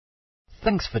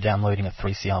Thanks for downloading a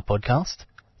 3CR podcast.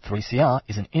 3CR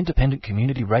is an independent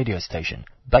community radio station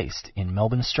based in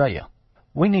Melbourne, Australia.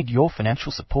 We need your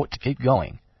financial support to keep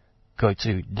going. Go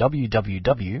to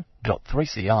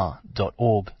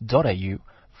www.3cr.org.au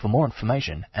for more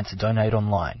information and to donate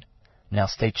online. Now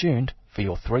stay tuned for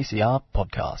your 3CR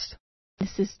podcast.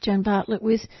 This is Joan Bartlett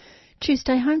with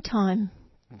Tuesday Home Time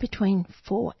between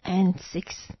 4 and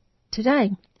 6 today.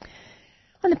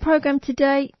 On the program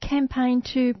today, campaign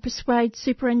to persuade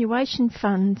superannuation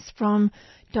funds from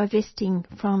divesting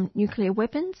from nuclear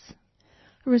weapons,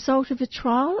 a result of a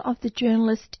trial of the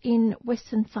journalist in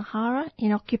Western Sahara,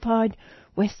 in occupied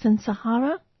Western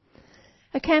Sahara,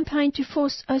 a campaign to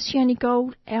force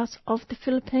OceanaGold out of the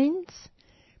Philippines,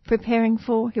 preparing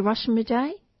for Hiroshima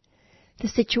Day, the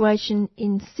situation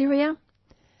in Syria,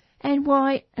 and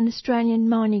why an Australian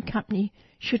mining company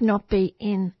should not be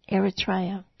in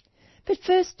Eritrea. But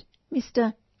first,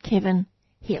 Mr. Kevin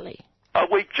Healy. A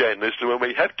weak journalist when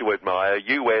we have to admire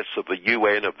US of the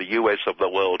UN of the US of the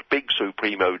world, Big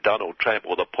Supremo Donald Trump,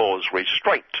 or the pause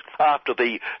restraint, after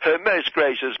the Her Most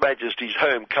Gracious Majesty's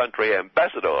Home Country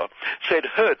Ambassador said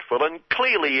hurtful and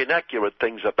clearly inaccurate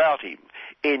things about him.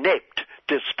 Inept,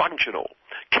 dysfunctional.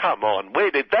 Come on, where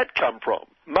did that come from?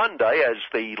 Monday, as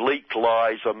the leaked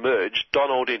lies emerged,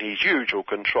 Donald, in his usual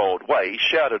controlled way,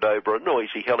 shouted over a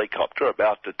noisy helicopter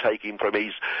about to take him from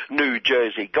his New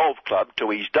Jersey golf club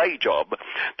to his day job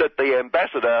that the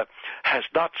ambassador has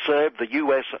not served the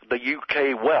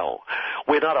UK well.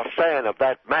 We're not a fan of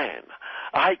that man.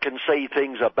 I can say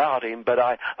things about him, but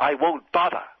I won't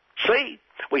bother. See?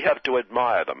 We have to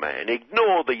admire the man.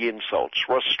 Ignore the insults.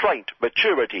 Restraint,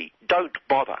 maturity. Don't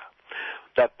bother.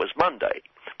 That was Monday.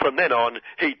 From then on,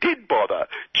 he did bother.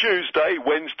 Tuesday,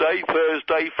 Wednesday,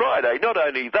 Thursday, Friday. Not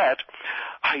only that,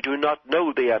 I do not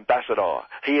know the ambassador.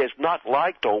 He is not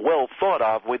liked or well thought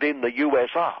of within the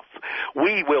USR.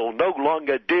 We will no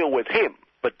longer deal with him.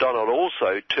 But Donald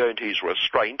also turned his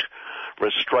restrained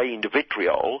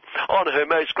vitriol on Her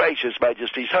Most Gracious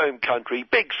Majesty's Home Country,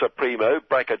 Big Supremo,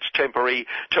 brackets temporary,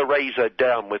 Theresa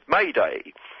down with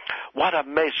Mayday. What a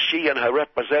mess she and her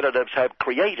representatives have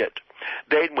created.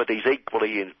 Then, with his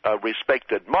equally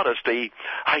respected modesty,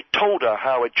 I told her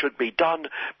how it should be done,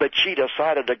 but she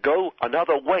decided to go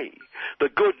another way. The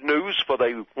good news for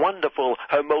the wonderful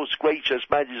Her Most Gracious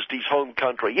Majesty's Home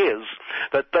Country is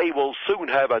that they will soon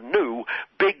have a new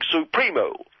Big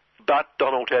Supremo. But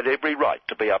Donald had every right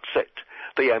to be upset.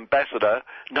 The ambassador,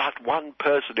 not one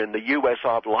person in the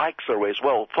USR likes or is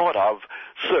well thought of,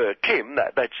 Sir Kim,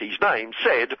 that's his name,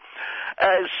 said,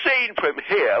 as seen from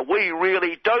here, we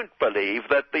really don't believe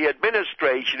that the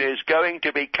administration is going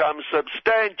to become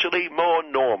substantially more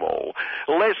normal,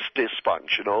 less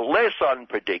dysfunctional, less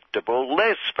unpredictable,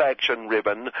 less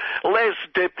faction-riven, less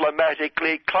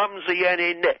diplomatically clumsy and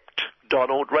inept.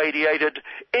 Donald radiated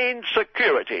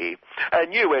insecurity,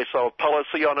 and USR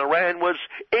policy on Iran was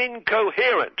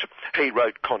incoherent. He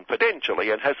wrote confidentially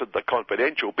and hasn't the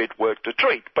confidential bit worked a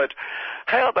treat. But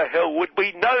how the hell would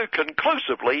we know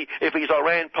conclusively if his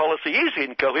Iran policy is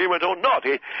incoherent or not?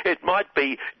 It might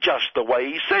be just the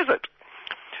way he says it.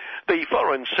 The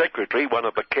Foreign Secretary, one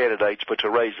of the candidates for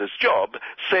Theresa's job,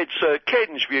 said Sir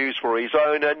Ken's views were his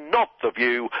own and not the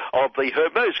view of the Her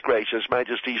Most Gracious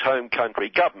Majesty's Home Country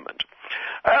government.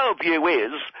 Our view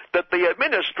is that the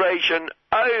administration,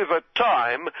 over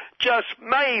time, just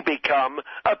may become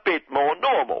a bit more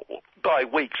normal. By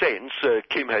week's end, Sir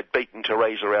Kim had beaten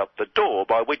Theresa out the door,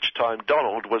 by which time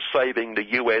Donald was saving the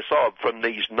USR from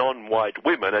these non-white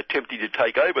women attempting to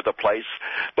take over the place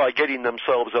by getting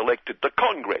themselves elected to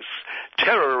Congress.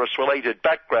 Terrorist-related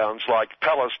backgrounds like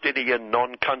Palestinian,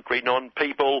 non-country,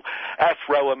 non-people,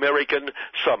 Afro-American,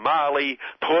 Somali,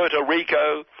 Puerto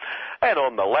Rico. And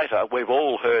on the latter, we've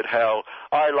all heard how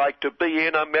I like to be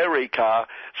in America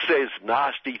says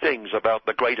nasty things about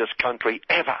the greatest country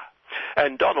ever.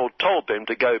 And Donald told them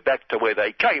to go back to where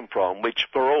they came from, which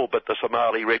for all but the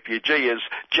Somali refugee is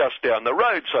just down the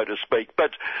road, so to speak.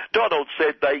 But Donald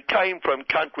said they came from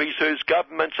countries whose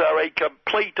governments are a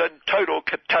complete and total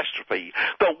catastrophe,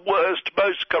 the worst,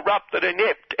 most corrupt and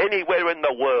inept anywhere in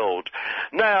the world.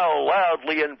 Now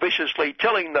loudly and viciously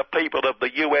telling the people of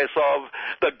the US of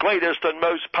the greatest and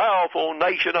most powerful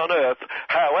nation on earth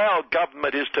how our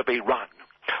government is to be run.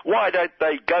 Why don't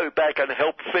they go back and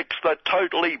help fix the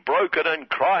totally broken and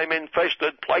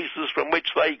crime-infested places from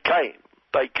which they came?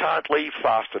 They can't leave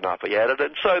fast enough, he added,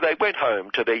 and so they went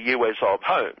home to their USOV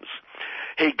homes.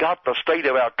 He got the state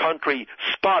of our country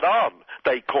spot on,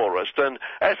 they chorused, and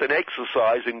as an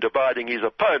exercise in dividing his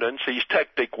opponents, his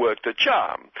tactic worked a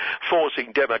charm,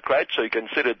 forcing Democrats who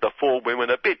considered the four women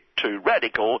a bit too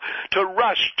radical to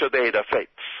rush to their defence.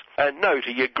 and note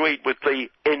he agreed with the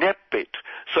inept bit.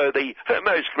 So the Her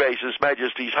Most Gracious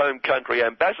Majesty's Home Country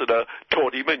Ambassador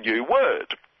taught him a new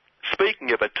word.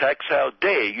 Speaking of attacks, how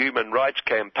dare human rights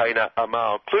campaigner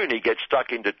Amal Clooney get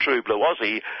stuck into True Blue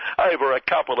Aussie over a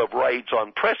couple of raids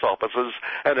on press offices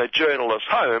and a journalist's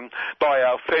home by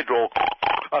our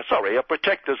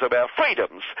protectors of our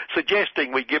freedoms,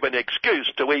 suggesting we give an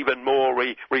excuse to even more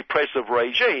repressive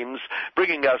regimes,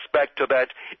 bringing us back to that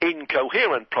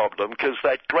incoherent problem, because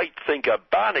that great thinker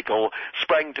Barnacle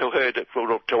sprang to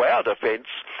our defence,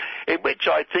 in which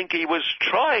I think he was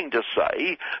trying to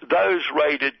say those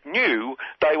raided knew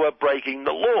they were breaking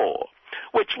the law.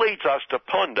 Which leads us to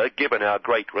ponder, given our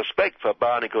great respect for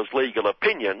Barnacle's legal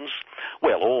opinions,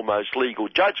 well, almost legal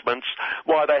judgments,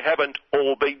 why they haven't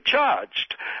all been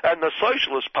charged. And the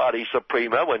Socialist Party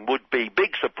Supremo and would-be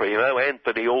Big Supremo,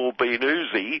 Anthony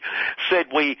Albanese, said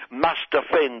we must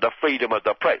defend the freedom of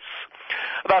the press.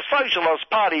 The Socialist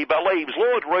Party believes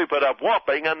Lord Rupert of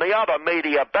Wapping and the other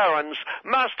media barons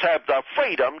must have the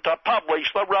freedom to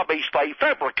publish the rubbish they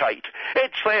fabricate.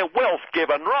 It's their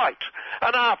wealth-given right.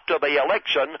 And after the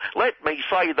election, let me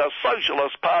say the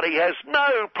Socialist Party has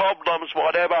no problems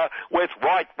whatever with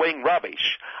right-wing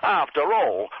rubbish. After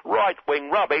all, right-wing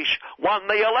rubbish won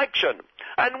the election.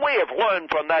 And we have learned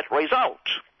from that result.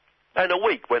 And a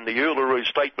week when the Uluru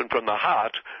Statement from the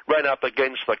Heart ran up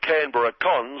against the Canberra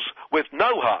Cons with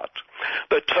no heart.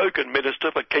 The token minister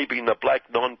for keeping the black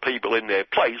non-people in their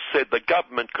place said the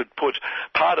government could put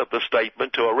part of the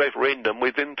statement to a referendum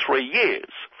within 3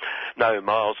 years. No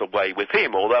miles away with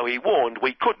him, although he warned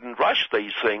we couldn't rush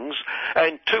these things,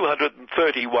 and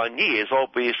 231 years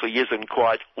obviously isn't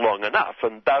quite long enough,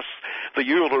 and thus the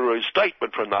Uluru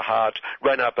Statement from the Heart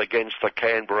ran up against the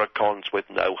Canberra Cons with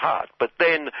no heart. But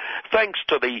then, thanks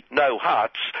to the no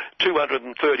hearts,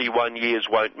 231 years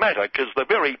won't matter, because the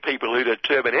very people who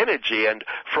determine energy and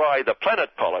fry the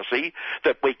planet policy,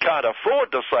 that we can't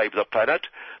afford to save the planet,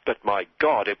 but my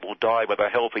God, it will die with a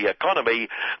healthy economy,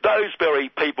 those very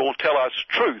people tell us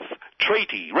truth,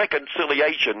 treaty,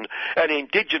 reconciliation and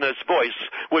Indigenous voice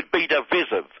would be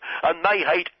divisive, and they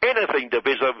hate anything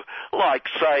divisive, like,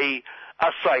 say,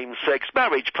 a same-sex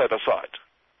marriage plebiscite.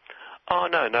 Oh,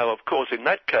 no, of course, in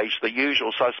that case, the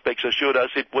usual suspects assured us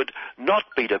it would not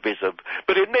be divisive.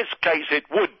 But in this case, it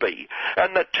would be.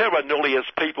 And the terra nullius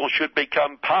people should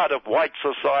become part of white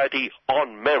society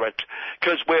on merit,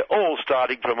 because we're all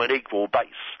starting from an equal base.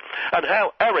 And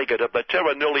how arrogant of the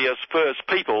terra nullius First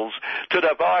Peoples to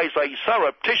devise a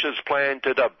surreptitious plan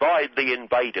to divide the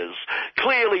invaders.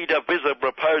 Clearly divisive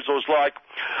proposals like,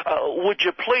 would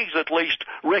you please at least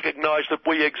recognise that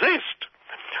we exist?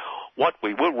 What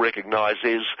we will recognise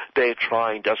is they're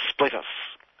trying to split us.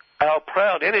 Our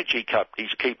proud energy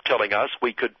companies keep telling us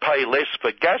we could pay less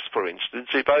for gas, for instance,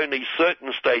 if only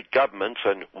certain state governments,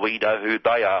 and we know who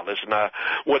they are, listener,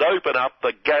 would open up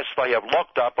the gas they have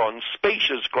locked up on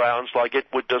specious grounds like it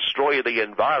would destroy the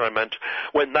environment,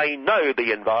 when they know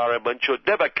the environment should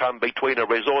never come between a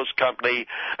resource company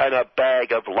and a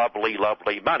bag of lovely,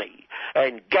 lovely money.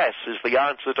 And gas is the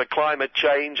answer to climate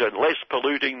change and less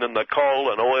polluting than the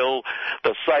coal and oil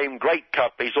the same great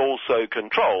companies also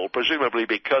control, presumably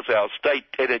because our state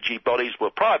energy bodies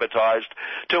were privatised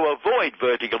to avoid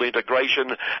vertical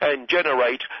integration and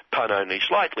generate, pun only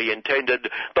slightly intended,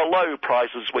 the low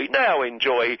prices we now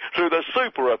enjoy through the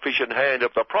super efficient hand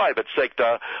of the private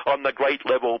sector on the great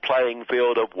level playing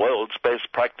field of world's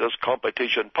best practice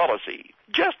competition policy.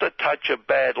 Just a touch of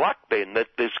bad luck then that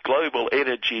this Global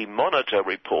Energy Monitor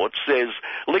report says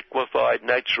liquefied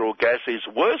natural gas is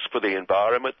worse for the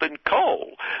environment than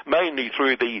coal, mainly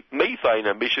through the methane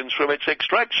emissions from its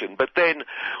extraction. But then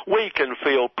we can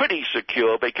feel pretty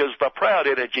secure because the proud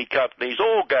energy companies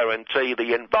all guarantee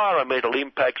the environmental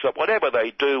impacts of whatever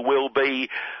they do will be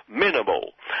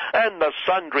minimal. And the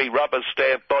sundry rubber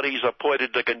stamp bodies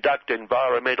appointed to conduct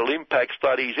environmental impact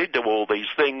studies into all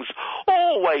these things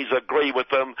always agree with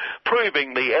them,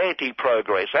 proving the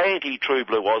anti-progress, anti-True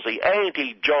Blue Aussie,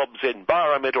 anti-jobs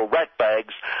environmental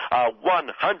ratbags are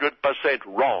 100%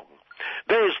 wrong.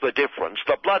 There's the difference.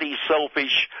 The bloody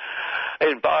selfish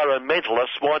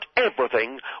environmentalists want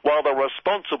everything, while the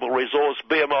responsible resource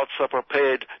behemoths are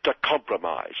prepared to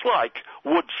compromise, like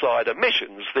Woodside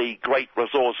Emissions, the great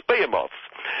resource behemoth.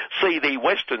 See, the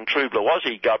Western True Blue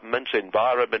Aussie government's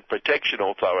Environment Protection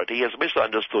Authority has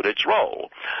misunderstood its role,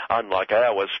 unlike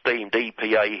our esteemed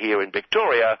EPA here in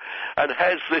Victoria, and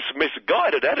has this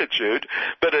misguided attitude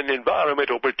that an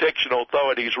Environmental Protection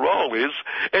Authority's role is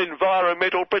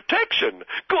environmental protection.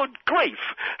 Good grief!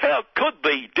 How could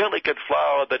the delicate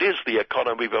flower that is the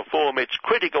economy perform its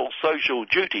critical social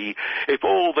duty if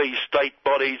all these state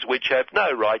bodies, which have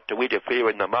no right to interfere atmosphere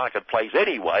in the marketplace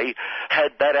anyway,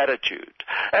 had that attitude.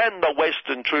 And the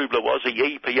Western Trublawazi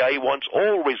EPA wants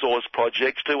all resource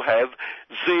projects to have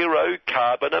zero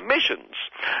carbon emissions.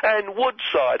 And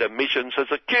Woodside Emissions has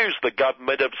accused the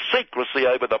government of secrecy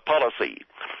over the policy.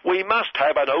 We must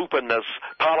have an openness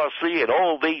policy in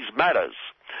all these matters.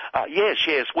 Yes,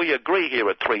 we agree here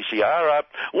at 3CR.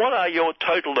 What are your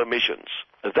total emissions?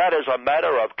 That is a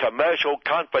matter of commercial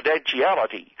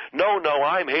confidentiality. No,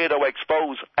 I'm here to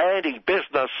expose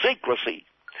anti-business secrecy.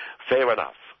 Fair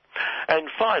enough. And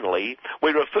finally,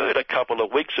 we referred a couple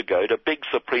of weeks ago to Big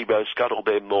Supremo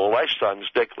Scuttlebeam Lashson's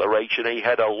declaration he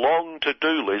had a long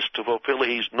to-do list to fulfill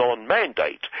his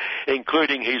non-mandate,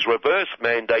 including his reverse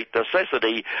mandate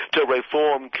necessity to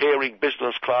reform caring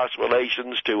business class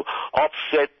relations to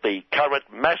offset the current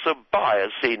massive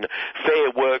bias in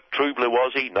Fair Work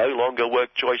Trublawazi, no longer work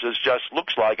choices, just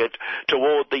looks like it,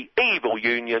 toward the evil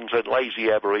unions and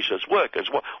lazy avaricious workers.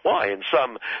 Why, in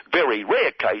some very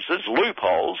rare cases,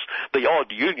 loopholes, the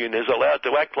odd union is allowed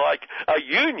to act like a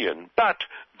union. But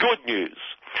good news.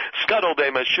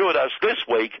 Scuttlebeam assured us this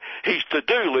week his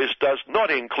to-do list does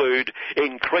not include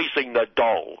increasing the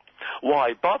dole.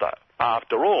 Why bother?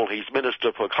 After all, his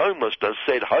Minister for Homelessness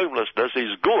said homelessness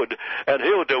is good and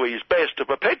he'll do his best to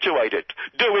perpetuate it.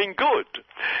 Doing good.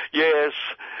 Yes,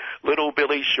 little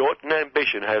Billy Shorten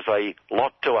ambition has a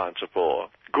lot to answer for.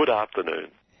 Good afternoon.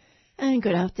 And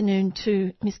good afternoon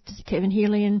to Mr. Kevin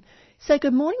Healy, and say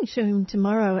good morning to him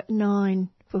tomorrow at 9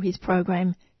 for his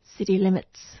program, City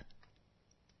Limits.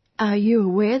 Are you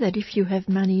aware that if you have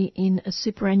money in a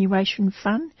superannuation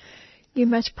fund, you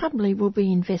most probably will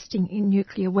be investing in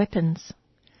nuclear weapons?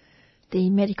 The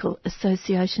Medical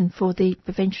Association for the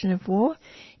Prevention of War,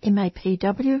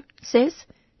 MAPW, says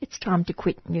it's time to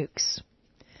quit nukes.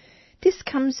 This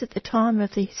comes at the time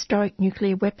of the historic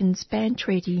nuclear weapons ban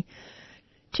treaty.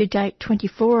 To date,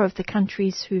 24 of the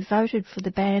countries who voted for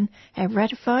the ban have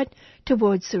ratified,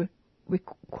 towards the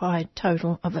required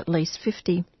total of at least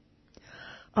 50.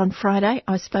 On Friday,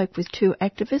 I spoke with two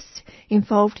activists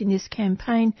involved in this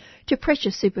campaign to pressure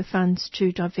super funds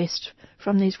to divest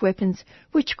from these weapons,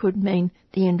 which could mean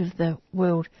the end of the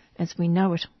world as we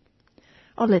know it.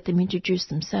 I'll let them introduce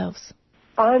themselves.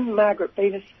 I'm Margaret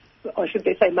Beavis. I should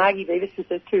say Margie Beavis, since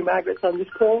there's two Margarets on this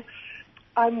call.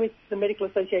 I'm with the Medical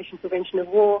Association for Prevention of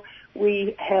War.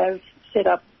 We have set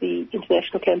up the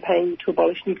international campaign to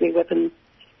abolish nuclear weapons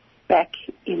back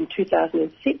in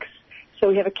 2006. So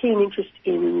we have a keen interest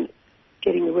in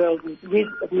getting the world rid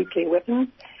of nuclear weapons.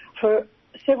 For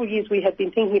several years we had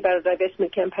been thinking about a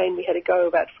divestment campaign. We had a go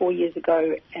about 4 years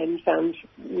ago and found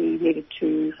we needed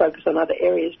to focus on other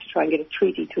areas to try and get a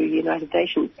treaty through the United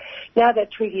Nations. Now that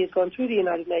treaty has gone through the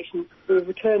United Nations, we've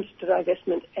returned to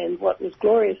divestment, and what was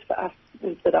glorious for us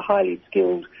was that a highly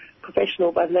skilled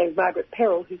professional by the name of Margaret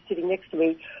Perrell, who's sitting next to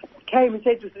me, came and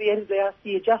said to us at the end of last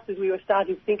year, just as we were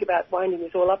starting to think about winding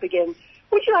this all up again,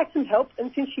 would you like some help?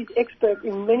 And since she's expert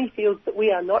in many fields that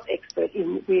we are not expert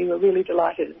in, we were really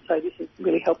delighted. And so this has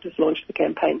really helped us launch the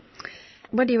campaign.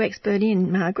 What are you expert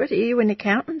in, Margaret? Are you an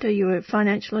accountant? Are you a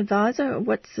financial advisor?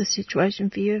 What's the situation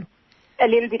for you? A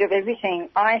little bit of everything.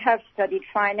 I have studied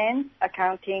finance,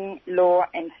 accounting, law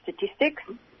and statistics.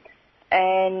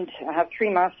 And I have 3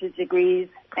 master's degrees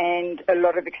and a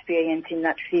lot of experience in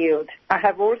that field. I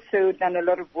have also done a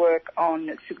lot of work on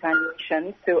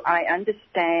superannuation, so I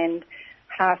understand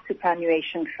how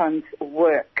superannuation funds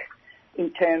work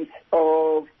in terms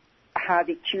of how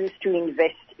they choose to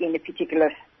invest in a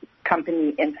particular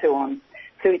company and so on.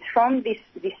 So it's from this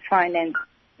finance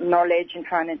knowledge and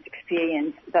finance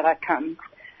experience that I come.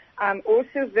 I'm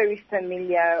also very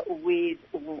familiar with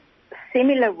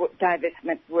similar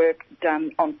divestment work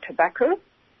done on tobacco.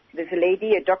 There's a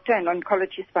lady, a doctor, an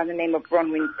oncologist by the name of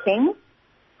Bronwyn King,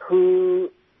 who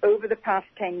over the past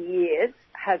 10 years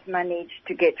has managed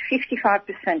to get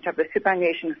 55% of the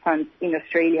superannuation funds in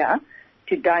Australia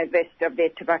to divest of their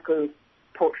tobacco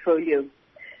portfolio.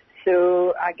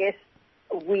 So I guess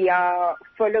we are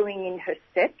following in her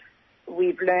steps.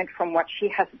 We've learned from what she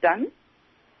has done.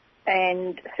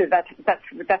 And so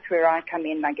that's where I come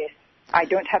in, I guess. I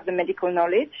don't have the medical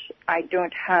knowledge. I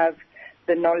don't have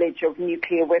the knowledge of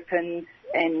nuclear weapons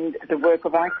and the work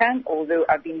of ICAN, although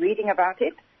I've been reading about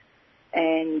it.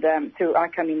 And so I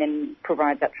come in and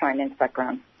provide that finance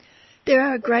background. There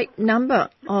are a great number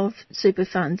of super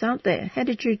funds, aren't there? How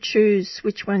did you choose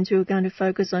which ones you were going to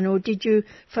focus on, or did you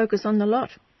focus on the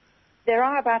lot? There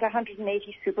are about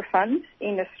 180 super funds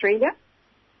in Australia.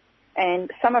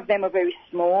 And some of them are very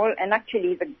small, and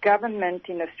actually the government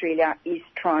in Australia is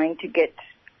trying to get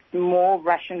more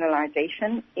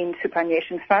rationalisation in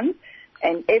superannuation funds,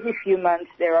 and every few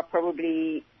months there are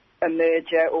probably a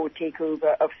merger or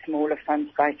takeover of smaller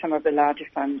funds by some of the larger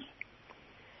funds.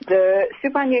 The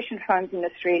superannuation funds in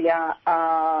Australia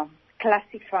are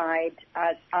classified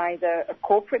as either a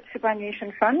corporate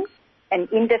superannuation fund, an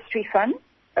industry fund,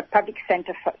 a public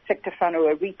sector fund,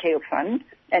 or a retail fund.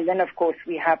 And then, of course,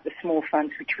 we have the small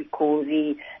funds, which we call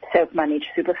the self-managed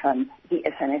super funds, the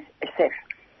SMSF.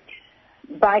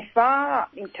 By far,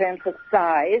 in terms of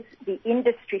size, the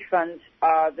industry funds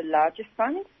are the largest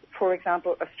funds. For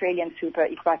example, Australian Super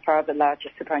is by far the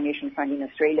largest superannuation fund in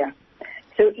Australia.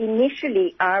 So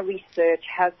initially, our research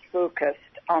has focused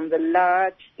on the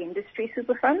large industry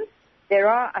super funds. There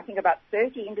are, I think, about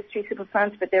 30 industry super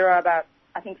funds, but there are about,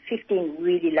 I think, 15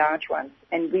 really large ones,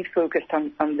 and we focused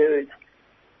on those.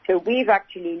 So we've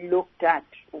actually looked at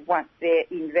what their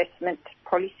investment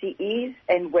policy is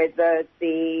and whether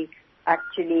they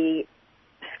actually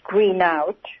screen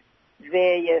out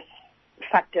various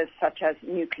factors such as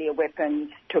nuclear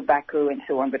weapons, tobacco, and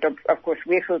so on. But of course,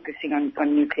 we're focusing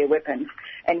on nuclear weapons.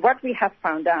 And what we have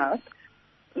found out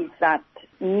is that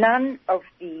none of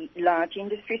the large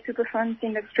industry super funds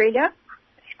in Australia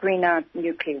screen out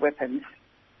nuclear weapons.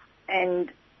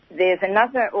 And there's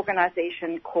another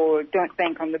organization called Don't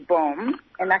Bank on the Bomb,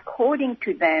 and according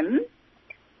to them,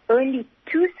 only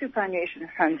 2 superannuation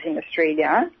funds in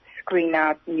Australia screen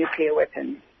out nuclear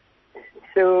weapons.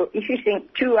 So if you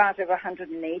think 2 out of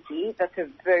 180, that's a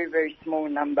very, very small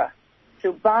number.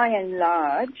 So by and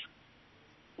large,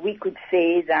 we could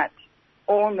say that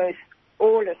almost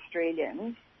all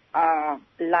Australians are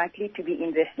likely to be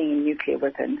investing in nuclear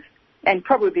weapons, and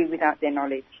probably without their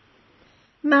knowledge.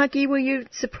 Margie, were you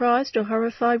surprised or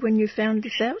horrified when you found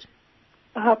this out?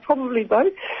 Probably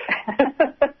both.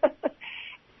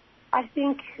 I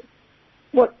think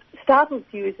what startles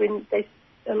you is when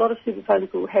a lot of super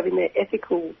funds will have in their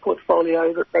ethical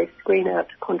portfolio that they screen out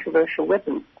controversial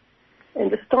weapons.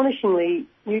 And astonishingly,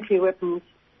 nuclear weapons,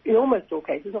 in almost all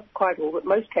cases, not quite all, but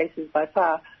most cases by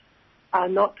far, are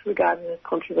not regarded as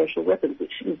controversial weapons,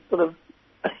 which is sort of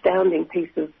astounding piece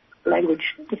of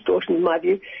language distortion in my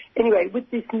view. Anyway, with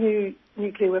this new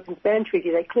nuclear weapons ban treaty,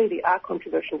 they clearly are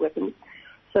controversial weapons.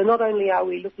 So not only are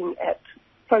we looking at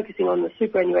focusing on the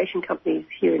superannuation companies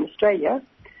here in Australia,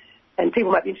 and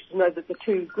people might be interested to know that the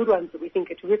 2 good ones that we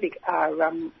think are terrific are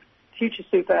Future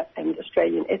Super and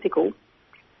Australian Ethical.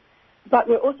 But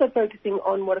we're also focusing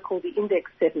on what are called the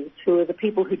index setters, who are the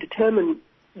people who determine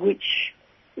which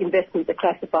investments are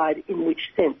classified in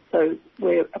which sense. So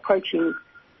we're approaching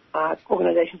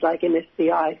organisations like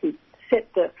MSCI who set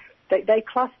they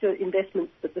cluster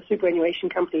investments that the superannuation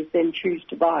companies then choose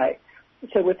to buy.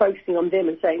 So we're focusing on them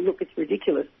and saying, look, it's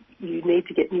ridiculous. You need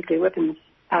to get nuclear weapons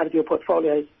out of your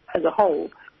portfolios as a whole,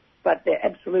 but they're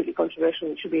absolutely controversial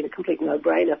and it should be a complete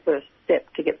no-brainer first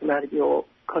step to get them out of your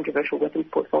controversial weapons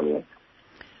portfolios.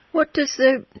 What does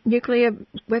the nuclear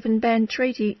weapon ban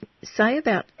treaty say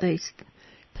about these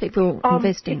people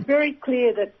investing? It's very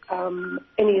clear that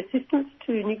any assistance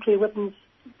to nuclear weapons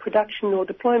production or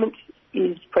deployment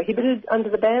is prohibited under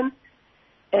the ban,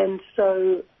 and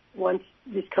so once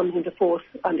this comes into force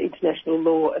under international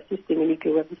law, assisting a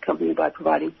nuclear weapons company by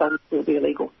providing funds will be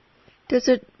illegal. Does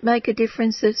it make a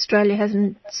difference that Australia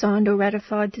hasn't signed or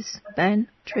ratified this ban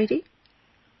treaty?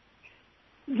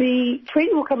 The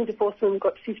treaty will come into force when we've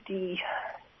got 50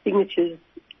 signatures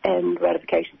and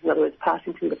ratifications, in other words,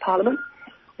 passing through the Parliament.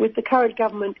 With the current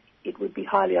government, it would be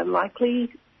highly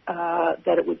unlikely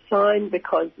that it would sign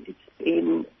because it's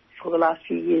been, for the last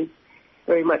few years,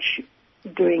 very much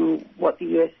doing what the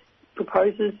US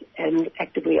proposes and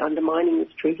actively undermining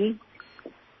this treaty.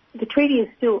 The treaty is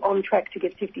still on track to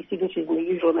get 50 signatures in the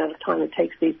usual amount of time it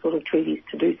takes these sort of treaties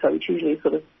to do so, which usually is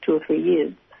sort of 2 or 3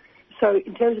 years. So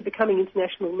in terms of becoming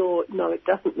international law, no, it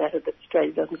doesn't matter that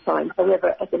Australia doesn't sign.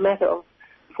 However, as a matter of,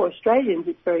 for Australians,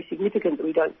 it's very significant that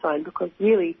we don't sign because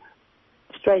really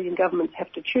Australian governments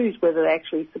have to choose whether they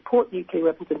actually support nuclear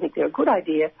weapons and think they're a good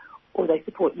idea or they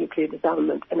support nuclear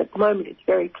disarmament. And at the moment, it's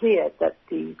very clear that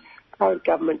the current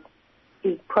government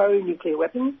is pro-nuclear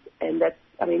weapons, and that's,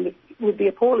 I mean, it would be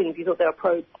appalling if you thought they were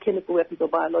pro-chemical weapons or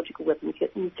biological weapons,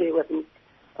 yet nuclear weapons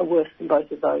are worse than both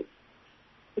of those.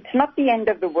 It's not the end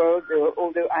of the world, though,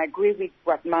 although I agree with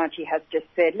what Margie has just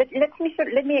said. Let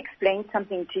me explain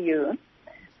something to you.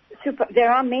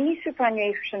 There are many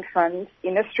superannuation funds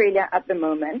in Australia at the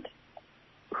moment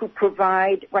who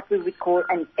provide what we would call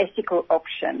an ethical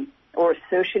option or a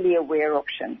socially aware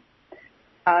option.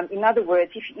 In other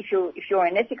words, if you're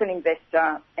an ethical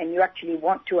investor and you actually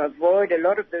want to avoid a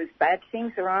lot of those bad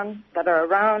things that are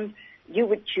around, you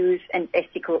would choose an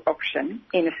ethical option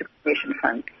in a superannuation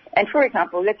fund. And for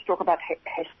example, let's talk about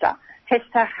HESTA.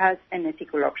 HESTA has an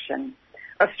ethical option.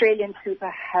 Australian Super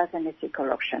has an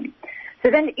ethical option. So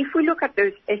then if we look at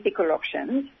those ethical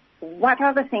options, what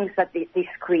are the things that they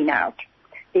screen out?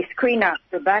 They screen out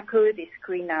tobacco, they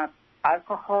screen out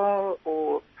alcohol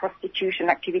or prostitution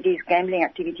activities, gambling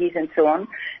activities, and so on.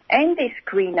 And they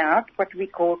screen out what we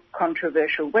call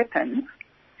controversial weapons.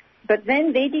 But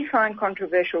then they define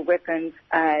controversial weapons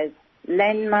as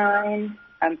landmines,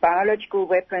 biological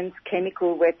weapons,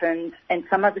 chemical weapons, and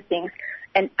some other things.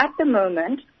 And at the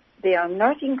moment, they are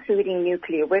not including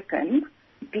nuclear weapons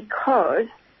because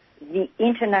the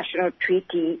international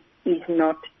treaty is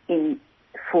not in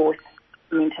force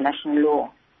in international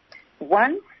law.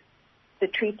 Once the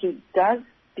treaty does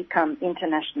become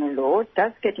international law,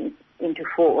 does get into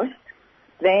force,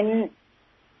 then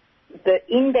the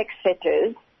index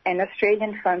setters and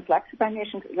Australian funds like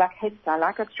superannuation, like HESTA,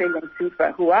 like Australian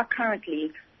Super, who are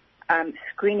currently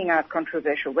screening out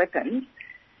controversial weapons,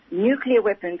 nuclear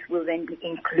weapons will then be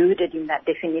included in that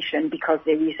definition because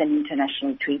there is an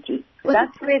international treaty. Well,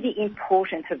 that's where the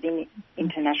importance of the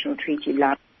international treaty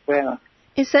lies as well.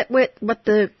 Is that what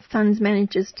the funds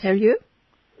managers tell you?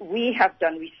 We have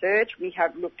done research. We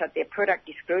have looked at their product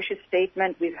disclosure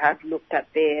statement. We have looked at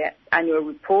their annual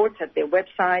reports, at their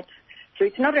websites. So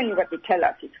it's not only what they tell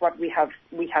us, it's what we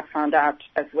have found out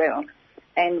as well.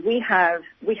 And we have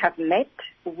met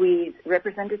with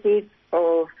representatives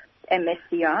of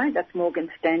MSCI, that's Morgan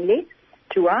Stanley,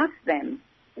 to ask them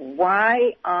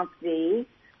why aren't they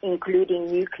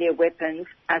including nuclear weapons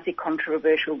as a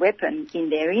controversial weapon in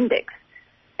their index.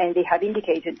 And they have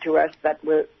indicated to us that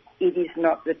it is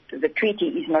not, the treaty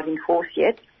is not in force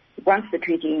yet. Once the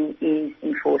treaty is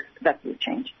in force, that will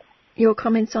change. Your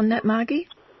comments on that, Margie?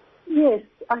 Yes,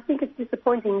 I think it's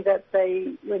disappointing that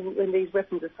when these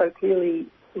weapons are so clearly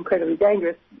incredibly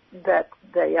dangerous, that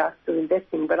they are still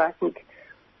investing. But I think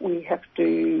we have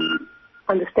to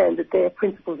understand that their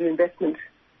principles of investment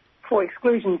for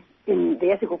exclusions in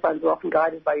the ethical funds are often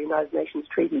guided by United Nations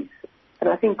treaties. And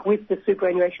I think with the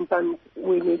superannuation funds,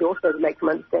 we need also to make them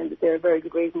understand that there are very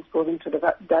good reasons for them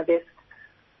to divest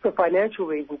for financial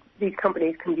reasons. These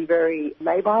companies can be very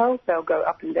labile. They'll go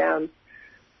up and down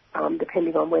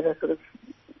depending on whether sort of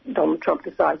Donald Trump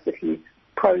decides that he's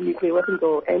pro-nuclear weapons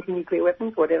or anti-nuclear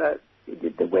weapons, whatever.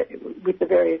 With the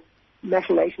various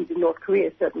machinations in North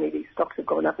Korea, certainly these stocks have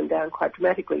gone up and down quite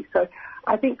dramatically. So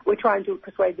I think we're trying to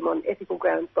persuade them on ethical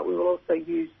grounds, but we will also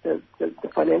use the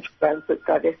financial grounds that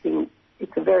divesting,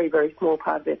 it's a very, very small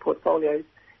part of their portfolios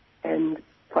and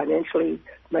financially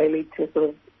may lead to sort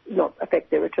of not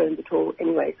affect their returns at all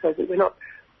anyway. So that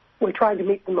we're trying to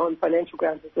meet them on financial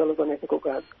grounds as well as on ethical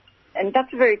grounds. And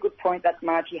that's a very good point that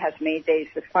Margie has made. There's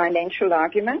the financial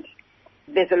argument.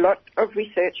 There's a lot of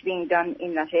research being done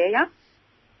in that area.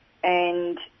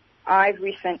 And I've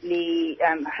recently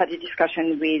had a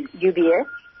discussion with UBS,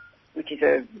 which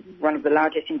is one of the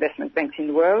largest investment banks in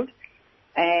the world.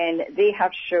 And they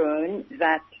have shown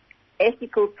that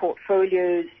ethical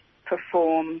portfolios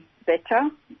perform better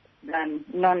than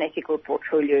non-ethical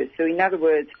portfolios. So in other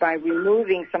words, by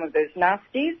removing some of those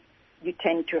nasties, you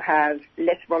tend to have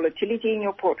less volatility in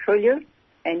your portfolio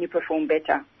and you perform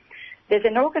better. There's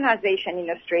an organization in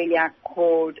Australia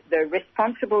called the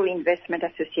Responsible Investment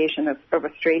Association of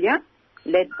Australia,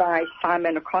 led by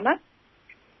Simon O'Connor.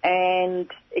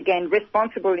 And again,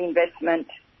 responsible investment,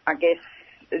 I guess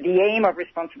the aim of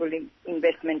responsible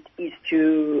investment is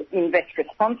to invest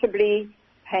responsibly.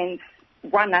 Hence,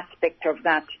 one aspect of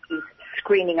that is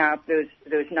screening out those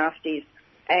nasties.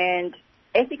 And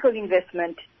ethical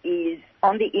investment is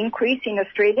on the increase in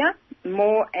Australia.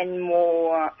 More and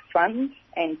more funds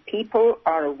and people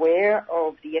are aware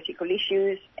of the ethical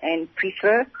issues and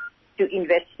prefer to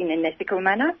invest in an ethical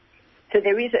manner. So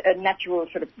there is a natural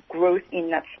sort of growth in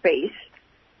that space.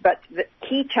 But the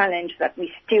key challenge that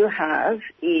we still have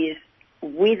is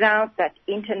without that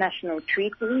international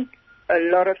treaty, a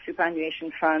lot of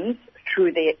superannuation funds,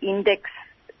 through their index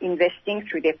investing,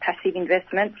 through their passive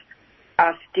investments,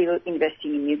 are still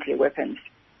investing in nuclear weapons.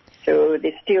 So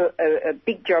there's still a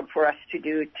big job for us to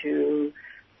do to,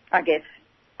 I guess,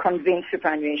 convince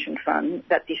superannuation funds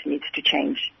that this needs to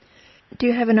change. Do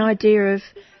you have an idea of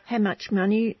how much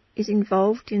money is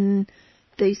involved in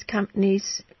these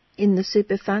companies in the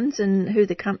super funds and who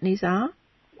the companies are?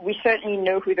 We certainly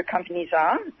know who the companies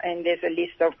are, and there's a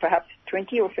list of perhaps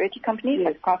 20 or 30 companies.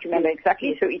 I can't remember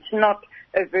exactly, so it's not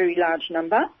a very large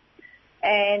number.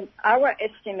 And our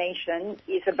estimation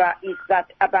is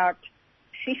that about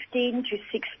 15 to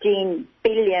 16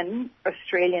 billion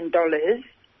Australian dollars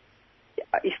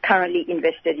is currently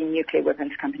invested in nuclear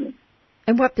weapons companies.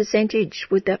 And what percentage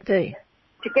would that be?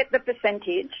 To get the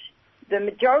percentage, the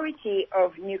majority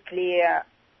of nuclear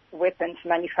weapons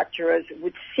manufacturers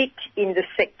would sit in the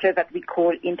sector that we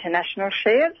call international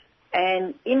shares.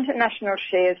 And international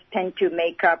shares tend to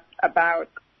make up about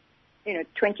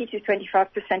 20 to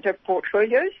 25% of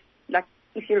portfolios. Like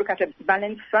if you look at a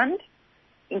balanced fund,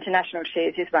 international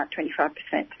shares is about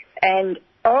 25%. And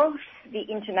of the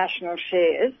international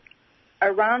shares,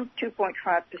 around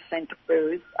 2.5% of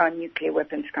those are nuclear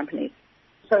weapons companies.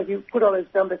 So if you put all those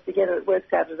numbers together, it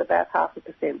works out at about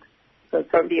 0.5%. So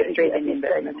from the Australian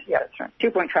investment. Yeah, that's right.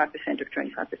 2.5% of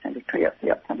 25% of 20%.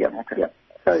 Yep.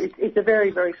 So it's a very,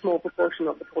 very small proportion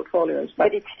of the portfolios.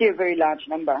 But it's still a very large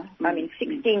number. I mean,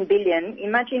 16 billion.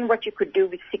 Imagine what you could do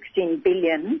with 16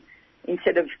 billion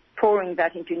instead of pouring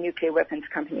that into nuclear weapons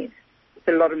companies. It's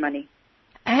a lot of money.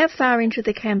 How far into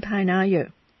the campaign are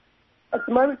you? At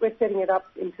the moment, we're setting it up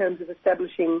in terms of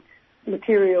establishing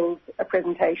materials, a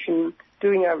presentation,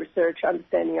 doing our research,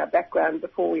 understanding our background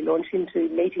before we launch into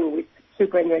meeting with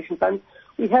superannuation funds.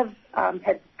 We have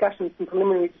had discussions, some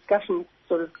preliminary discussions,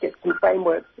 sort of get some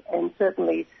frameworks, and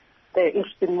certainly they're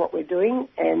interested in what we're doing.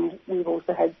 And we've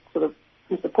also had sort of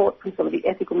some support from some of the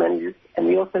ethical managers. And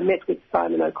we also met with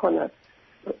Simon O'Connor,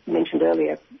 mentioned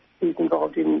earlier, who's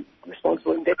involved in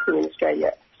responsible investing in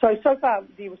Australia. So far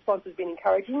the response has been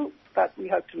encouraging, but we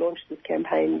hope to launch this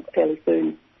campaign fairly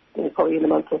soon, probably in a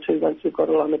month or two, once we've got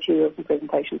all our materials and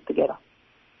presentations together.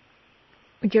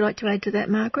 Would you like to add to that,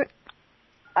 Margaret?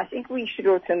 I think we should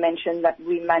also mention that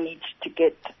we managed to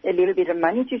get a little bit of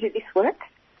money to do this work.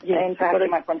 Yes, and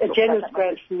we've got a generous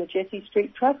grant from the Jessie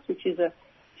Street Trust, which is a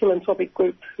philanthropic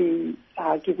group who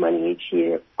give money each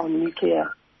year on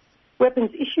nuclear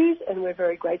weapons issues, and we're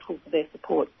very grateful for their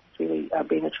support. It's really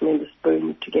been a tremendous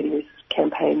boon to getting this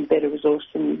campaign better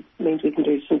resourced, and means we can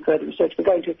do some further research. We're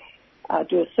going to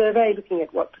do a survey looking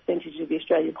at what percentage of the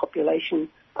Australian population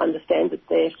understand that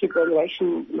their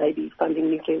superannuation may be funding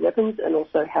nuclear weapons, and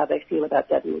also how they feel about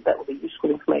that, and that will be useful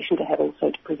information to have also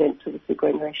to present to the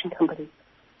superannuation companies.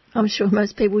 I'm sure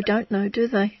most people don't know, do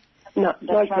they? No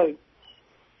clue.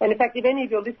 And in fact, if any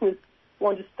of your listeners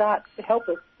want to start to help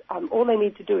us, all they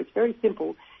need to do, it's very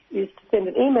simple, is to send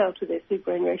an email to their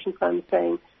superannuation fund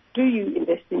saying,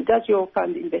 does your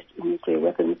fund invest in nuclear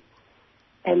weapons,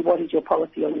 and what is your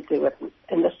policy on nuclear weapons?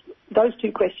 And those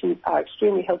two questions are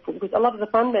extremely helpful, because a lot of the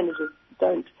fund managers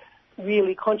don't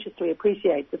really consciously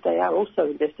appreciate that they are also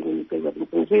investing in nuclear weapons.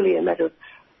 And it's really a matter of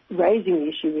raising the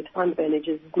issue with fund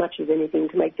managers as much as anything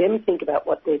to make them think about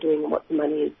what they're doing and what the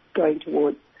money is going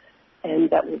towards.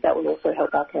 And that will also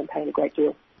help our campaign a great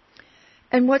deal.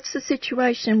 And what's the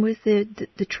situation with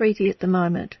the treaty at the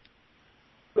moment?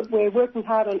 We're working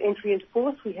hard on entry into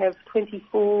force. We have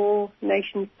 24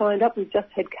 nations signed up. We've just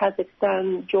had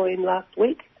Kazakhstan join last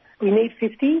week. We need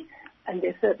 50, and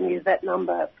there certainly is that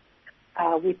number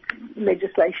with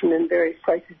legislation and various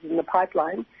processes in the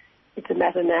pipeline. It's a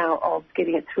matter now of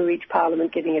getting it through each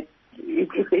parliament,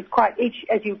 it's quite,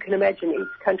 as you can imagine,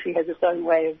 each country has its own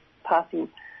way of passing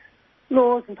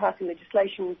laws and passing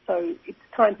legislation, so it's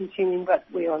time-consuming, but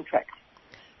we're on track.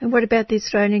 And what about the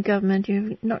Australian government?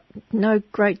 You've no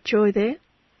great joy there?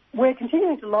 We're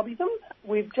continuing to lobby them.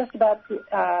 We've just about,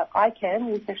 ICAN,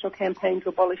 the International Campaign to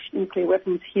Abolish Nuclear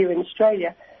Weapons here in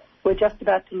Australia, we're just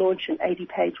about to launch an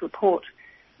 80-page report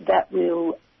that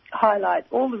will highlight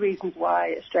all the reasons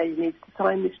why Australia needs to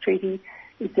sign this treaty.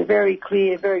 It's a very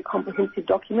clear, very comprehensive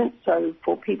document, so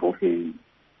for people who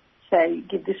say,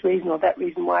 give this reason or that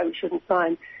reason why we shouldn't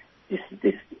sign,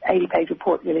 this 80-page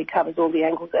report really covers all the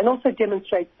angles and also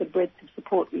demonstrates the breadth of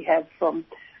support we have from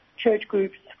church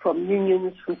groups, from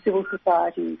unions, from civil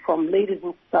society, from leaders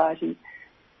in society.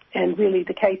 And really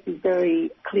the case is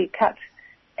very clear-cut,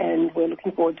 and we're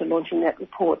looking forward to launching that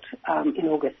report in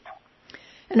August.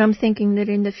 And I'm thinking that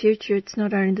in the future it's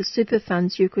not only the super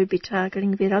funds, you could be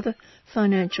targeting a bit other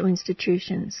financial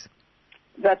institutions.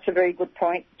 That's a very good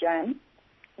point, Jan.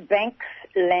 Banks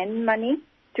lend money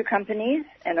to companies,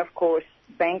 and of course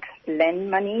banks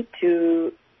lend money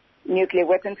to nuclear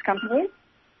weapons companies,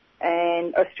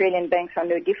 and Australian banks are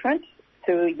no different.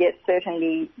 So yes,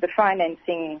 certainly the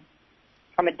financing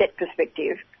from a debt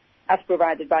perspective as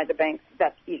provided by the banks,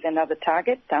 that is another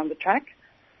target down the track.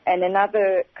 And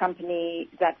another company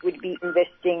that would be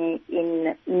investing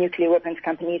in nuclear weapons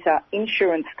companies are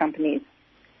insurance companies.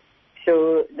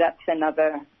 So that's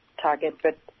another target,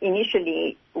 but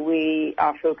initially we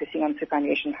are focusing on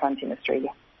superannuation funds in Australia.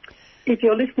 If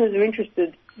your listeners are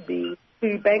interested, the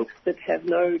two banks that have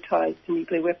no ties to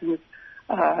nuclear weapons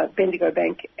are Bendigo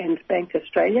Bank and Bank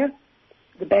Australia.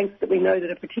 The banks that we know that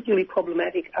are particularly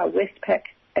problematic are Westpac,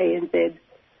 ANZ,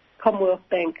 Commonwealth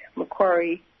Bank,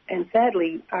 Macquarie, and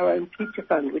sadly our own Future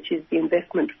Fund, which is the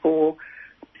investment for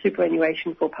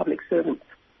superannuation for public servants.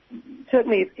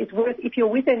 certainly it's worth, if you're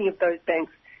with any of those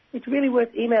banks, it's really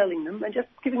worth emailing them and just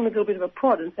giving them a little bit of a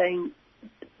prod and saying,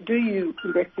 do you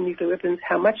invest in nuclear weapons?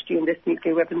 How much do you invest in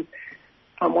nuclear weapons?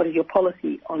 What is your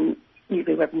policy on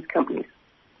nuclear weapons companies?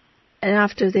 And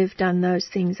after they've done those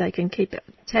things, they can keep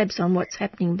tabs on what's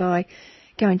happening by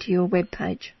going to your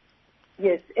webpage.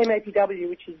 Yes, MAPW,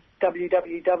 which is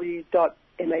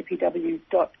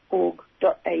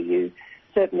www.mapw.org.au.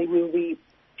 Certainly we'll be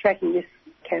tracking this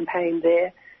campaign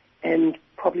there, and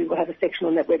probably we'll have a section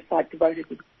on that website devoted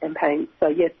to the campaign. So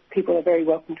yes, people are very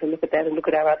welcome to look at that and look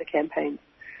at our other campaigns,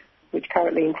 which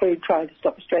currently include trying to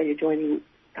stop Australia joining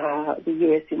the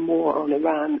US in war on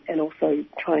Iran, and also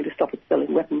trying to stop it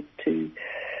selling weapons to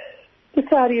the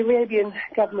Saudi Arabian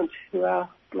government who are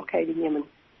blockading Yemen.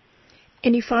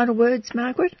 Any final words,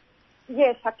 Margaret?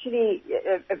 Yes, actually,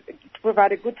 to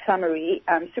provide a good summary,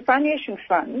 superannuation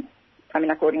funds,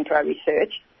 according to our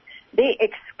research, they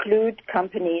exclude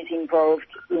companies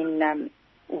involved in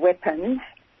weapons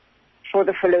for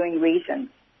the following reasons.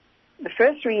 The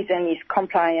first reason is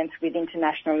compliance with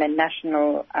international and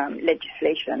national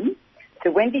legislation.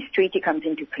 So when this treaty comes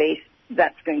into place,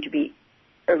 that's going to be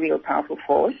a real powerful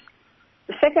force.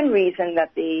 The second reason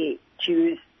that they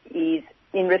choose is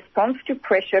in response to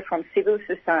pressure from civil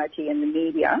society and the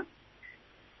media,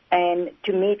 and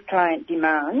to meet client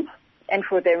demands, and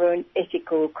for their own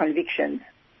ethical convictions.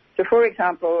 So, for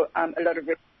example, a lot of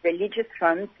religious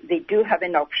funds, they do have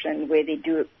an option where they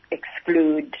do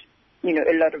exclude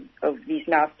a lot of these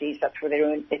nasties. That's for their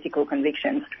own ethical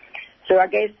convictions. So I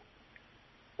guess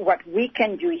what we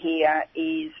can do here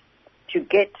is to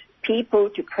get people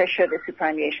to pressure the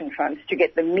superannuation funds, to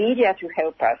get the media to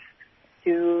help us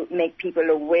to make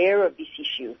people aware of this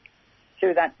issue,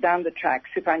 so that down the track,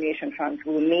 superannuation funds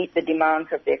will meet the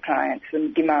demands of their clients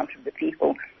and demands of the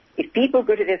people. If people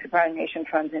go to their superannuation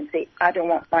funds and say, I don't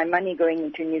want my money going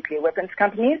into nuclear weapons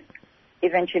companies,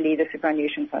 eventually the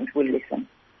superannuation funds will listen.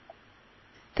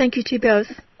 Thank you to you both.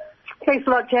 Thanks a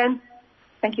lot, Jan.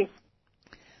 Thank you.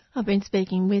 I've been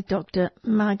speaking with Dr.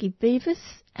 Margie Beavis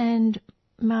and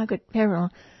Margaret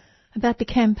Perrell about the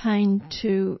campaign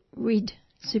to rid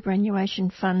superannuation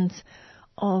funds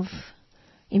of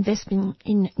investing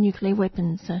in nuclear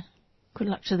weapons. Good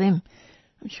luck to them.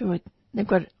 I'm sure they've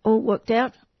got it all worked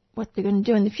out, what they're going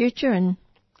to do in the future, and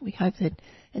we hope that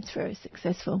it's very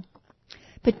successful.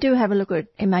 But do have a look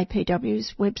at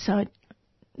MAPW's website.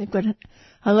 They've got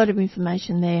a lot of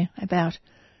information there about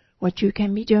what you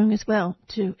can be doing as well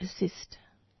to assist.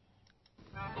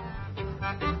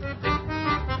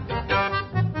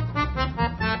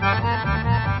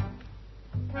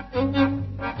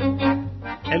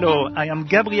 Hello, I am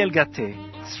Gabriel Gatté.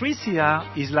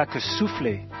 3CR is like a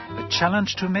souffle, a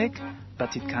challenge to make,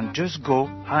 but it can just go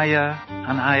higher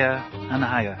and higher and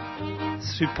higher.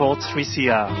 Support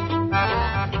 3CR.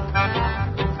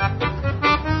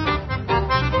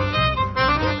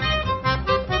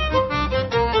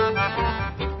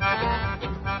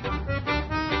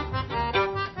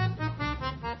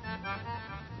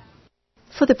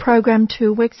 For the program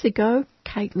 2 weeks ago,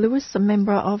 Kate Lewis, a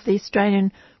member of the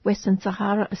Australian Western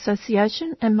Sahara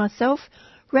Association, and myself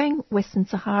rang Western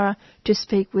Sahara to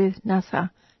speak with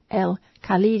Nasser El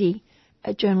Khalidi,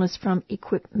 a journalist from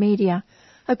Equip Media,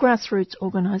 a grassroots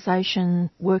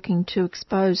organisation working to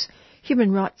expose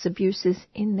human rights abuses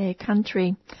in their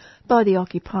country by the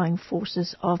occupying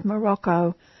forces of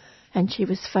Morocco, and she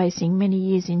was facing many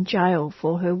years in jail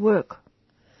for her work.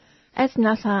 As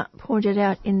Nasser pointed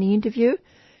out in the interview,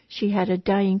 she had a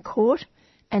day in court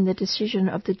and the decision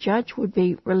of the judge would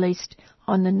be released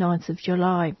on the 9th of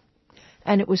July.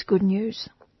 And it was good news.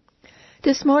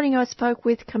 This morning I spoke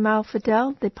with Kamal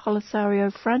Fadel, the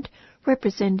Polisario Front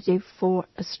representative for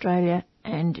Australia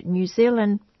and New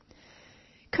Zealand.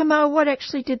 Kamal, what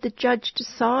actually did the judge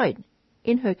decide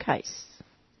in her case?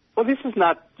 Well, this is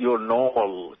not your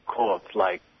normal court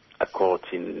like a court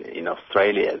in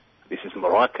Australia. This is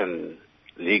Moroccan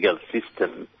legal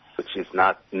system, which is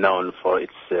not known for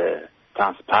its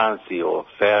transparency or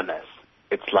fairness.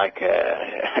 It's like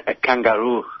a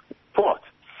kangaroo court.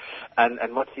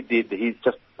 And what he did, he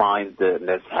just fined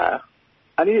Nezha,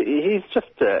 and he's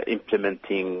just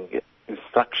implementing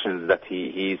instructions that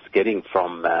he's getting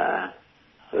from the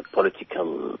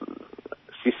political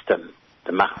system,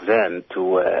 the Mahzen,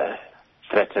 to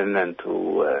threaten and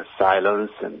to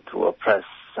silence and to oppress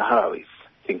Sahrawis.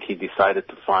 I think he decided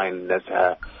to fine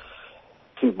Nezha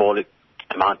symbolic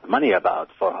amount of money, about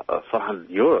 400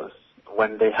 euros,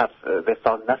 when they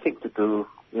found nothing to do,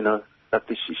 that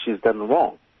she's done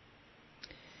wrong.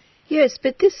 Yes,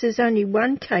 but this is only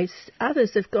one case.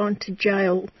 Others have gone to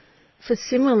jail for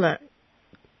similar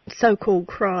so-called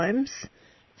crimes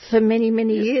for many,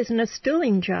 many years and are still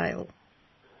in jail.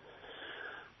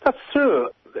 That's true.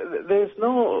 There's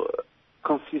no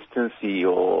consistency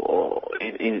or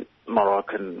in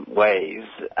Moroccan ways.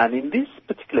 And in this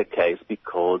particular case,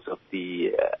 because of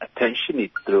the attention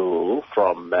it drew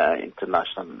from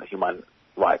international human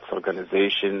rights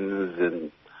organizations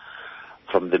and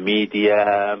from the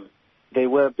media, they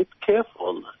were a bit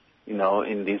careful,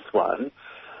 in this one.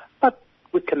 But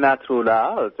we cannot rule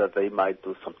out that they might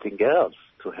do something else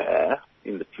to her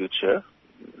in the future,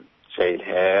 jail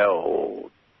her or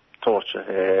torture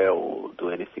her or do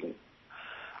anything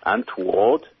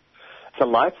untoward. It's a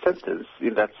life sentence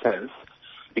in that sense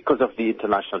because of the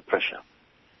international pressure.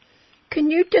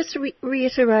 Can you just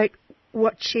reiterate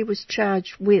what she was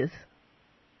charged with?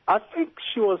 I think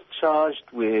she was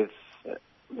charged with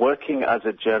working as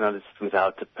a journalist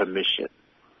without a permission.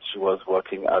 She was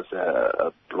working as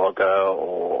a blogger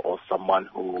or someone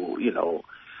who,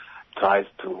 tries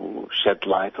to shed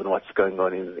light on what's going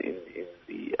on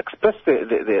express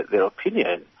their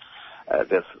opinion.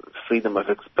 There's freedom of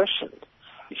expression.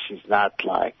 She's not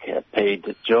like a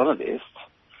paid journalist.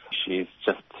 She's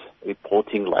just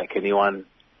reporting like anyone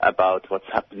about what's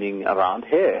happening around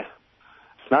here.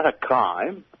 It's not a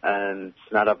crime and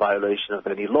it's not a violation of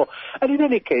any law. And in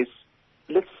any case,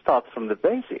 let's start from the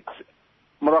basics.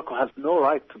 Morocco has no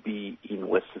right to be in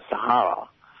Western Sahara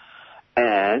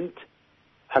and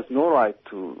has no right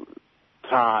to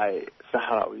try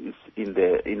Sahrawis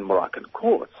in Moroccan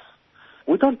courts.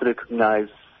 We don't recognize,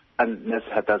 and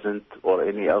Nezha doesn't, or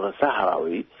any other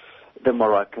Sahrawi, the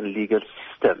Moroccan legal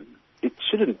system. It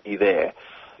shouldn't be there.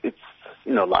 It's,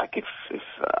 like if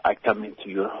I come into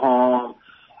your home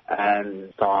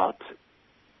and start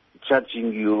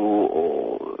judging you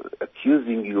or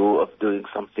accusing you of doing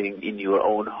something in your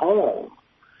own home,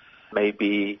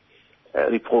 maybe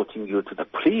reporting you to the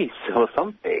police or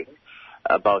something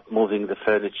about moving the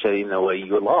furniture in a way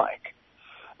you like.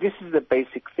 This is the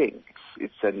basic thing.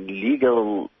 It's an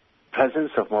illegal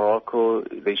presence of Morocco.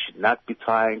 They should not be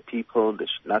trying people. They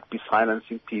should not be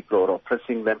silencing people or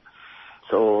oppressing them.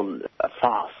 It's all a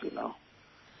farce,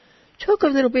 Talk a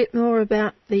little bit more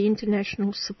about the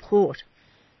international support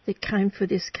that came for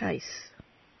this case.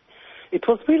 It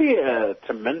was really a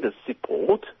tremendous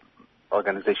support.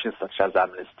 Organizations such as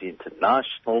Amnesty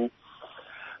International,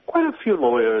 quite a few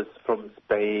lawyers from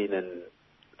Spain and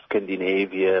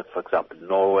Scandinavia, for example,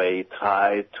 Norway,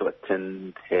 tried to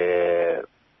attend her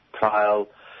trial,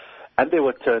 and they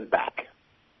were turned back.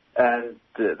 And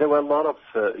there were a lot of,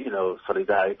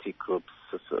 solidarity groups,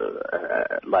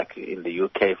 like in the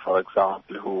UK, for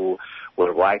example, who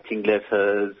were writing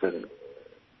letters and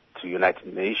to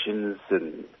United Nations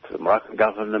and to the Moroccan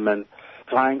government,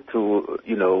 trying to,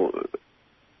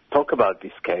 talk about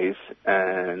this case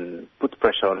and put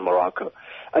pressure on Morocco.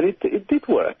 And it did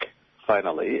work,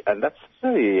 finally, and that's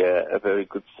a very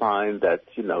good sign that,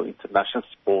 international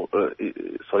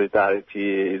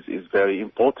solidarity is very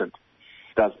important.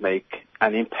 It does make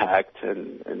an impact,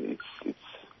 and it's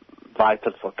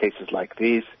vital for cases like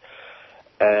this.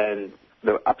 And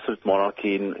the absolute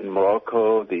monarchy in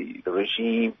Morocco, the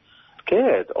regime,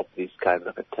 scared of this kind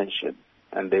of attention,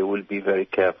 and they will be very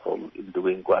careful in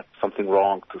doing something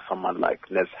wrong to someone like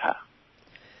Nezha.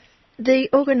 The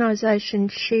organisation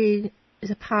she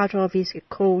is a part of is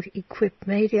called Equip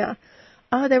Media.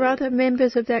 Are there other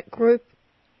members of that group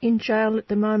in jail at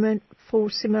the moment for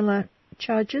similar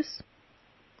charges?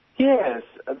 Yes,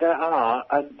 there are,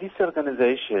 and this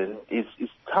organisation is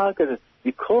targeted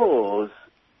because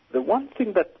the one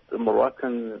thing that the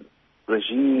Moroccan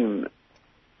regime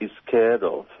is scared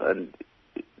of and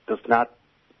does not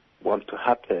want to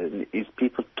happen is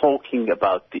people talking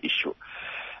about the issue.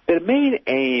 Their main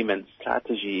aim and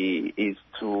strategy is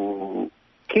to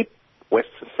keep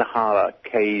Western Sahara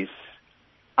case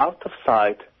out of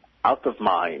sight, out of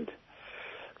mind,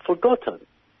 forgotten,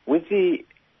 with the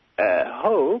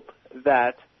hope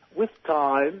that with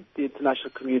time the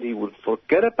international community will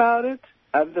forget about it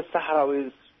and the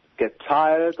Sahrawis get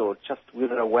tired or just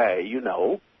wither away,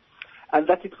 and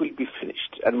that it will be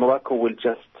finished and Morocco will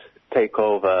just take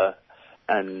over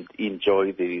and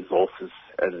enjoy the resources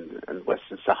and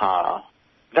Western Sahara.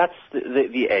 That's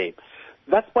the aim.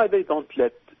 That's why they don't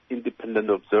let independent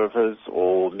observers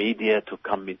or media to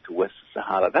come into Western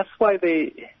Sahara. That's why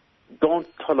they don't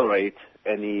tolerate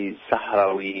any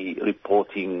Sahrawi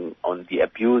reporting on the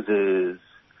abuses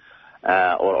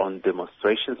or on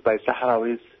demonstrations by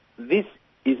Sahrawis. This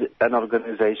is an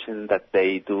organization that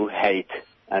they do hate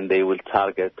and they will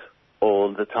target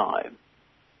all the time.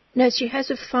 Now, she has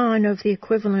a fine of the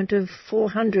equivalent of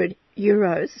 €400.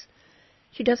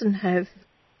 She doesn't have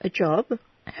a job.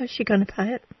 How's she going to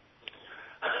pay it?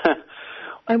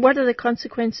 And what are the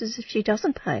consequences if she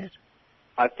doesn't pay it?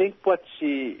 I think what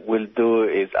she will do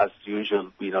is, as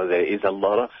usual, there is a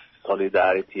lot of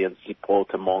solidarity and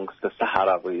support amongst the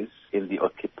Sahrawis in the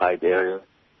occupied area.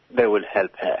 They will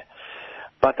help her.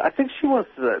 But I think she was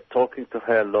talking to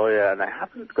her lawyer, and I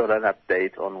haven't got an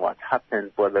update on what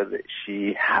happened, whether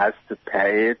she has to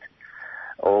pay it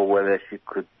or whether she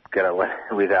could get away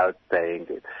without paying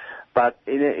it. But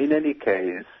in any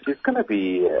case, she's going to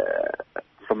be,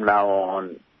 from now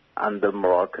on, under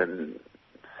Moroccan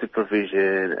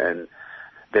supervision, and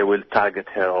they will target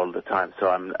her all the time. So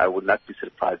I would not be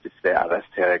surprised if they arrest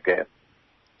her again.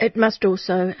 It must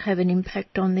also have an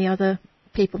impact on the other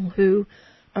people who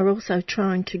are also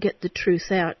trying to get the truth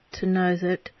out, to know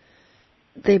that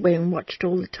they're being watched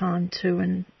all the time too.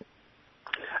 And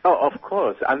oh, of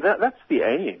course, and that's the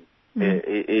aim.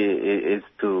 Is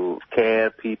to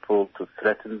scare people, to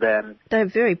threaten them. They're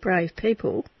very brave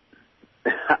people.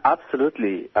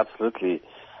 Absolutely. And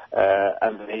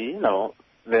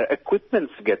their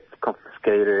equipments get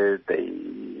confiscated,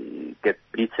 they get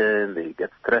beaten, they get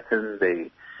threatened,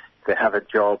 they have a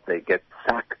job, they get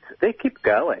sacked. They keep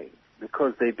going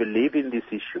because they believe in this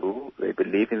issue, they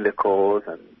believe in the cause,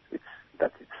 and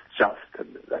that it's just,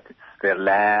 and that it's their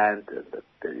land, and that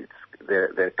it's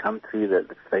their country, the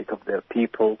fate of their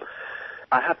people.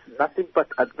 I have nothing but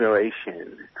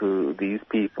admiration to these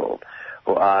people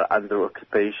who are under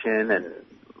occupation, and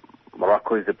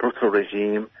Morocco is a brutal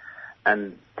regime,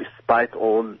 and despite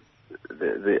all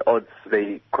the odds,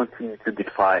 they continue to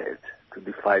defy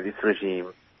this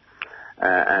regime,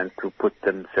 and to put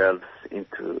themselves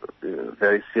into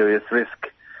very serious risk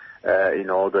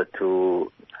in order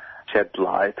to shed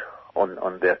light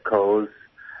on their cause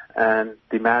and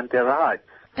demand their rights.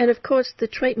 And of course, the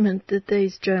treatment that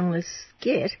these journalists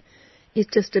get is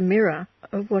just a mirror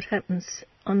of what happens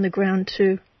on the ground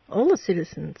to all the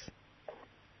citizens.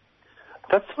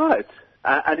 That's right.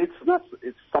 And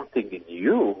it's something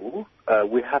new.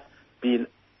 We have been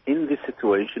in this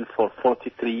situation for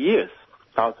 43 years.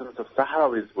 Thousands of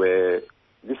Sahrawis were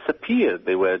disappeared.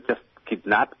 They were just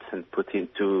kidnapped and put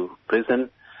into prison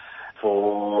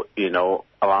for,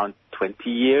 around 20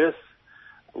 years.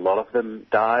 A lot of them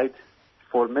died.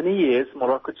 For many years,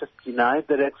 Morocco just denied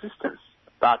their existence.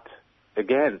 But,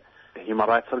 again, human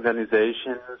rights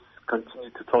organizations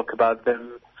continue to talk about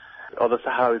them. Other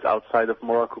Sahrawis outside of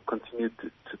Morocco continued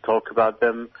to talk about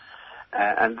them.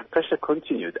 And the pressure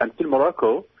continued until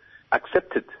Morocco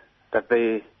accepted that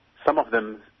some of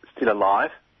them still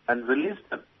alive, and released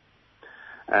them.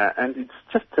 And it's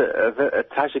just a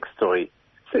tragic story.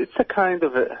 So it's a kind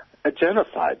of a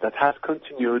genocide that has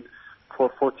continued for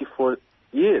 44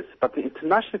 years. But the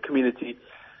international community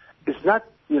is not,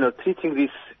 treating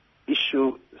this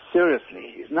issue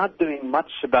seriously. It's not doing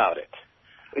much about it.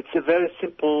 It's a very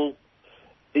simple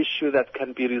issue that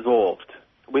can be resolved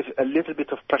with a little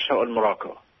bit of pressure on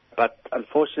Morocco. But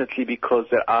unfortunately, because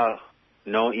there are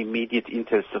no immediate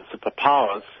interests of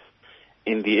superpowers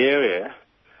in the area,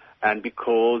 and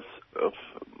because of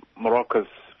Morocco's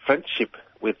friendship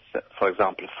with, for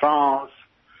example, France,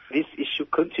 this issue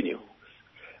continues.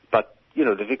 But,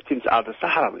 the victims are the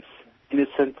Sahrawis,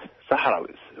 innocent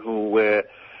Sahrawis, who were,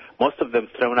 most of them,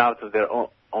 thrown out of their own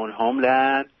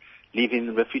homeland, living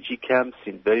in refugee camps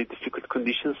in very difficult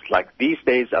conditions. Like these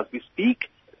days, as we speak,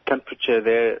 temperature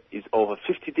there is over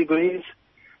 50 degrees,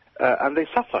 and they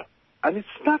suffer. And it's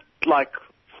not like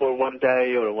for one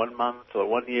day or 1 month or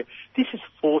 1 year. This is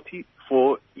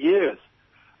 44 years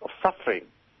of suffering.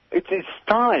 It is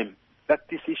time that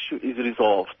this issue is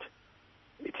resolved.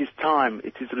 It is time.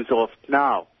 It is resolved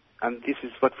now. And this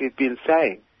is what we've been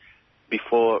saying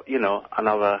before,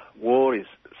 another war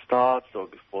starts or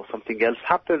before something else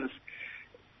happens.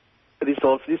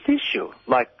 Resolve this issue.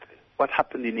 Like what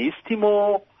happened in East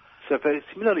Timor, it's a very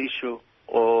similar issue,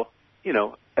 or,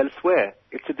 elsewhere.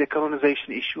 It's a decolonization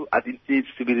issue, and it needs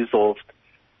to be resolved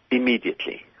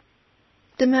immediately.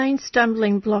 The main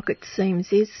stumbling block, it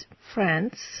seems, is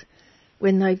France.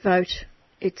 When they vote,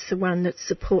 it's the one that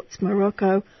supports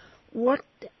Morocco. What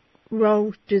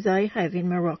role do they have in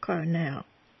Morocco now?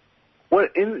 Well,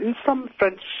 in some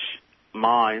French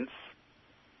minds,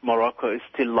 Morocco is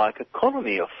still like a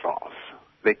colony of France.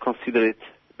 They consider it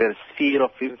their sphere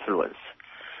of influence.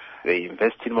 They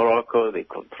invest in Morocco, they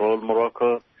control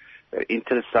Morocco, their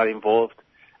interests are involved.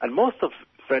 And most of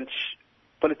French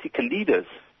political leaders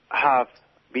have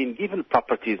been given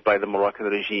properties by the Moroccan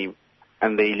regime,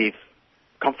 and they live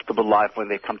comfortable life when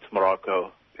they come to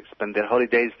Morocco. They spend their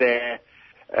holidays there.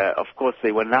 Of course,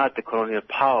 they were not the colonial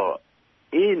power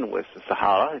in Western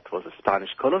Sahara. It was a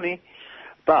Spanish colony.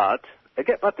 But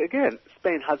again,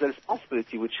 Spain has a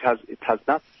responsibility which it has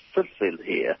not fulfilled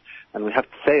here, and we have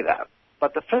to say that.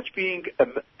 But the French, being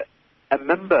a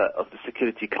member of the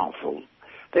Security Council,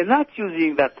 they're not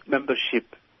using that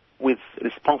membership with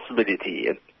responsibility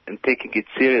and taking it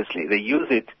seriously. They use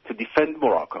it to defend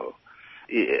Morocco.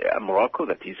 Morocco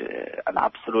that is an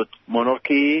absolute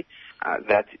monarchy,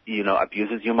 that,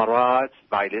 abuses human rights,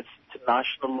 violates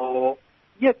international law.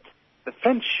 Yet the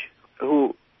French,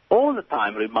 who all the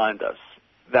time remind us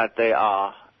that they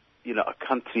are, a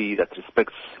country that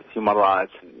respects human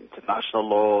rights and international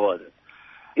law, and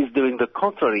is doing the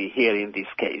contrary here in this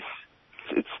case.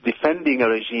 It's defending a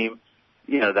regime,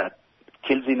 that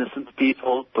kills innocent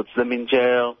people, puts them in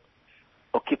jail,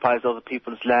 occupies other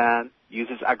people's land,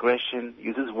 uses aggression,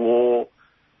 uses war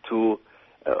to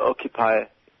occupy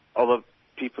other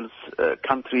people's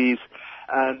countries,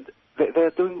 and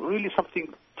they're doing really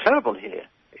something terrible here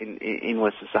in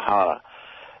Western Sahara,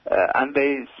 and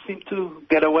they seem to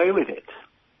get away with it.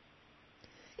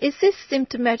 Is this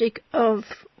symptomatic of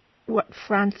what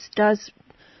France does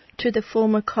to the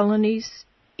former colonies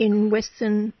in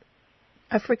Western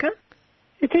Africa?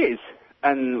 It is.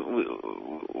 And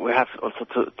we have also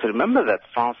to remember that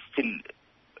France still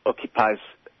occupies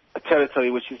a territory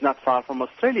which is not far from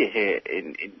Australia here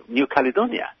in New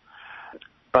Caledonia.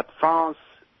 But France's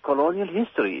colonial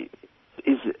history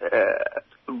is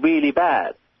really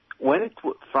bad. When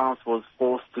France was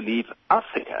forced to leave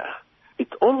Africa, it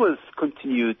always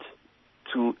continued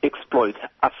to exploit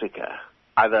Africa.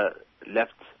 Either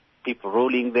left people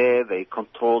ruling there, they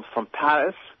controlled from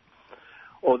Paris,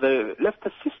 or they left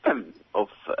a system of,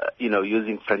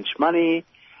 using French money,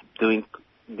 doing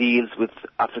deals with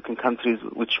African countries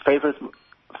which favors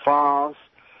France,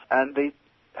 and they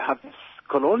have this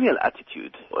colonial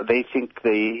attitude. They think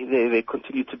they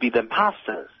continue to be the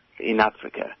masters in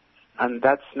Africa, and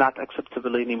that's not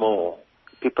acceptable anymore.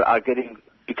 People are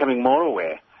becoming more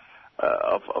aware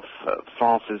of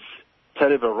France's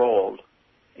terrible role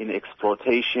in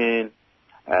exploitation,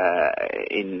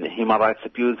 in human rights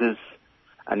abuses,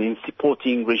 and in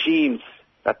supporting regimes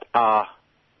that are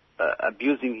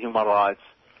abusing human rights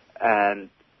and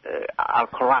are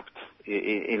corrupt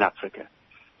in Africa.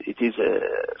 It is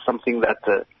something that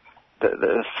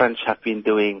the French have been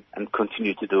doing and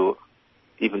continue to do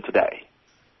even today.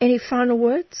 Any final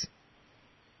words?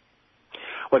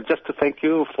 Well, just to thank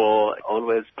you for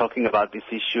always talking about this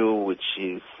issue, which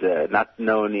is not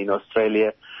known in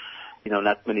Australia.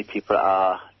 Not many people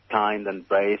are kind and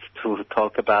brave to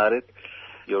talk about it.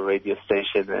 Your radio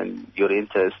station and your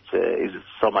interest is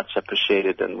so much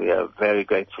appreciated, and we are very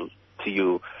grateful to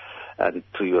you and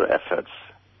to your efforts.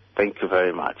 Thank you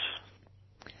very much.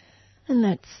 And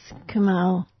that's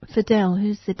Kamal Fidel,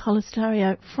 who's the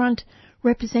Polisario Front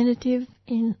representative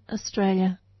in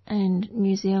Australia and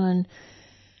New Zealand.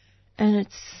 And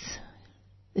it's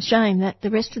a shame that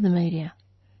the rest of the media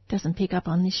doesn't pick up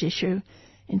on this issue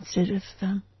instead of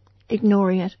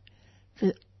ignoring it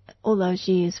for all those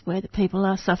years where the people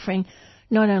are suffering,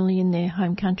 not only in their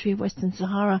home country of Western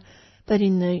Sahara, but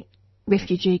in the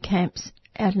refugee camps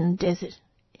out in the desert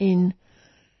in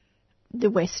the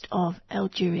west of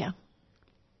Algeria.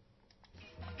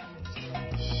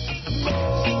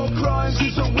 More crimes,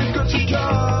 so we've got to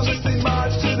come as they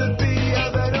march to the beat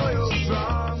of an oil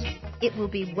drum. It will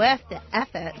be worth the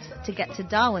effort to get to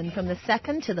Darwin from the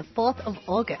 2nd to the 4th of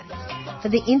August for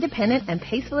the Independent and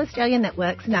Peaceful Australia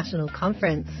Network's National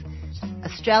Conference.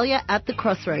 Australia at the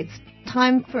Crossroads,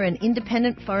 time for an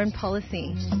independent foreign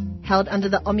policy. Held under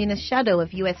the ominous shadow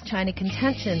of US-China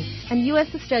contention and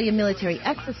US-Australia military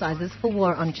exercises for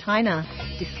war on China,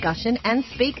 discussion and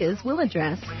speakers will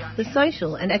address the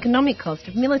social and economic cost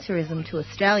of militarism to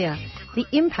Australia, the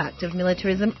impact of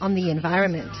militarism on the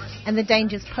environment, and the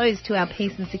dangers posed to our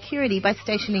peace and security by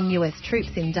stationing US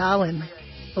troops in Darwin.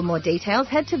 For more details,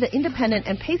 head to the Independent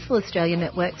and Peaceful Australia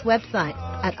Network's website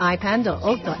at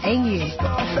ipan.org.au.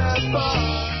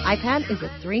 IPAN is a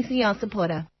 3CR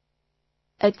supporter.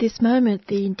 At this moment,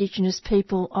 the indigenous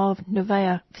people of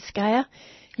Nueva Vizcaya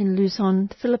in Luzon,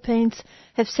 Philippines,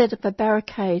 have set up a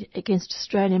barricade against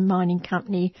Australian mining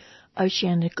company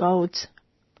OceanaGold's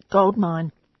gold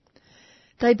mine.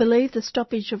 They believe the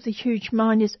stoppage of the huge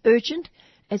mine is urgent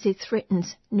as it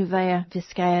threatens Nueva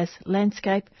Vizcaya's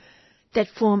landscape that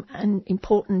form an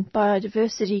important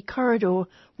biodiversity corridor,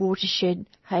 watershed,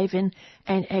 haven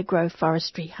and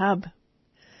agroforestry hub.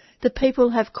 The people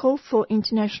have called for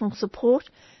international support,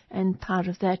 and part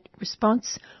of that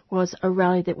response was a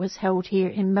rally that was held here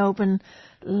in Melbourne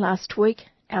last week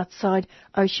outside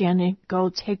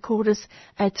OceanaGold's headquarters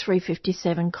at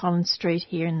 357 Collins Street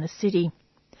here in the city.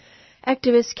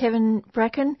 Activist Kevin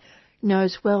Bracken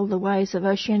knows well the ways of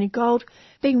OceanaGold,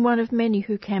 being one of many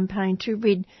who campaigned to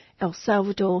rid El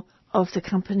Salvador of the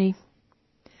company.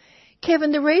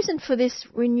 Kevin, the reason for this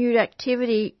renewed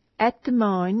activity at the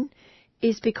mine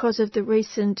is because of the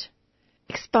recent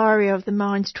expiry of the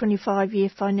mine's 25-year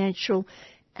financial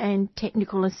and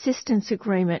technical assistance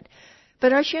agreement.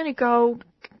 But OceanaGold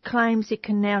claims it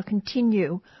can now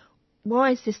continue.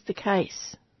 Why is this the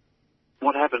case?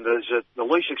 What happened is that the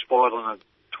lease expired on the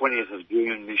 20th of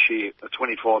June this year, a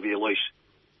 25-year lease.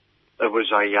 It was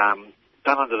done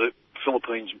under the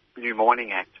Philippines New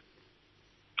Mining Act,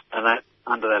 and that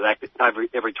under that act,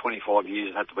 every 25 years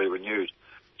it had to be renewed.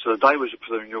 So the day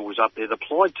for the renewal was up there. They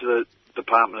applied to the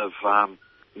Department of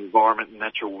Environment and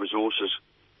Natural Resources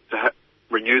to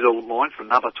renew the mine for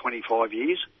another 25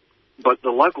 years, but the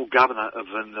local governor of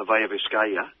Nueva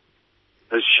Vizcaya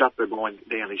has shut the mine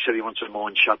down. He said he wants the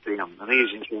mine shut down, and he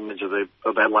is in charge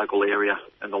of that local area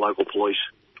and the local police.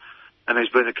 And there's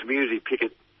been a community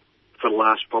picket for the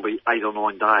last probably 8 or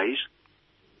 9 days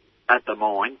at the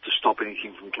mine to stop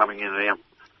anything from coming in and out.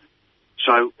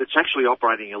 So it's actually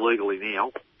operating illegally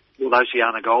now. What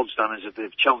OceanaGold's done is that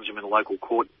they've challenged them in a local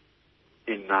court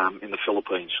in the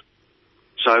Philippines.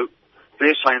 So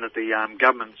they're saying that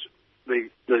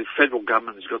the federal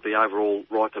government has got the overall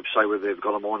right to say whether they've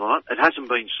got a mine or not. It hasn't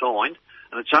been signed,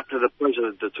 and it's up to the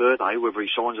President Duterte whether he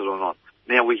signs it or not.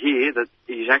 Now we hear that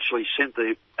he's actually sent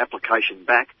the application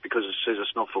back because it says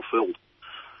it's not fulfilled.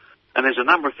 And there's a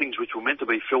number of things which were meant to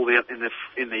be filled out in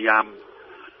the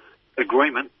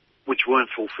agreement which weren't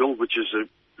fulfilled, which is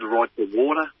the right to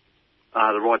water,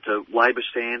 the right to labour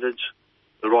standards,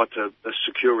 the right to a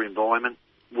secure environment,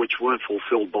 which weren't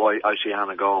fulfilled by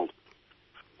OceanaGold.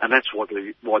 And that's why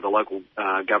the local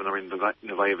governor in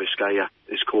Nueva Vizcaya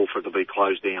has called for it to be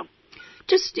closed down.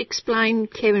 Just explain,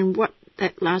 Kevin, what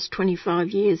that last 25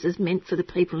 years has meant for the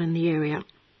people in the area.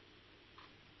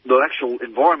 The actual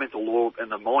environmental law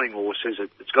and the mining law says that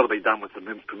it's got to be done with the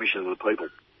permission of the people.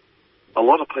 A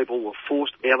lot of people were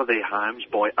forced out of their homes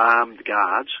by armed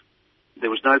guards. There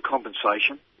was no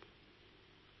compensation,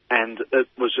 and it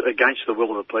was against the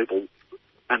will of the people,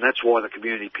 and that's why the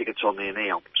community picket's on there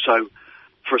now. So,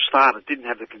 for a start, it didn't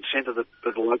have the consent of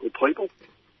the local people.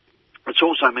 It's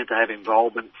also meant to have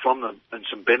involvement from them and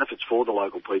some benefits for the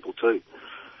local people too.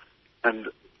 And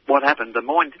what happened, the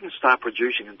mine didn't start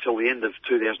producing until the end of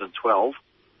 2012,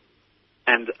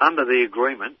 and under the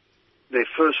agreement, their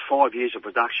first 5 years of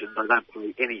production, they don't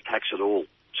pay any tax at all.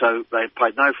 So they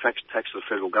paid no tax to the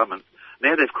federal government.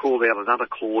 Now they've called out another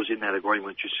clause in that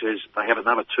agreement which says they have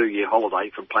another 2-year holiday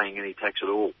from paying any tax at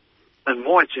all. And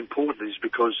why it's important is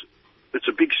because it's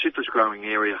a big citrus growing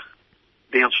area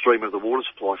downstream of the water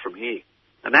supply from here.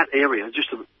 And that area, just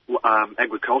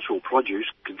agricultural produce,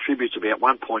 contributes about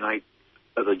 1.8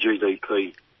 of the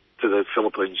GDP to the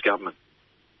Philippines government.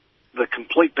 The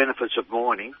complete benefits of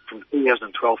mining from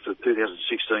 2012 to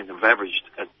 2016 have averaged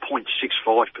at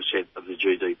 0.65% of the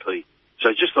GDP. So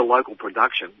just the local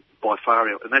production by far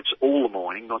out, and that's all the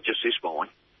mining, not just this mine,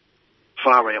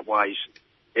 far outweighs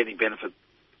any benefit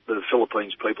that the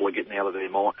Philippines people are getting out of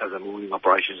the mining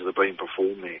operations that are being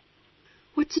performed there.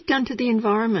 What's it done to the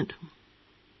environment?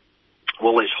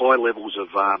 Well, there's high levels of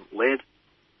lead,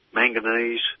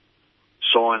 manganese,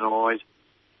 cyanide,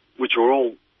 which are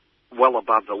all well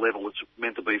above the level it's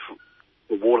meant to be for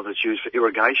the water that's used for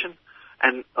irrigation,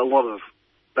 and a lot of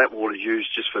that water is used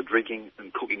just for drinking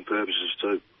and cooking purposes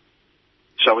too.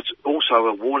 So it's also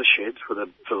a watershed for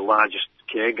the largest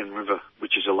Kiagan River,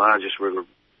 which is the largest river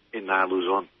in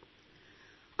Luzon.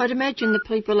 I'd imagine the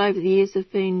people over the years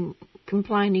have been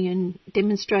complaining and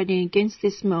demonstrating against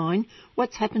this mine.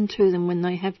 What's happened to them when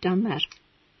they have done that?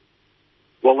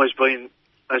 Well, there's been,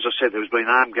 as I said, there's been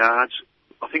armed guards.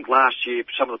 I think last year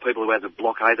some of the people who had it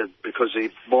blockaded because they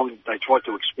tried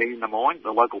to expand the mine.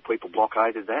 The local people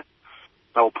blockaded that.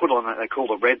 They were put on, they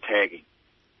call it red tagging.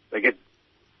 They get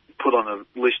put on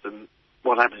a list, and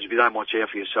what happens if you don't watch out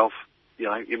for yourself,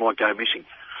 you might go missing.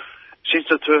 Since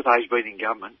Duterte's been in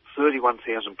government,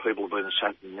 31,000 people have been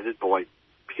assassinated by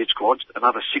hit squads.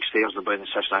 Another 6,000 have been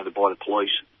assassinated by the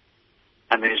police.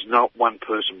 And there's not one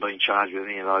person being charged with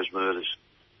any of those murders.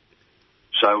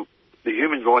 So the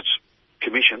Human Rights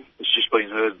Commission has just been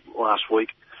heard last week.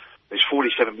 There's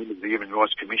 47 members of the Human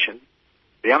Rights Commission.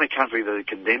 The only country that had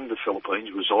condemned the Philippines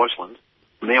was Iceland.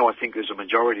 Now I think there's a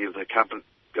majority of the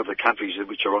countries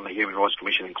which are on the Human Rights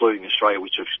Commission, including Australia,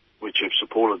 which have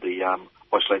supported the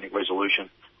Icelandic resolution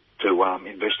to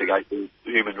investigate the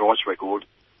human rights record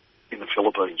in the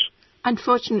Philippines.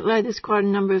 Unfortunately, there's quite a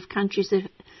number of countries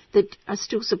that are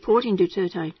still supporting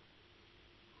Duterte.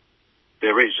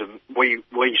 There is, and we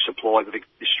supply, the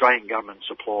Australian government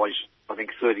supplies, I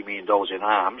think, $30 million in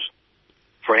arms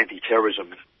for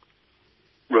anti-terrorism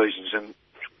reasons. And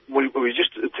we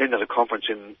just attended a conference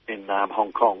in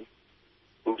Hong Kong.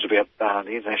 It was about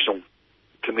the International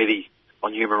Committee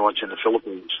on Human Rights in the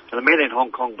Philippines. And I met in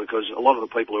Hong Kong because a lot of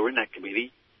the people who are in that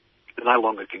committee no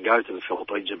longer can go to the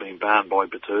Philippines. They've been banned by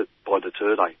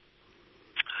Duterte.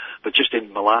 But just in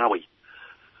Malawi,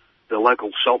 the local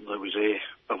sultan who was there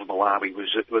of Malawi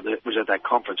was at that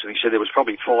conference, and he said there was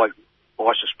probably 5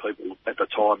 ISIS people at the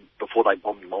time before they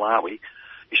bombed Malawi.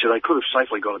 He said they could have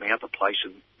safely got them out of the place,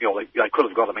 and they could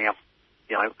have got them out,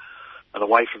 and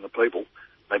away from the people.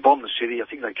 They bombed the city. I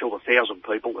think they killed 1,000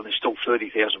 people, and there's still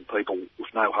 30,000 people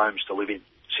with no homes to live in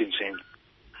since then.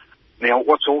 Now,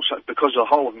 what's also, because the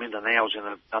whole of Mindanao is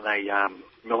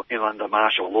under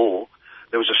martial law,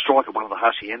 there was a strike at one of the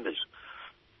haciendas,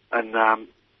 and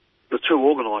the 2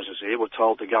 organisers there were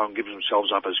told to go and give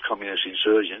themselves up as communist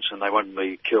insurgents, and they wouldn't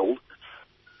be killed.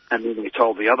 And then they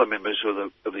told the other members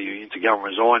of the union to go and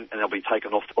resign, and they'll be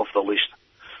taken off the list.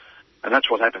 And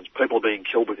that's what happens. People are being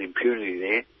killed with impunity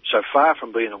there. So far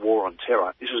from being a war on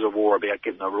terror, this is a war about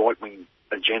getting a right-wing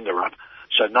agenda up,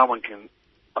 so no one can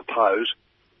oppose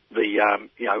the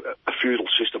a feudal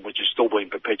system which is still being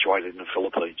perpetuated in the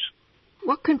Philippines.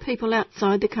 What can people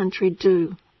outside the country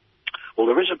do? Well,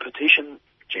 there is a petition,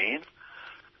 Jan,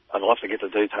 and I'll have to get the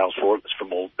details for it. It's from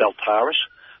Baltaris.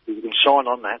 You can sign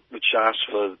on that, which asks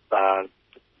for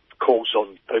calls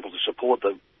on people to support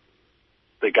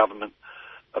the government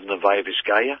of Novaya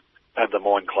Vizcaya, have the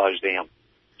mine closed down.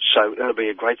 So that'll be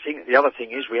a great thing. The other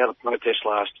thing is we had a protest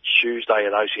last Tuesday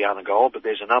at Oceana Gold, but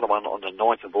there's another one on the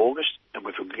 9th of August, and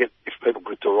if people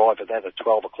could arrive at that at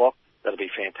 12 o'clock, that'll be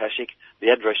fantastic. The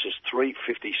address is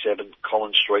 357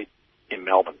 Collins Street in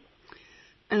Melbourne.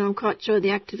 And I'm quite sure the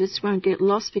activists won't get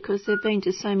lost because they've been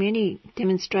to so many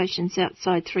demonstrations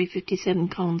outside 357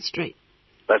 Collins Street.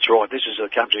 That's right. This is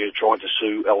a country who tried to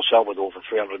sue El Salvador for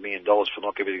 $300 million for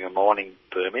not giving a mining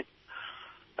permit,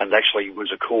 and actually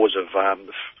was a cause of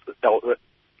the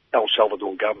El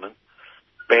Salvador government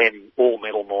banning all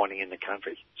metal mining in the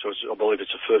country. So I believe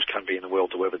it's the first country in the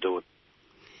world to ever do it.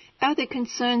 Are there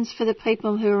concerns for the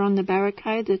people who are on the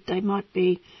barricade that they might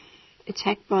be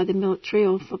attacked by the military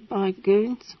or by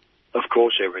goons? Of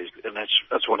course there is, and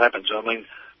that's what happens. I mean,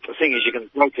 the thing is, you can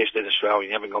protest in Australia,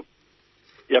 you haven't got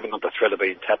the threat of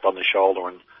being tapped on the shoulder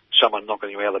and someone knocking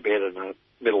you out of bed in the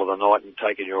middle of the night and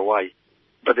taking you away.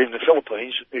 But in the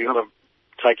Philippines, you've got to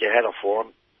take your hat off for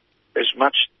them. There's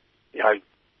much,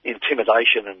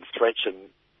 intimidation and threats and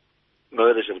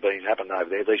murders that have been happening over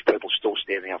there. These people are still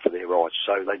standing up for their rights.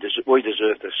 So we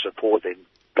deserve to support them,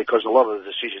 because a lot of the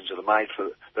decisions that are made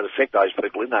that affect those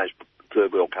people in those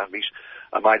third world countries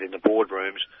are made in the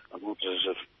boardrooms and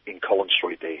offices in Collins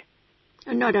Street there.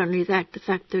 And not only that, the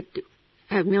fact that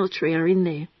our military are in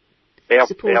there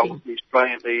supporting.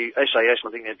 The SAS,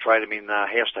 I think they train them in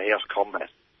house-to-house combat.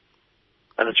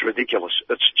 And it's ridiculous.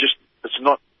 It's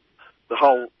not, the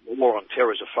whole war on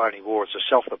terror is a phony war. It's a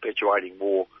self-perpetuating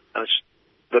war. And it's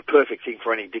the perfect thing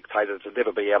for any dictator to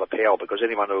never be out of power, because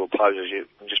anyone who opposes you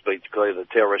can just be declared a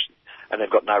terrorist, and they've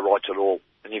got no rights at all.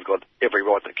 And you've got every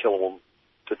right to kill them,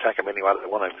 to attack them any way they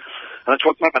want to. And that's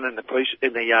what's happened in the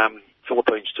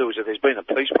Philippines too, is that there's been a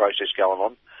peace process going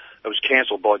on. It was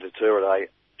cancelled by Duterte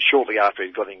shortly after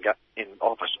he got in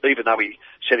office, even though he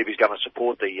said he was going to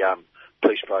support the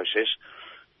peace process.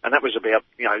 And that was about,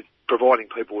 providing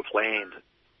people with land,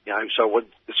 so it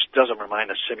doesn't remain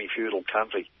a semi-feudal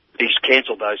country. He's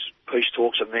cancelled those peace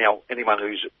talks, and now anyone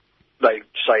they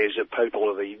say is a people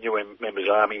of the UN members'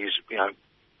 army is,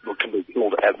 can be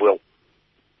killed at will.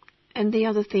 And the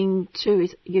other thing too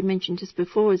is, you mentioned just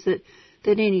before, is that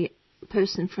any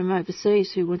person from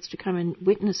overseas who wants to come and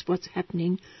witness what's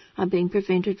happening are being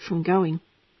prevented from going.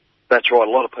 That's right.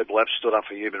 A lot of people have stood up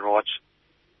for human rights,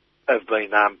 have been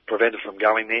prevented from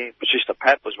going there. Sister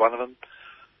Pat was one of them.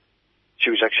 She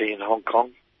was actually in Hong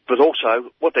Kong. But also,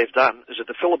 what they've done is that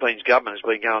the Philippines government has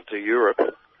been going to Europe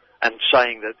and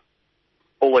saying that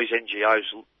all these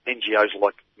NGOs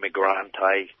like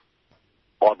Migrante,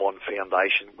 IBON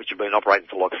Foundation, which have been operating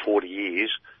for like 40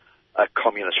 years, are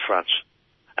communist fronts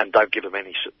and don't give them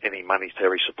any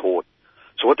monetary support.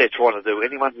 So what they're trying to do,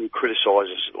 anyone who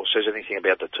criticises or says anything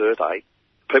about Duterte,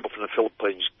 people from the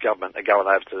Philippines government are going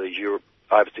over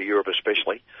to Europe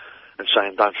especially, and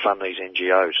saying don't fund these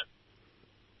NGOs.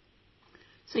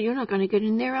 So you're not going to get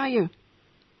in there, are you?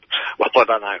 Well, I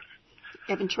don't know.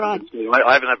 You haven't tried?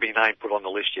 I haven't had my name put on the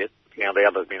list yet. The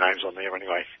others, my name's on there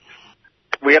anyway.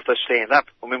 We have to stand up.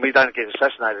 I mean, we don't get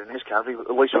assassinated in this country.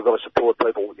 At least we've got to support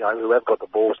people, who have got the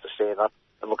balls to stand up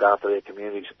and look after their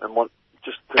communities and want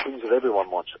that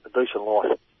everyone wants, a decent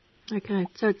life. Okay,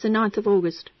 so it's the 9th of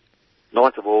August.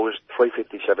 9th of August,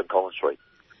 357 Collins Street.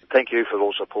 Thank you for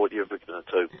all support you've given it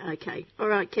too. Okay. All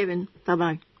right, Kevin.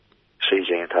 Bye-bye. See you,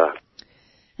 Xantar.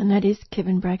 And that is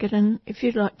Kevin Brackett. And if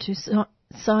you'd like to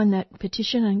sign that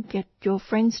petition and get your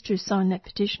friends to sign that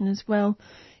petition as well,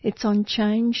 it's on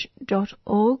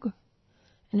change.org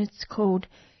and it's called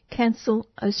Cancel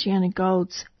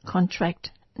OceanaGold's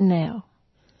Contract Now.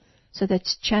 So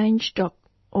that's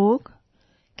change.org,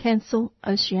 Cancel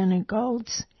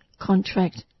OceanaGold's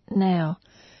Contract Now.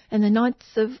 And the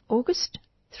 9th of August,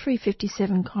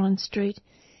 357 Collins Street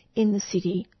in the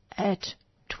city at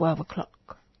 12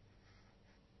 o'clock.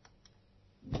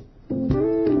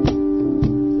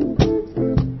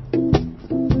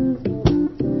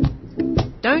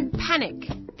 Don't panic,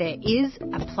 there is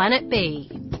a Planet B.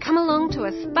 Come along to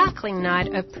a sparkling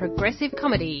night of progressive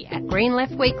comedy at Green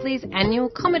Left Weekly's annual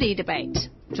comedy debate.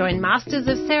 Join Masters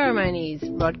of Ceremonies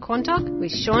Rod Quantock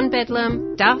with Sean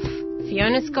Bedlam, Duff,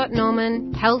 Fiona Scott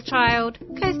Norman, Hellchild,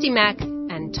 Kirsty Mack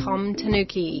and Tom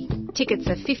Tanuki. Tickets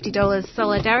are $50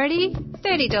 Solidarity,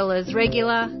 $30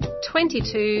 regular,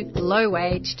 $22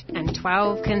 low-waged and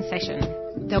 $12 concession.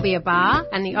 There'll be a bar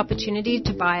and the opportunity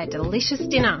to buy a delicious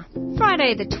dinner.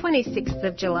 Friday the 26th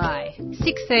of July,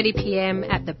 6:30pm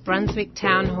at the Brunswick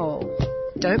Town Hall.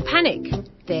 Don't panic,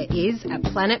 there is a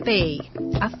Planet B,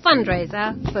 a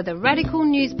fundraiser for the radical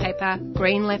newspaper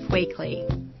Green Left Weekly.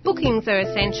 Bookings are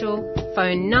essential.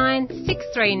 Phone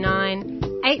 9639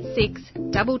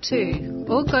 8622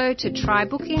 or go to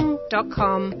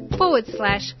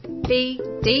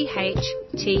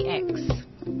trybooking.com/BDHTX.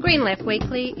 Green Left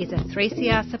Weekly is a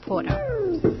 3CR supporter.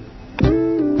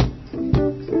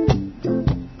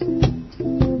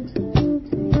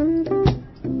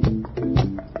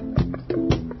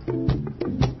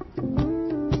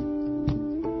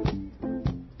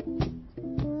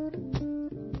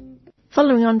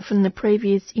 Following on from the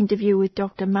previous interview with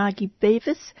Dr. Margie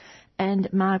Beavis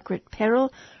and Margaret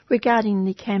Perrell regarding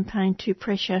the campaign to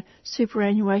pressure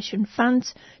superannuation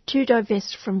funds to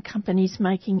divest from companies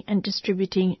making and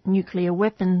distributing nuclear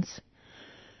weapons.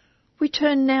 We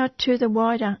turn now to the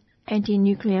wider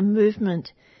anti-nuclear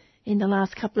movement. In the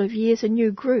last couple of years, a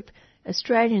new group,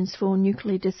 Australians for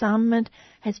Nuclear Disarmament,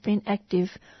 has been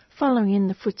active, following in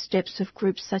the footsteps of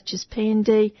groups such as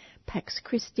PND, Pax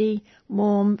Christi,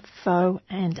 MORM, FO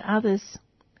and others.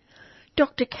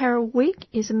 Dr. Carol Week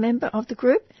is a member of the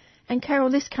group, and Carol,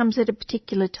 this comes at a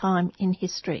particular time in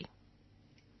history.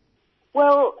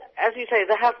 Well, as you say,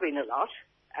 there have been a lot,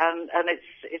 and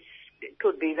it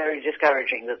could be very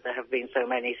discouraging that there have been so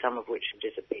many, some of which have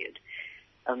disappeared,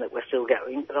 and that we're still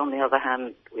going. But on the other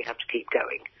hand, we have to keep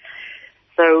going.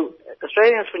 So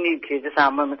Australians for Nuclear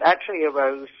Disarmament actually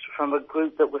arose from a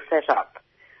group that was set up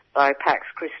by Pax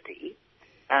Christi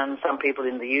and some people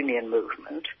in the union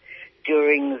movement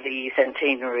during the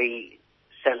centenary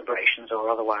celebrations or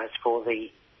otherwise for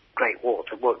the Great War,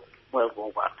 the World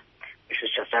War I, which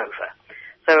was just over.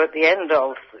 So at the end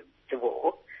of the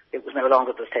war, it was no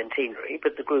longer the centenary,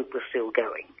 but the group was still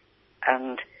going.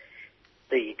 And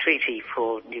the Treaty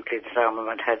for Nuclear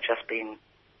Disarmament had just been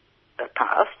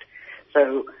passed.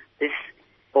 So this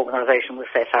organisation was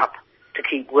set up to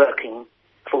keep working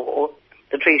for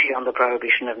the Treaty on the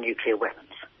Prohibition of Nuclear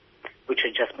Weapons, which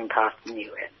had just been passed in the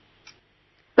UN.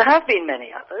 There have been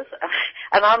many others,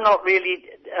 and I'm not really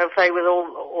au fait with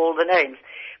all the names,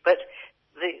 but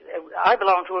I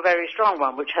belong to a very strong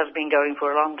one, which has been going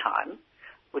for a long time,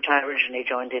 which I originally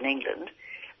joined in England,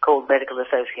 called Medical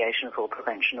Association for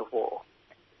Prevention of War.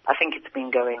 I think it's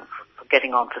been getting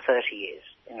on for 30 years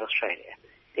in Australia.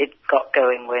 It got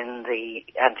going when the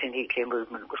anti-nuclear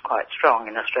movement was quite strong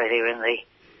in Australia in the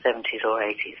 70s or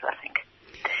 80s, I think.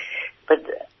 But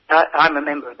I'm a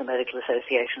member of the Medical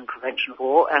Association for Prevention of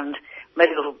War, and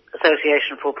Medical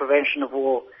Association for Prevention of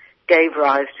War gave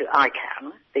rise to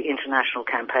ICAN, the International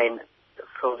Campaign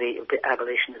for the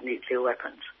Abolition of Nuclear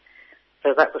Weapons.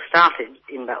 So that was started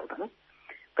in Melbourne,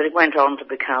 but it went on to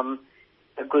become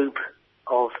a group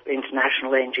of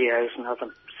international NGOs and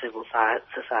other civil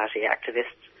society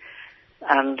activists,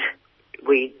 and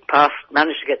we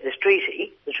managed to get this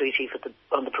treaty, the Treaty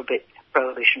on the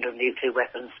Prohibition of Nuclear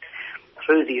Weapons,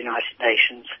 through the United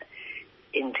Nations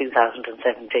in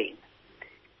 2017.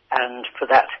 And for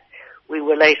that, we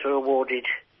were later awarded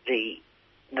the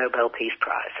Nobel Peace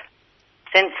Prize.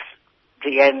 Since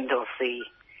the end of the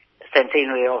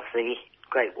centenary of the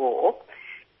Great War,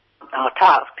 our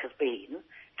task has been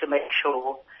to make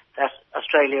sure that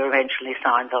Australia eventually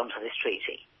signs on to this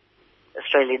treaty.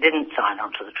 Australia didn't sign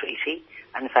on to the treaty,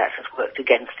 and in fact has worked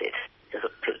against it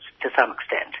to some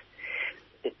extent.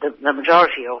 The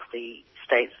majority of the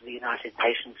states of the United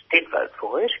Nations did vote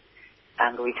for it,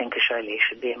 and we think Australia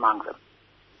should be among them.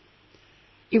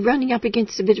 You're running up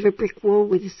against a bit of a brick wall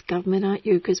with this government, aren't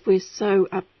you? Because we're so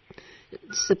up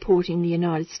supporting the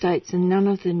United States, and none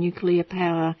of the nuclear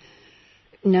power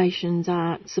nations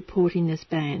are supporting this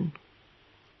ban.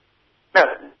 No,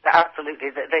 absolutely.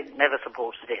 They never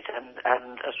supported it,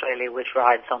 and Australia, which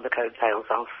rides on the coattails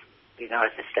of the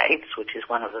United States, which is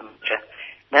one of the major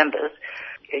members,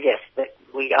 yes,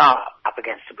 we are up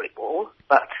against a brick wall,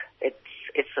 but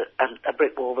it's a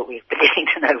brick wall that we're beginning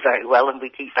to know very well, and we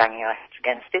keep banging our heads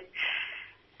against it,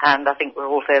 and I think we're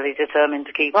all fairly determined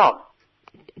to keep on.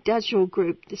 Does your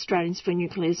group, the Australians for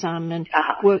Nuclear Disarmament,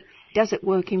 work? Does it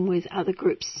work in with other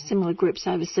groups, similar groups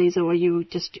overseas, or are you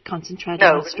just concentrating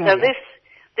on Australia?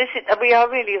 No, we are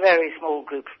really a very small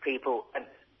group of people,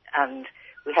 and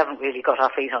we haven't really got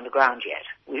our feet on the ground yet.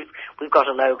 We've got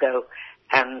a logo,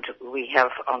 and we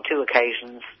have on 2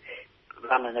 occasions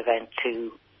run an event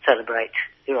to celebrate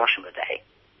Hiroshima Day.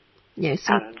 Yes,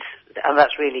 and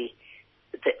that's really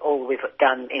all we've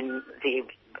done in the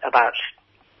about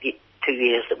 2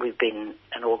 years that we've been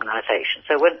an organisation.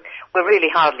 So we're really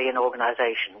hardly an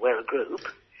organisation, we're a group.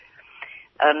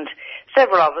 And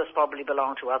several of us probably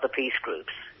belong to other peace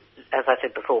groups. As I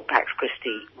said before, Pax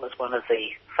Christi was one of the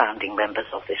founding members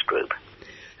of this group.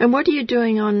 And what are you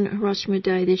doing on Hiroshima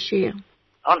Day this year?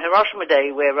 On Hiroshima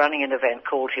Day, we're running an event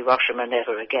called Hiroshima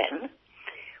Never Again,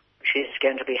 which is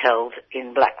going to be held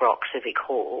in Blackrock Civic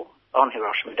Hall on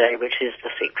Hiroshima Day, which is the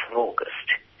 6th of August.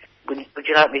 Would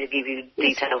you like me to give you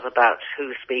details about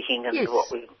who's speaking and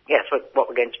what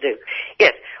we're going to do?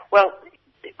 Yes. Well,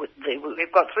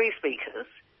 we've got 3 speakers,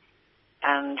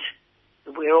 and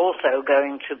we're also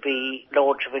going to be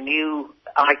launch of a new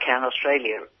ICANN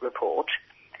Australia report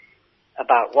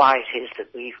about why it is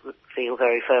that we feel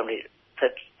very firmly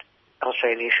that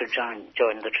Australia should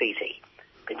join the treaty.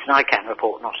 It's an ICANN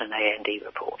report, not an AND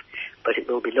report, but it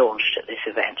will be launched at this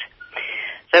event.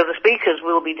 So the speakers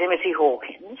will be Dimity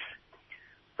Hawkins,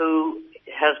 who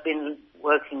has been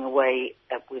working away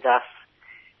with us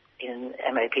in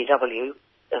MAPW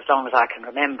as long as I can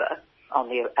remember on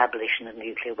the abolition of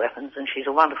nuclear weapons, and she's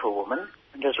a wonderful woman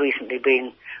and has recently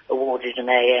been awarded an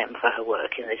AM for her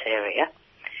work in this area.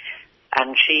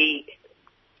 And she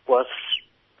was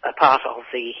a part of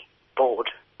the board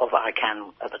of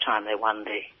ICANN at the time they won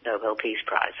the Nobel Peace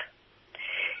Prize.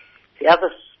 The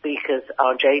other speakers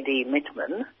are J.D.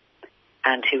 Mittman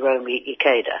and Hiromi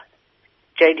Ikeda.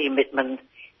 J.D. Mittman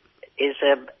is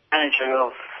a manager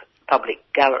of public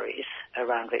galleries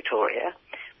around Victoria,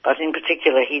 but in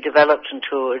particular he developed and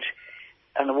toured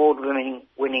an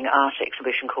award-winning art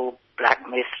exhibition called Black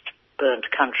Mist, Burnt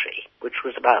Country, which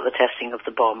was about the testing of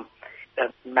the bomb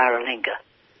at Maralinga.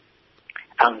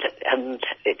 And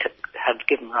it had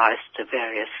given rise to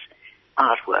various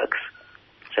artworks,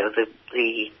 so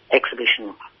the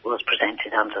exhibition was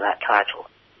presented under that title.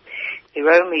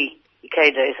 Hiromi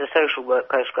Ikeda is a social work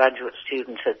postgraduate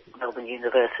student at Melbourne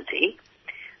University,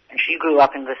 and she grew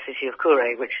up in the city of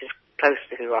Kure, which is close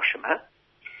to Hiroshima,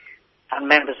 and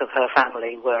members of her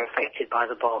family were affected by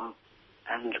the bomb,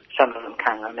 and some of them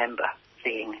can remember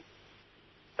seeing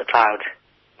the cloud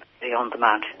beyond the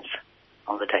mountains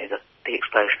on the day that the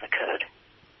explosion occurred.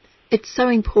 It's so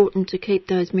important to keep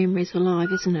those memories alive,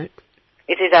 isn't it?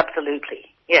 It is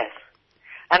absolutely, yes.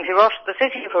 And the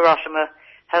city of Hiroshima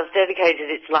has dedicated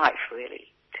its life, really,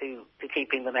 to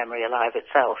keeping the memory alive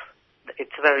itself.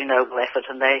 It's a very noble effort,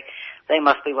 and they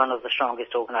must be one of the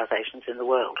strongest organizations in the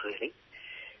world, really.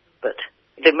 But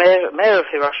the mayor of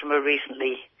Hiroshima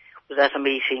recently was at a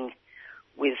meeting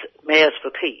with Mayors for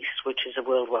Peace, which is a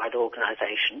worldwide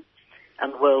organization,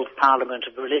 and the World Parliament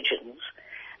of Religions.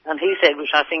 And he said,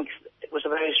 which I think was a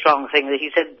very strong thing, that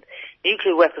he said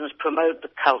nuclear weapons promote the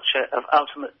culture of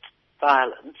ultimate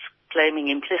violence, claiming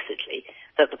implicitly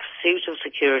that the pursuit of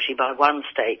security by one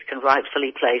state can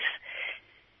rightfully place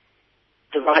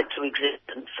the right to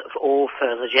existence of all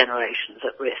further generations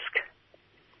at risk.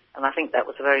 And I think that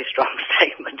was a very strong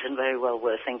statement and very well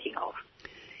worth thinking of.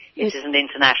 Yes. It is an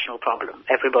international problem.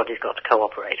 Everybody's got to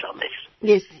cooperate on this.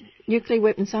 Yes, nuclear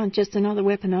weapons aren't just another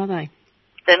weapon, are they?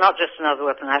 They're not just another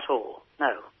weapon at all,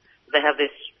 no. They have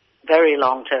this very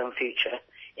long-term future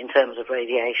in terms of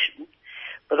radiation,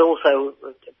 but also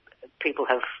people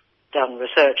have done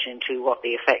research into what the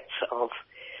effects of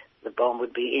the bomb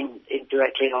would be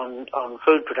directly on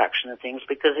food production and things,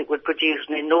 because it would produce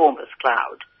an enormous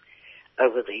cloud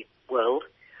over the world,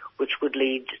 which would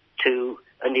lead to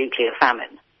a nuclear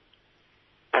famine.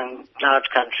 And large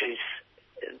countries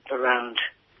around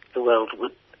the world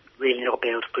would really not be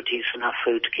able to produce enough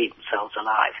food to keep themselves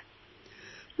alive.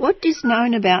 What is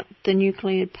known about the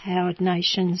nuclear-powered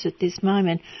nations at this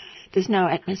moment? There's no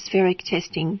atmospheric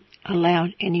testing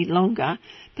allowed any longer,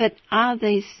 but are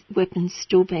these weapons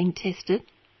still being tested?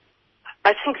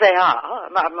 I think they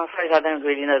are. I'm afraid I don't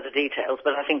really know the details,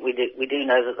 but I think we do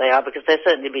know that they are, because they're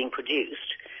certainly being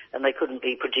produced, and they couldn't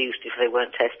be produced if they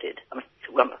weren't tested. I mean,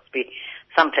 there must be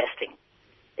some testing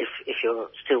if you're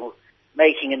still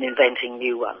making and inventing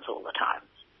new ones all the time.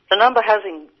 The number has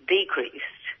decreased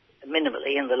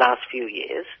minimally in the last few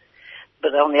years,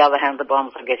 but on the other hand, the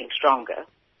bombs are getting stronger,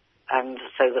 and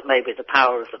so that maybe the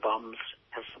power of the bombs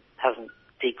hasn't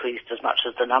decreased as much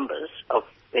as the numbers of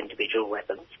individual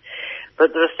weapons.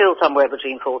 But there are still somewhere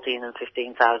between 14 and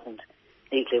 15,000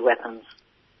 nuclear weapons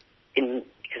in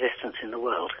existence in the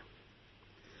world.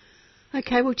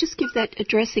 Okay, we'll just give that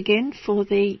address again for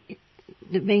the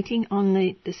meeting on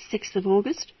the 6th of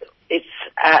August. It's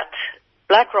at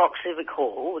Blackrock Civic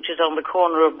Hall, which is on the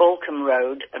corner of Balcombe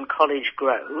Road and College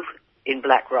Grove in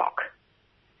Blackrock.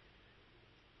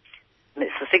 And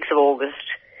it's the 6th of August.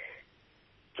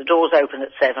 The doors open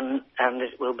at 7 and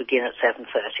it will begin at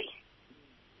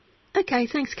 7:30. Okay,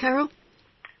 thanks, Carol.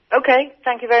 Okay,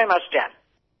 thank you very much, Jan.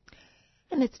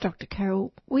 And it's Dr.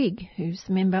 Carol Wigg, who's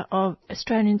a member of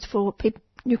Australians for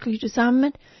Nuclear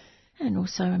Disarmament and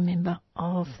also a member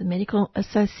of the Medical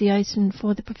Association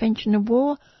for the Prevention of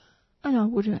War. And I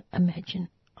would imagine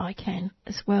ICAN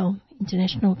as well,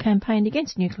 International Campaign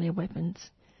Against Nuclear Weapons.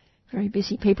 Very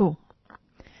busy people.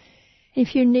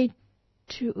 If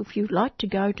you'd like to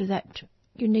go to that,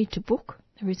 you need to book.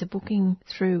 There is a booking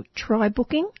through Try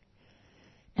Booking,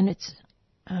 and it's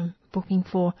booking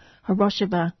for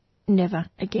Hiroshima Never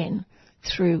Again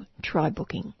through Try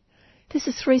Booking. This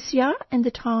is 3CR, and the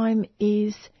time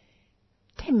is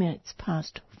 10 minutes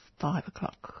past 5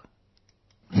 o'clock.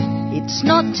 It's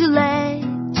not too late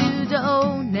to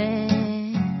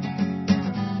donate.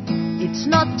 It's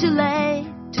not too late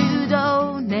to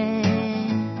donate.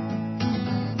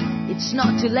 It's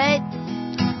not too late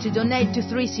to donate to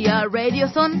 3CR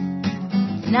Radiothon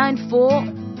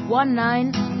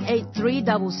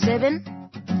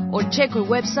 94198377 or check our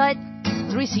website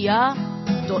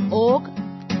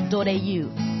 3cr.org.au.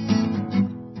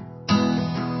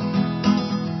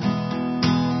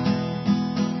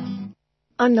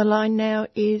 On the line now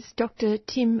is Dr.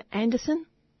 Tim Anderson.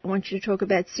 I want you to talk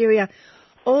about Syria.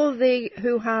 All the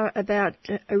hoo-ha about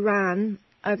Iran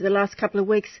over the last couple of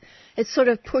weeks, it's sort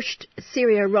of pushed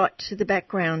Syria right to the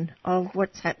background of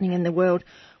what's happening in the world.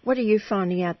 What are you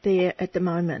finding out there at the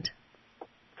moment?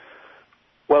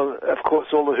 Well, of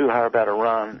course, all the hoo-ha about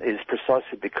Iran is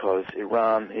precisely because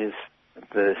Iran is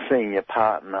the senior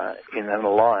partner in an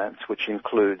alliance which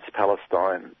includes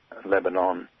Palestine,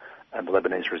 Lebanon, and the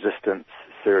Lebanese resistance,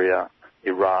 Syria,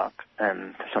 Iraq,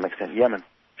 and to some extent Yemen.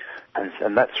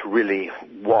 And that's really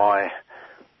why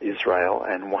Israel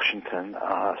and Washington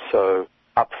are so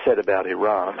upset about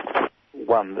Iran.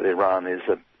 One, that Iran is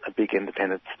a big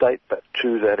independent state, but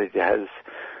two, that it gives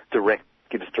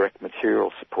direct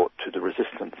material support to the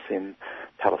resistance in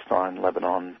Palestine,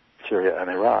 Lebanon, Syria, and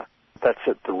Iraq. That's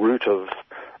at the root of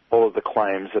all of the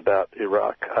claims about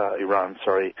Iran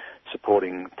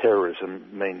supporting terrorism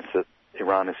means that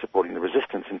Iran is supporting the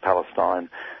resistance in Palestine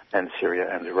and Syria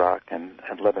and Iraq and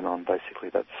Lebanon. Basically,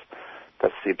 that's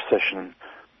the obsession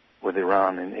with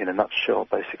Iran in a nutshell.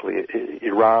 Basically,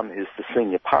 Iran is the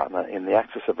senior partner in the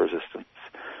axis of resistance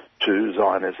to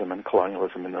Zionism and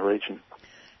colonialism in the region.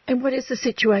 And what is the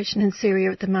situation in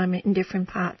Syria at the moment in different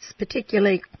parts,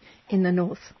 particularly in the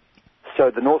north? So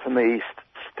the north and the east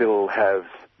still have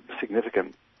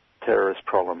significant terrorist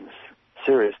problems,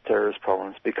 serious terrorist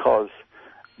problems, because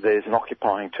there's an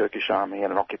occupying Turkish army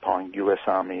and an occupying US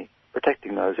army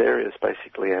protecting those areas,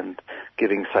 basically, and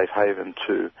giving safe haven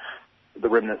to the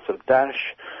remnants of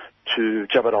Daesh, to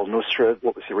Jabhat al-Nusra,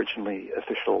 what was the originally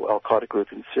official al-Qaeda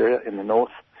group in Syria in the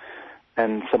north,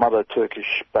 and some other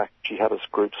Turkish-backed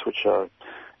jihadist groups which are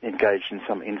engaged in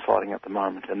some infighting at the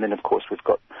moment. And then, of course, we've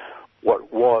got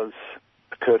what was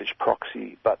a Kurdish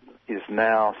proxy but is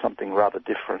now something rather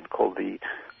different called the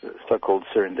so-called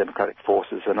Syrian Democratic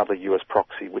Forces, another US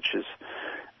proxy, which is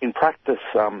in practice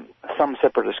some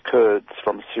separatist Kurds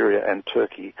from Syria and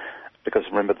Turkey, because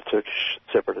remember the Turkish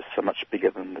separatists are much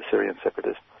bigger than the Syrian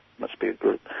separatists, much bigger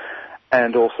group,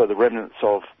 and also the remnants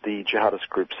of the jihadist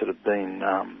groups that have been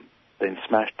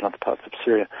smashed in other parts of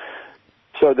Syria.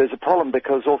 So there's a problem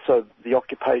because also the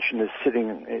occupation is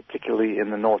sitting, particularly in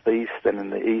the northeast and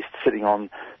in the east, sitting on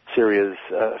Syria's,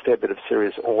 a fair bit of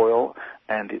Syria's oil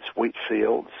and its wheat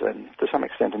fields, and to some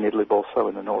extent in Idlib also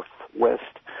in the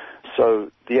northwest.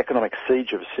 So the economic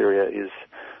siege of Syria is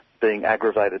being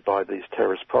aggravated by these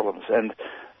terrorist problems. And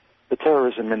the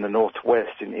terrorism in the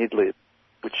northwest, in Idlib,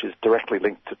 which is directly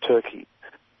linked to Turkey,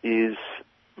 is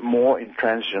more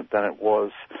intransigent than it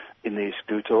was in the East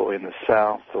Ghouta or in the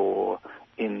south or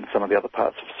in some of the other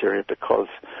parts of Syria because,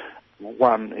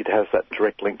 one, it has that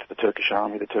direct link to the Turkish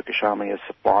army. The Turkish army is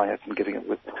supplying it and giving it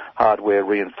with hardware,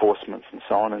 reinforcements and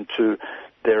so on. And two,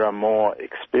 there are more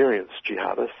experienced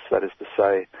jihadists, that is to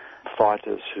say,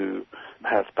 fighters who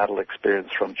have battle experience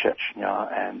from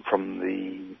Chechnya and from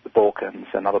the Balkans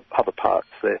and other parts.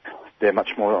 They're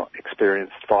much more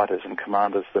experienced fighters and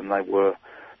commanders than they were,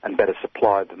 and better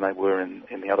supplied than they were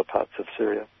in the other parts of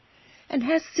Syria. And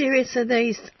how serious are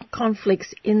these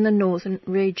conflicts in the northern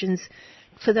regions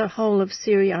for the whole of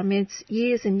Syria? I mean, it's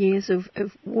years and years of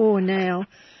war now.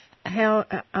 How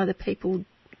are the people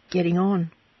getting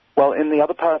on? Well, in the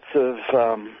other parts of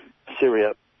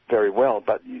Syria, very well,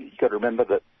 but you've got to remember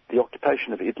that the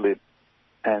occupation of Idlib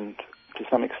and, to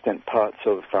some extent, parts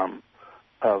of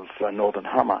northern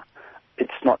Hama,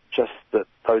 it's not just that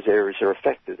those areas are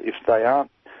affected. If they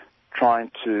aren't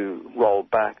trying to roll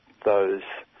back those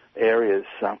areas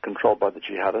controlled by the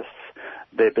jihadists,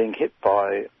 they're being hit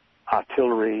by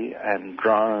artillery and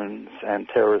drones and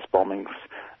terrorist bombings,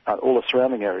 all the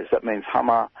surrounding areas. That means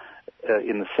Hama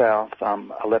in the south,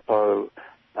 Aleppo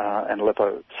and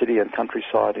Aleppo city and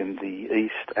countryside in the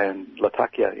east, and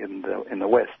Latakia in the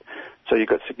west. So you've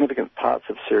got significant parts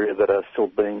of Syria that are still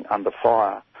being under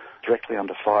fire, directly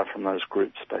under fire from those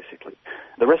groups, basically.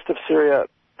 The rest of Syria,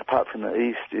 apart from the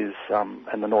east is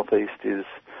and the northeast, is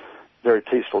very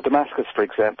peaceful. Damascus, for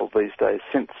example, these days,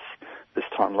 since this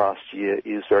time last year,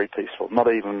 is very peaceful.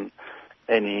 Not even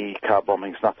any car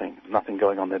bombings, nothing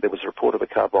going on there. There was a report of a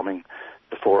car bombing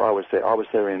before I was there. I was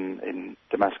there in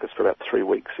Damascus for about 3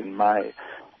 weeks in May,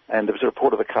 and there was a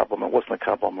report of a car bomb. It wasn't a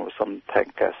car bomb, it was some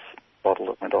tank gas bottle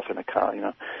that went off in a car, you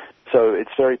know. So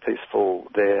it's very peaceful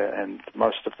there, and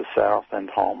most of the south and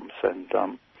Homs and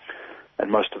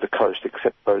most of the coast,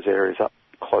 except those areas up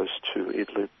close to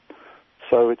Idlib.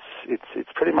 So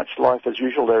it's pretty much life as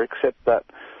usual there, except that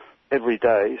every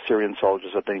day Syrian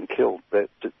soldiers are being killed. But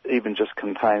even just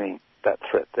containing that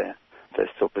threat there, they're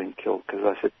still being killed, because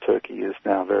as I said, Turkey is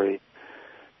now very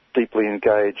deeply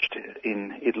engaged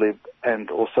in Idlib and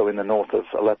also in the north of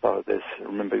Aleppo.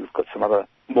 Remember, we've got some other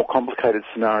more complicated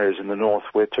scenarios in the north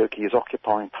where Turkey is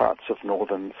occupying parts of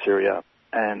northern Syria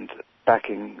and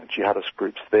backing jihadist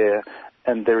groups there.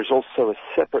 And there is also a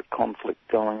separate conflict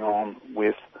going on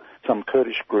with some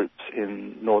Kurdish groups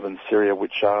in northern Syria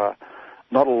which are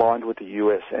not aligned with the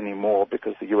US anymore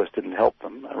because the US didn't help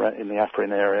them in the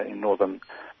Afrin area in northern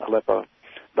Aleppo.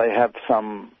 They have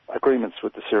some agreements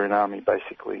with the Syrian army,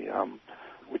 basically,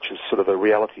 which is sort of a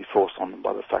reality forced on them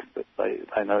by the fact that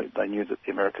they knew that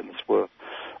the Americans were,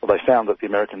 well, they found that the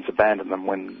Americans abandoned them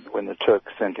when the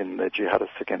Turks sent in their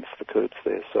jihadists against the Kurds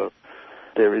there. So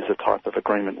there is a type of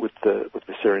agreement with the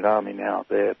Syrian army now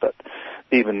there. But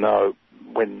even though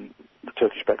when the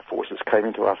Turkish-backed forces came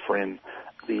into Afrin,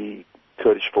 the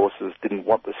Kurdish forces didn't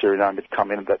want the Syrian army to come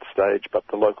in at that stage, but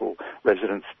the local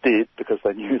residents did because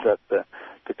they knew that the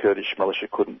Kurdish militia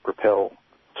couldn't repel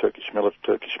Turkish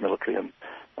military and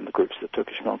the groups that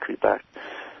Turkish military backed.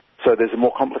 So there's a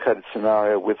more complicated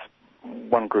scenario with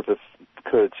one group of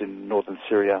Kurds in northern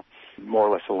Syria more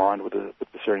or less aligned with the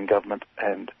Syrian government,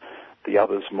 and the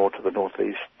others more to the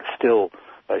northeast still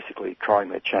basically trying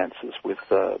their chances with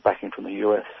backing from the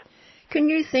US. Can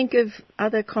you think of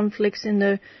other conflicts in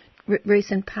the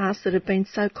recent past that have been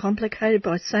so complicated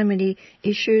by so many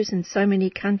issues and so many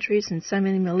countries and so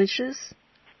many militias?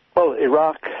 Well,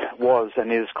 Iraq was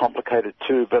and is complicated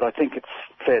too, but I think it's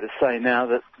fair to say now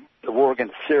that the war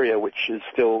against Syria, which is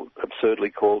still absurdly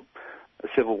called a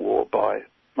civil war by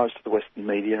most of the Western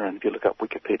media, and if you look up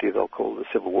Wikipedia, they'll call it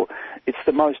a civil war, it's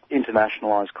the most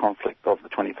internationalized conflict of the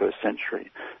 21st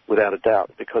century, without a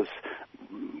doubt, because,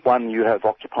 one, you have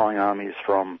occupying armies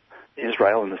from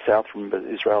Israel in the south. Remember,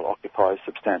 Israel occupies a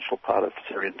substantial part of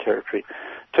Syrian territory,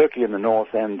 Turkey in the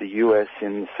north, and the US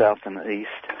in the south and the east.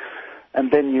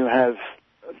 And then you have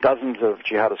dozens of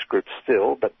jihadist groups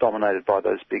still, but dominated by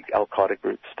those big al-Qaeda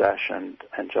groups, Daesh and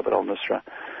Jabhat al-Nusra.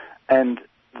 And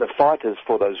the fighters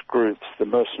for those groups, the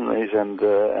mercenaries and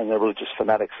the religious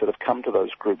fanatics that have come to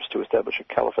those groups to establish a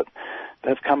caliphate,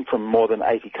 they've come from more than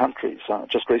 80 countries.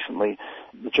 Just recently,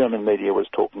 the German media was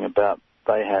talking about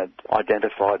they had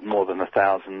identified more than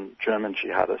 1,000 German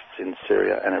jihadists in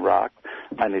Syria and Iraq,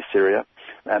 mainly Syria,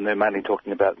 and they're mainly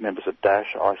talking about members of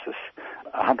Daesh, ISIS,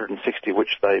 160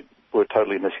 which they were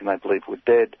totally missing, they believe were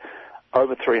dead,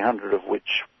 over 300 of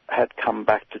which had come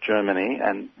back to Germany,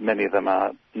 and many of them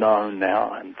are known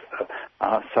now and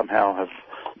somehow have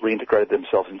reintegrated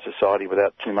themselves in society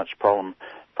without too much problem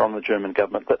from the German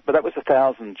government. But that was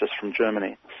 1,000 just from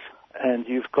Germany. And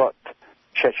you've got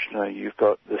Chechnya, you've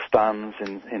got the Stans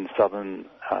in southern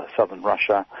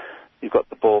Russia, you've got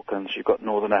the Balkans, you've got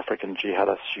Northern African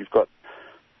jihadists, you've got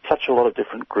such a lot of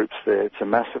different groups there. It's a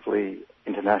massively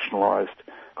internationalized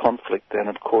conflict, and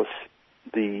of course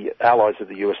the allies of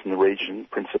the US in the region,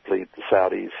 principally the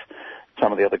Saudis,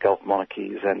 some of the other Gulf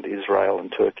monarchies, and Israel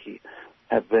and Turkey,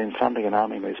 have been funding and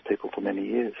arming these people for many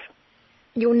years.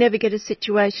 You'll never get a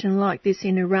situation like this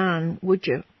in Iran, would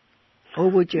you? Or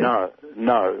would you?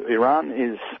 No. Iran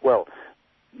is, well,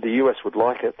 the US would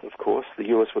like it, of course. The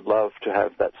US would love to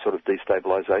have that sort of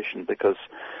destabilization, because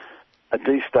a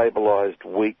destabilized,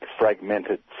 weak,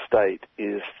 fragmented state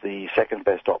is the second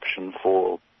best option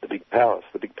for the big powers.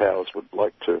 The big powers would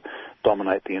like to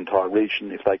dominate the entire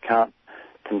region. If they can't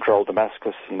control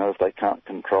Damascus, if they can't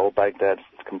control Baghdad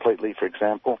completely, for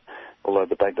example, although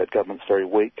the Baghdad government's very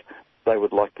weak, they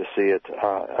would like to see it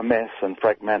a mess and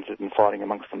fragmented and fighting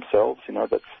amongst themselves.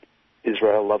 That's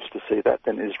Israel loves to see that.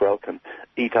 Then Israel can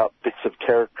eat up bits of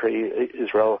territory.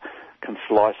 Israel can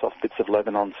slice off bits of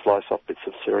Lebanon, slice off bits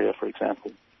of Syria, for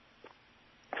example.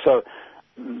 So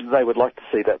they would like to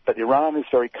see that. But Iran is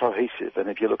very cohesive, and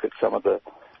if you look at some of the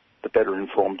better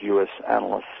informed US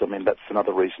analysts, that's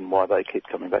another reason why they keep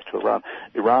coming back to Iran.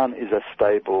 Iran is a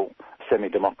stable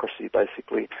semi-democracy,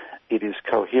 basically. It is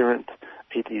coherent.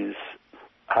 It is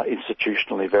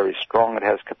institutionally very strong. It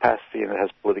has capacity and it has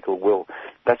political will.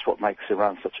 That's what makes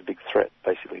Iran such a big threat,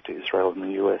 basically, to Israel and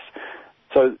the US.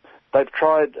 So they've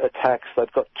tried attacks.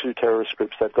 They've got two terrorist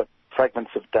groups. They've got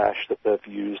fragments of Daesh that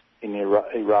they've used in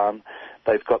Iran.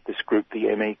 They've got this group,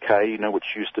 the MEK, which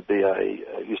used to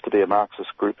be a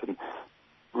Marxist group and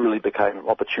really became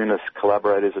opportunist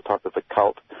collaborators, a type of a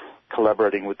cult,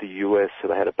 collaborating with the US. So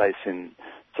they had a base in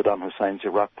Saddam Hussein's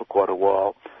Iraq for quite a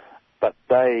while. But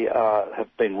they have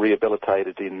been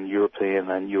rehabilitated in European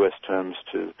and US terms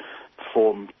to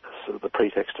form sort of the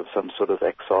pretext of some sort of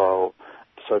exile,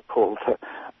 so-called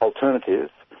alternative.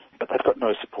 But they've got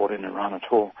no support in Iran at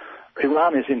all.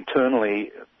 Iran is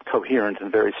internally coherent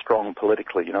and very strong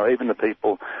politically. Even the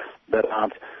people that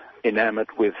aren't enamored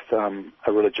with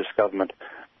a religious government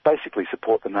basically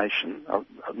support the nation,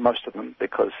 most of them,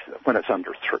 because when it's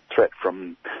under threat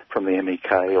from the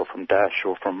MEK or from Daesh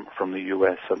or from the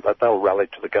US, they'll rally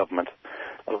to the government.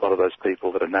 A lot of those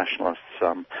people that are nationalists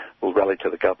will rally to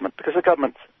the government, because the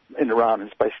government in Iran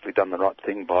has basically done the right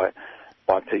thing by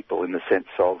people, in the sense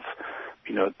of,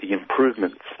 the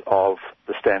improvements of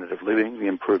the standard of living, the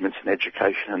improvements in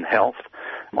education and health.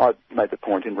 I've made the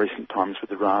point in recent times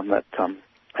with Iran that,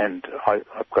 and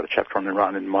I've got a chapter on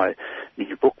Iran in my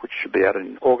new book, which should be out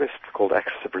in August, called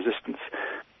Axis of Resistance,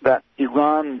 that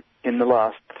Iran in the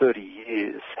last 30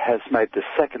 years has made the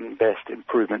second best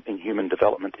improvement in human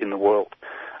development in the world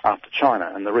after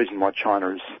China. And the reason why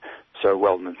China is so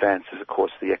well in advance is, of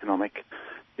course, the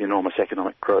enormous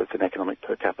economic growth and economic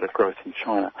per capita growth in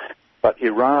China. But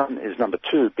Iran is number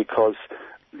two because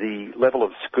the level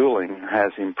of schooling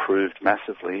has improved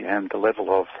massively, and the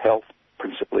level of health,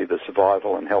 principally the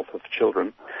survival and health of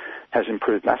children, has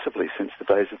improved massively since the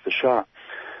days of the Shah.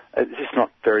 It's just not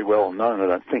very well known, I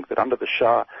don't think, that under the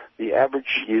Shah, the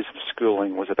average years of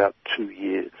schooling was about 2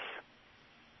 years.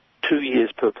 2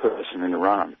 years per person in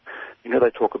Iran. They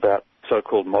talk about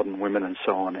so-called modern women and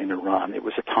so on in Iran. It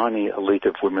was a tiny elite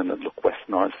of women that looked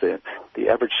westernized there. The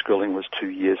average schooling was 2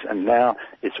 years, and now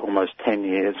it's almost 10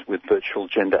 years with virtual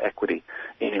gender equity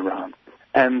in Iran.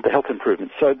 And the health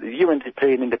improvements. So the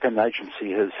UNDP, an independent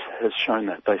agency, has shown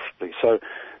that, basically. So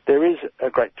there is a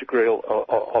great degree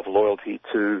of loyalty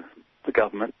to the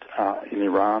government in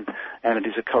Iran, and it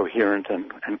is a coherent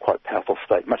and quite powerful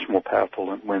state, much more powerful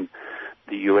than when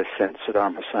the US sent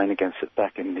Saddam Hussein against it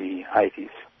back in the 80s.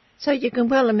 So you can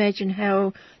well imagine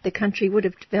how the country would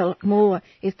have developed more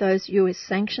if those US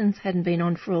sanctions hadn't been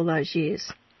on for all those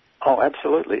years. Oh,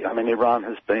 absolutely. Iran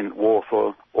has been at war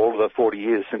for all of the 40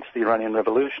 years since the Iranian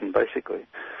Revolution, basically.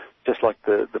 Just like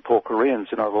the poor Koreans,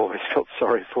 I've always felt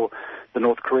sorry for the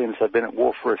North Koreans. They've been at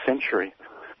war for a century.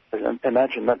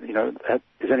 Imagine that,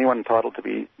 is anyone entitled to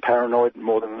be paranoid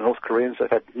more than the North Koreans? They've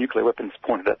had nuclear weapons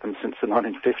pointed at them since the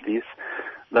 1950s.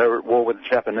 They were at war with the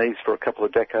Japanese for a couple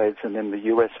of decades, and then the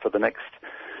US for the next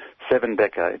 7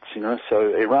 decades,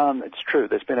 So Iran, it's true,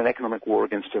 there's been an economic war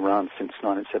against Iran since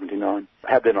 1979.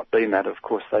 Had there not been that, of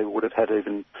course, they would have had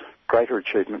even greater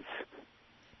achievements.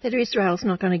 But Israel's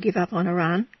not going to give up on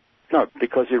Iran? No,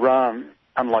 because Iran,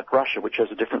 unlike Russia, which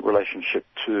has a different relationship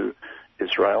to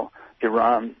Israel,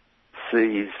 Iran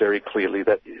sees very clearly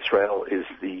that Israel is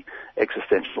the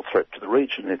existential threat to the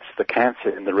region. It's the cancer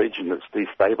in the region that's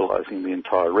destabilizing the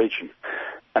entire region.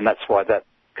 And that's why that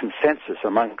consensus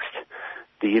amongst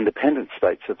the independent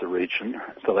states of the region,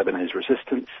 the Lebanese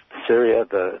resistance, Syria,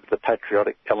 the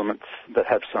patriotic elements that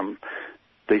have some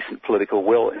decent political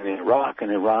will in Iraq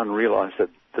and Iran, realise that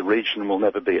the region will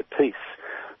never be at peace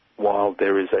while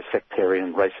there is a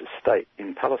sectarian racist state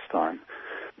in Palestine.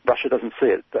 Russia doesn't see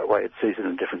it that way. It sees it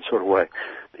in a different sort of way.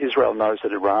 Israel knows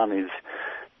that Iran is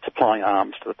supplying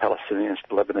arms to the Palestinians, to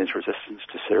the Lebanese resistance,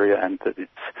 to Syria, and that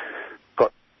it's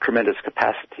got tremendous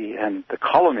capacity. And the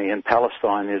colony in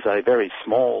Palestine is a very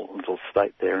small little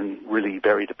state there and really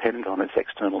very dependent on its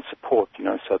external support,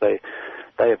 so they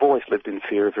have always lived in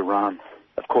fear of Iran.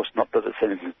 Of course, not that it's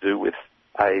anything to do with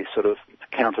a sort of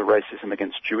counter-racism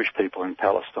against Jewish people in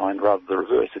Palestine, rather the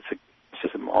reverse. It's a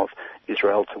system of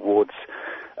Israel towards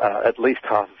at least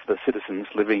half of the citizens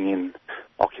living in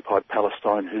occupied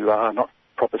Palestine who are not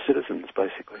proper citizens,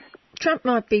 basically. Trump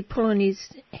might be pulling his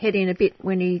head in a bit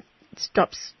when he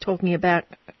stops talking about,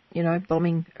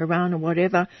 bombing Iran or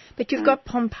whatever. But you've got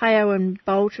Pompeo and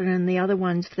Bolton and the other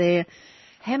ones there.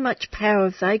 How much power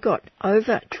have they got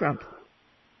over Trump?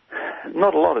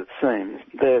 Not a lot, it seems.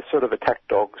 They're sort of attack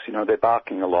dogs, they're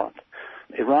barking a lot.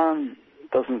 Iran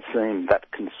doesn't seem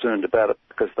that concerned about it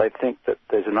because they think that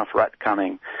there's enough rat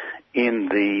cunning in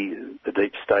the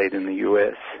deep state in the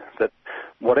US that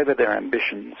whatever their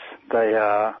ambitions, they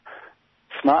are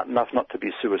smart enough not to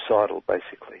be suicidal,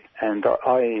 basically. And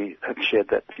I have shared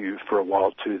that view for a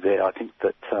while too there. I think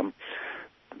that,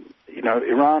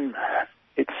 Iran,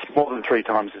 it's more than 3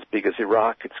 times as big as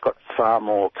Iraq. It's got far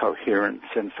more coherence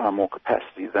and far more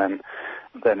capacity than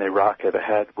Iraq ever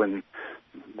had when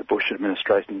the Bush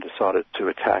administration decided to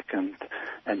attack and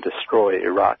destroy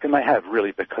Iraq. And they have,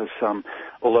 really, because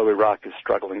although Iraq is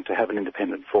struggling to have an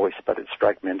independent voice, but it's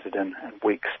fragmented and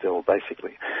weak still,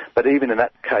 basically. But even in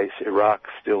that case, Iraq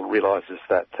still realises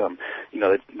that,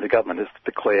 the government has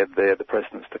declared there, the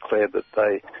president's declared that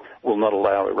they will not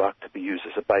allow Iraq to be used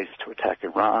as a base to attack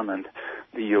Iran, and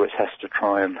the US has to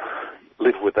try and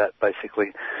live with that,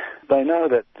 basically. They know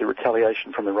that the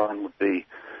retaliation from Iran would be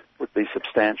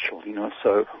substantial,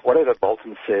 so whatever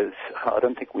Bolton says, I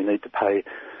don't think we need to pay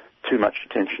too much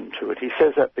attention to it. He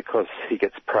says that because he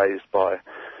gets praised by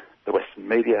the Western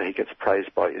media, he gets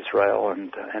praised by Israel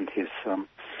and his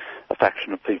a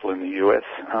faction of people in the US.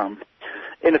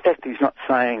 In effect, he's not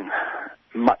saying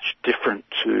much different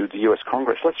to the US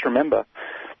Congress. Let's remember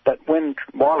that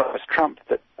while it was Trump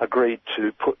that agreed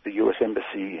to put the US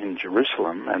Embassy in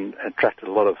Jerusalem and attracted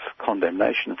a lot of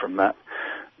condemnation from that,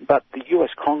 but the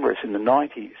US Congress in the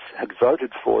 90s had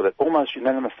voted for that almost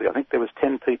unanimously. I think there was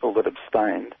 10 people that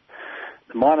abstained.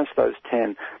 Minus those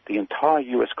 10, the entire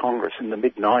US Congress in the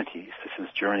mid-90s, this is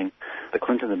during the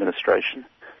Clinton administration,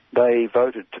 they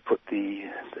voted to put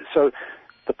so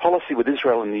the policy with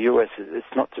Israel in the US, it's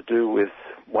not to do with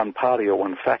one party or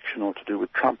one faction or to do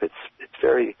with Trump. It's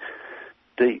very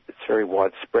deep, it's very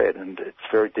widespread, and it's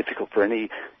very difficult for any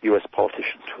US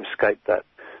politician to escape that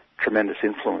tremendous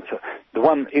influence. The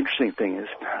one interesting thing is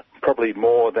probably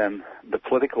more than the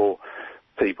political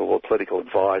people or political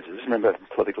advisors. Remember,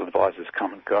 political advisors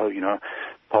come and go.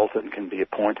 Bolton can be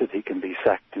appointed, he can be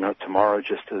sacked, tomorrow,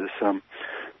 just as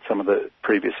some of the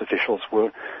previous officials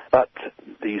were. But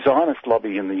the Zionist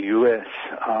lobby in the US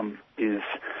is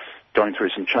going through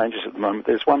some changes at the moment.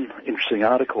 There's one interesting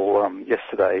article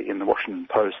yesterday in the Washington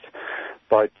Post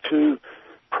by 2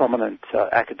 prominent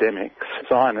academics,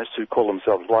 Zionists who call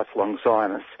themselves lifelong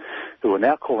Zionists, who are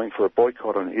now calling for a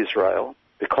boycott on Israel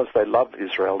because they love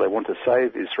Israel, they want to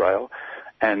save Israel,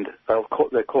 and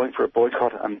they're calling for a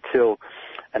boycott until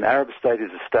an Arab state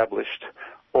is established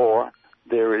or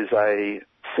there is a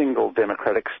single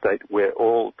democratic state where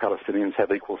all Palestinians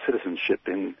have equal citizenship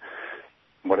in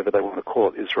whatever they want to call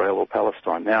it, Israel or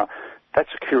Palestine. Now, that's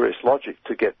a curious logic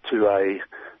to get to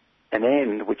an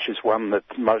end, which is one that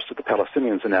most of the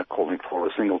Palestinians are now calling for, a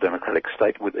single democratic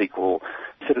state with equal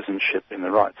citizenship in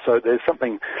the right. So there's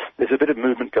a bit of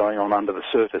movement going on under the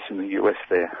surface in the US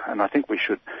there, and I think we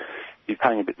should be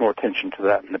paying a bit more attention to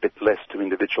that and a bit less to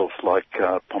individuals like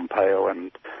Pompeo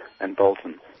and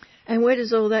Bolton. And where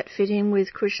does all that fit in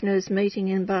with Kushner's meeting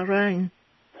in Bahrain?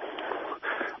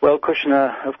 Well,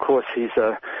 Kushner, of course, he's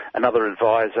another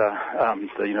advisor,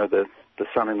 the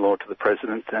son-in-law to the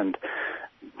president, and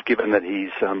given that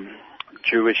he's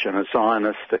Jewish and a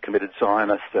Zionist, a committed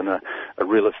Zionist and a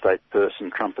real estate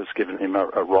person, Trump has given him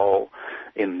a role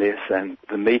in this. And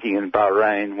the meeting in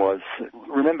Bahrain was,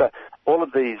 remember, all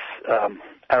of these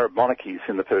Arab monarchies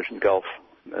in the Persian Gulf,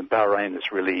 Bahrain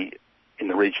is really, in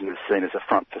the region, is seen as a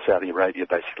front for Saudi Arabia.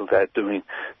 Basically, they're doing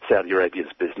Saudi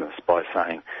Arabia's business by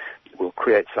saying, we'll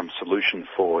create some solution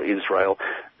for Israel.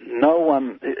 No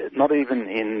one, not even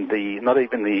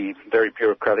the very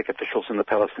bureaucratic officials in the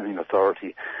Palestinian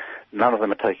Authority, none of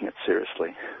them are taking it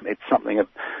seriously. It's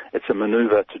a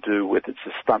manoeuvre to do with, it's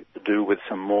a stunt to do with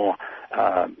some more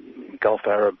Gulf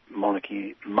Arab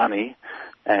monarchy money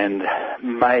and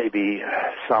maybe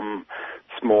some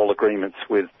small agreements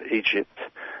with Egypt.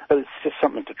 But it's just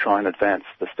something to try and advance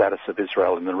the status of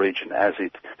Israel in the region as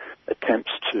it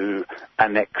attempts to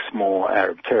annex more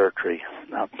Arab territory,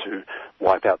 to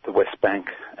wipe out the West Bank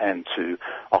and to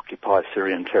occupy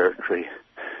Syrian territory.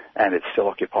 And it's still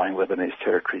occupying Lebanese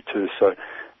territory too. So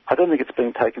I don't think it's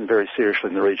being taken very seriously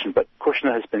in the region. But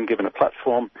Kushner has been given a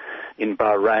platform in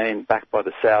Bahrain, backed by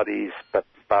the Saudis, but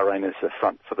Bahrain is a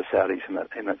front for the Saudis in that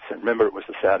sense. Remember, it was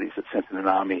the Saudis that sent in an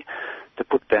army to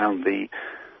put down the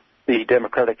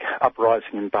democratic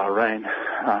uprising in Bahrain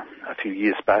a few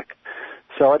years back.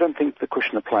 So I don't think the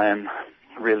Kushner plan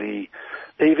really,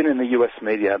 even in the US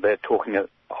media, they're talking of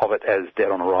it as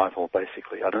dead on arrival,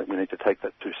 basically. I don't think we need to take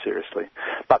that too seriously.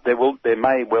 But there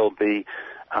may well be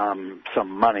some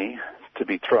money to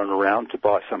be thrown around to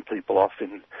buy some people off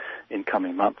in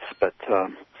coming months, but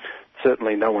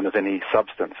certainly no one of any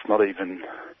substance, not even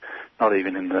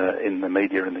in the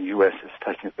media in the US, is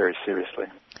taking it very seriously.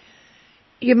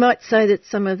 You might say that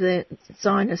some of the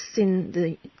Zionists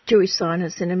the Jewish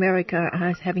Zionists in America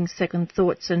are having second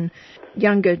thoughts, and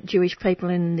younger Jewish people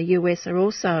in the US are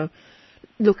also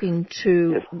looking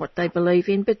to what they believe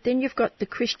in. But then you've got the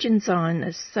Christian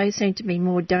Zionists. They seem to be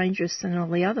more dangerous than all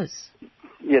the others.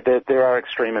 Yeah, there are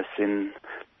extremists in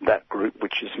that group,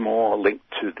 which is more linked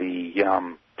to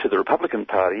the Republican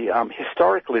Party.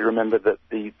 Historically, remember that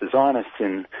the Zionists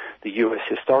in the US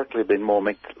historically have been more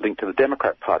linked to the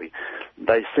Democrat Party.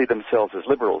 They see themselves as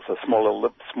liberals, as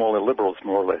smaller liberals,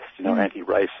 more or less,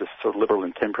 anti-racist, sort of liberal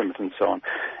in temperament and so on.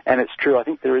 And it's true, I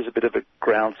think there is a bit of a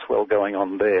groundswell going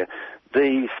on there.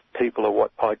 These people are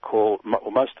what I call,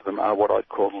 or most of them are what I'd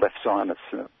call left Zionists,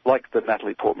 like the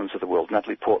Natalie Portmans of the world.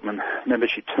 Natalie Portman, remember,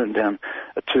 she turned down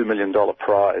a $2 million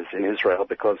prize in Israel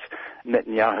because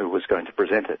Netanyahu was going to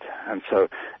present it. And so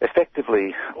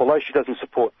effectively, although she doesn't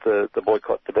support the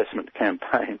boycott divestment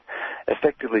campaign,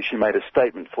 effectively she made a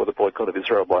statement for the boycott of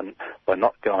Israel by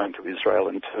not going to Israel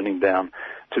and turning down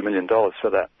 $2 million for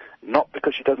that. Not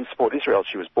because she doesn't support Israel.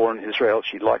 She was born in Israel.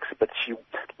 She likes it, but she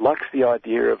likes the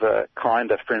idea of a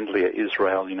kinder, friendlier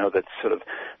Israel, that's sort of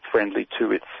friendly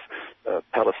to its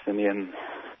Palestinian,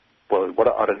 well,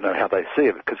 I don't know how they see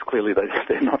it, because clearly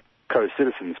they're not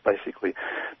co-citizens, basically.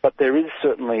 But there is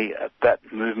certainly that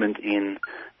movement in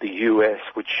the US,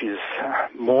 which is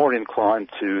more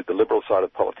inclined to the liberal side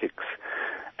of politics,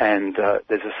 and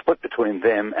there's a split between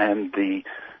them and the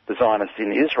Zionists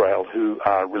in Israel, who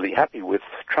are really happy with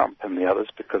Trump and the others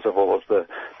because of all of the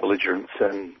belligerence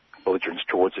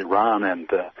towards Iran and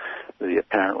the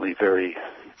apparently very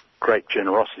great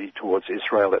generosity towards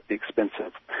Israel at the expense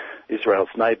of Israel's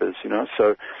neighbours,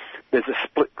 So there's a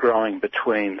split growing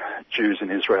between Jews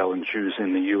in Israel and Jews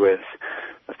in the US,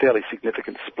 a fairly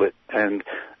significant split. And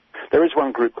there is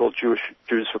one group called Jews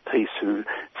for Peace who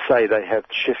say they have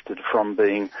shifted from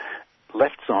being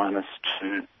left Zionists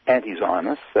to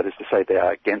anti-Zionists, that is to say they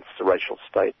are against a racial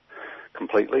state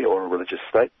completely or a religious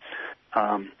state.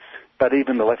 But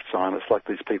even the left Zionists, like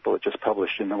these people that just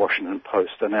published in the Washington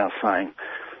Post, are now saying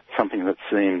something that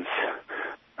seems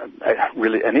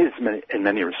really, and is in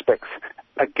many respects,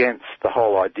 against the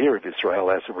whole idea of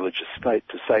Israel as a religious state,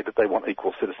 to say that they want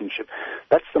equal citizenship.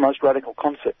 That's the most radical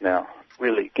concept now,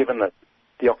 really, given that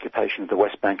the occupation of the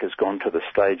West Bank has gone to the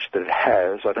stage that it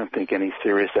has. I don't think any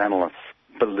serious analyst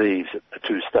believes that a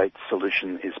two-state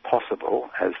solution is possible,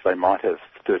 as they might have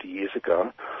 30 years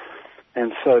ago.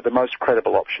 And so the most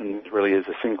credible option really is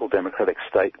a single democratic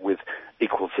state with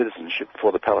equal citizenship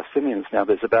for the Palestinians. Now,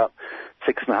 there's about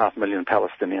 6.5 million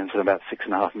Palestinians and about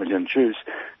 6.5 million Jews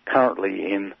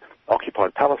currently in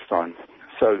occupied Palestine.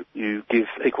 So you give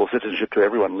equal citizenship to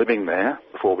everyone living there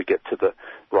before we get to the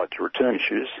right to return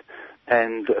issues,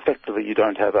 and effectively you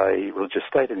don't have a religious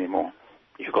state anymore.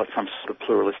 You've got some sort of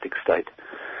pluralistic state,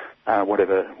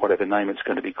 whatever name it's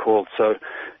going to be called. So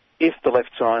if the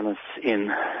left Zionists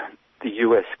in the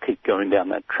US keep going down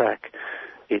that track,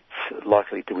 it's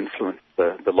likely to influence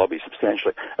the lobby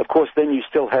substantially. Of course, then you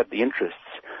still have the interests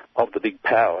of the big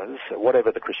powers,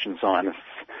 whatever the Christian Zionists,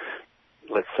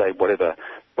 let's say, whatever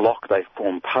bloc they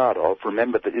form part of.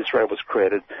 Remember that Israel was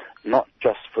created not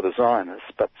just for the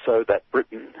Zionists, but so that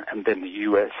Britain and then the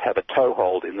US have a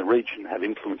toehold in the region, have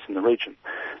influence in the region.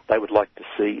 They would like to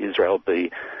see Israel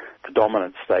be the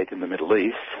dominant state in the Middle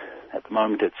East. At the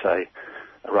moment, it's a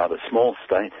rather small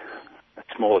state,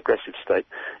 small aggressive state.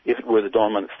 If it were the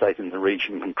dominant state in the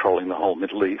region controlling the whole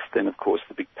Middle East, then of course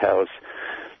the big powers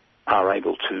are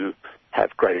able to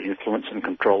have greater influence and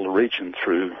control the region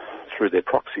through their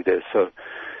proxy there. So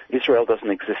Israel doesn't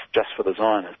exist just for the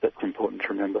Zionists. That's important to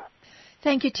remember.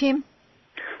 Thank you, Tim.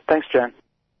 Thanks, Jan.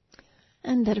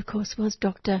 And that, of course, was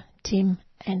Dr. Tim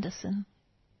Anderson.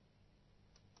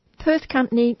 Perth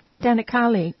company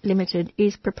Danakali Limited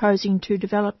is proposing to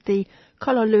develop the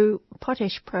Kololu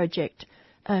Potash Project,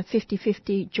 a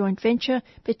 50-50 joint venture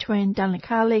between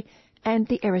Danakali and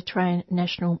the Eritrean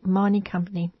National Mining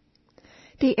Company.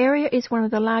 The area is one of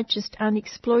the largest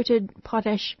unexploited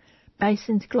potash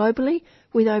basins globally,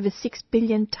 with over 6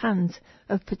 billion tonnes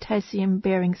of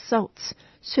potassium-bearing salts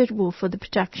suitable for the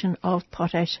production of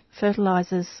potash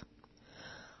fertilisers.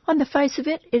 On the face of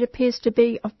it, it appears to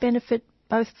be of benefit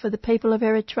both for the people of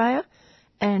Eritrea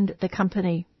and the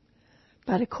company.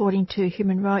 But according to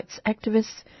human rights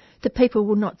activists, the people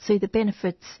will not see the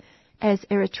benefits, as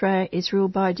Eritrea is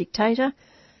ruled by a dictator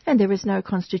and there is no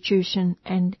constitution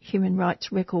and human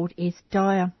rights record is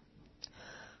dire.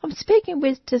 I'm speaking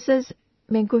with Tazaz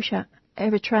Mengusha,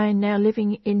 Eritrean now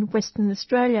living in Western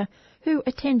Australia, who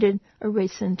attended a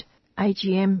recent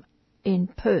AGM in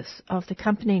Perth of the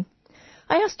company.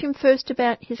 I asked him first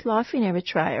about his life in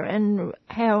Eritrea and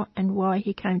how and why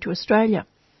he came to Australia.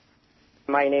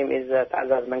 My name is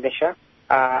Tazaz Mengusha.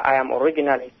 I am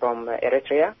originally from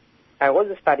Eritrea. I was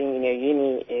studying in a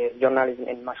uni journalism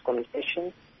and mass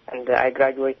communication, and I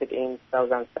graduated in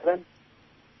 2007.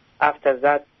 After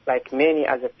that, like many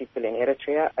other people in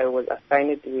Eritrea, I was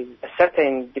assigned with a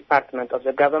certain department of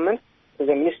the government, to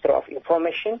the Ministry of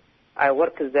Information. I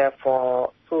worked there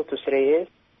for 2 to 3 years,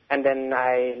 and then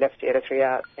I left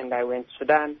Eritrea and I went to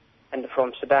Sudan, and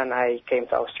from Sudan I came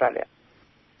to Australia.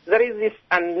 There is this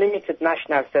unlimited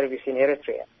national service in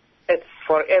Eritrea. It's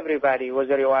for everybody,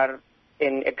 whether you are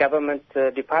in a government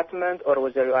department or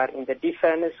whether you are in the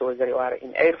defense, or whether you are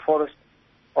in Air Force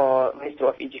or Ministry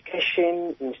of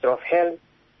Education, Ministry of Health,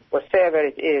 whatever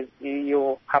it is,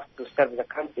 you have to serve the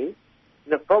country.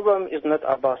 The problem is not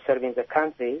about serving the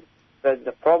country, but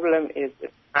the problem is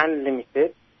it's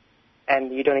unlimited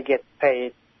and you don't get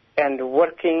paid. And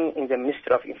working in the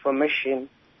Ministry of Information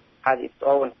has its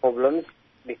own problems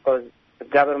because the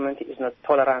government is not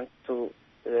tolerant to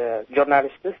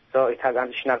journalists, so it has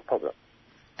additional problems.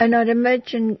 And I'd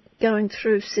imagine going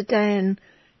through Sudan,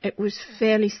 it was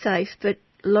fairly safe, but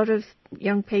a lot of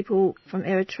young people from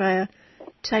Eritrea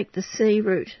take the sea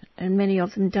route, and many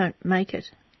of them don't make it.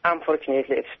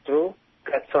 Unfortunately, it's true.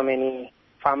 Got so many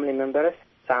family members,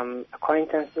 some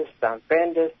acquaintances, some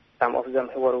friends, some of them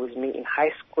who were with me in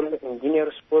high school, in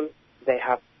junior school, they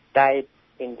have died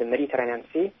in the Mediterranean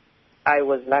Sea. I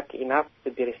was lucky enough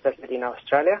to be resettled in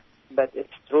Australia, but it's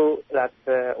true that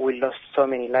we lost so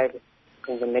many lives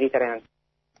in the Mediterranean.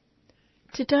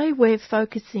 Today we're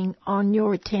focusing on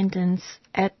your attendance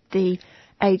at the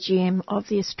AGM of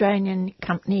the Australian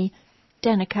company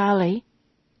Danakali.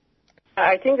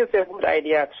 I think it's a good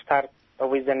idea to start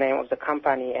with the name of the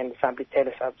company and some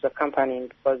details of the company,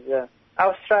 because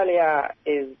Australia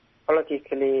is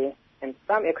politically and to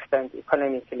some extent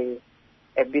economically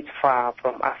a bit far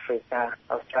from Africa.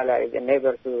 Australia is a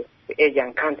neighbor to the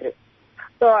Asian countries.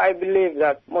 So I believe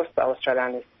that most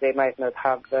Australians, they might not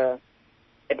have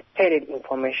detailed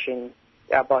information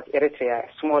about Eritrea, a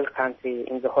small country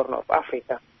in the Horn of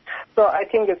Africa. So I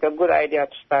think it's a good idea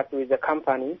to start with the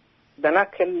company.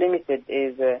 Danakali Limited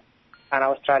is an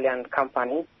Australian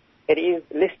company. It is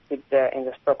listed in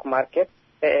the stock market,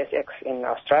 ASX in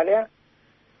Australia,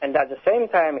 and at the same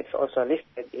time it's also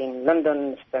listed in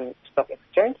London Stock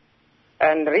Exchange.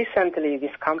 And recently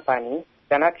this company,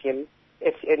 Danakali,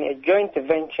 it's in a joint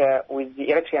venture with the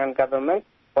Eritrean government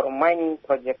for a mining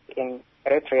project in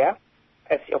Eritrea.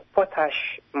 It's a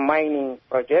potash mining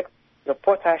project. The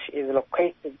potash is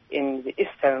located in the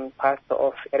eastern part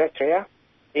of Eritrea,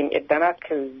 in a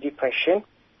Danakil depression,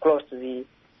 close to the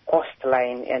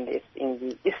coastline, and it's in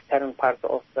the eastern part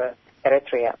of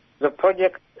Eritrea. The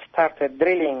project started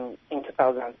drilling in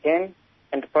 2010,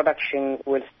 and production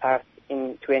will start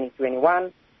in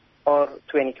 2021 or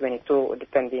 2022,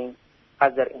 depending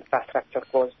other infrastructure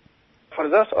goes. For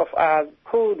those of us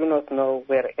who do not know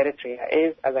where Eritrea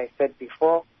is, as I said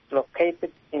before,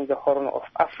 located in the Horn of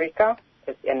Africa.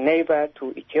 It's a neighbor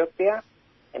to Ethiopia,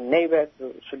 a neighbor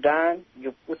to Sudan,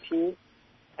 Djibouti,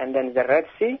 and then the Red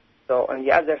Sea. So on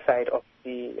the other side of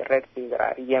the Red Sea, there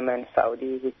are Yemen,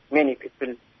 Saudi, with many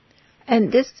people.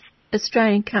 And this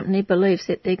Australian company believes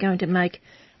that they're going to make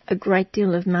a great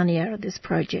deal of money out of this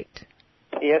project.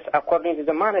 Yes, according to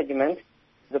the management,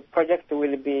 the project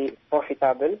will be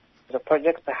profitable. The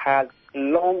project has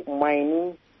low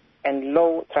mining and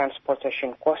low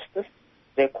transportation costs.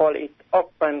 They call it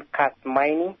open cut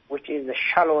mining, which is the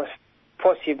shallowest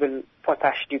possible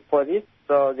potash deposit,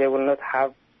 so they will not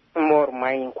have more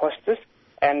mining costs.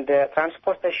 And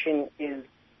transportation is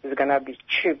going to be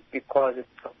cheap because it's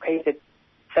located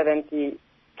 70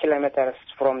 kilometers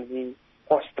from the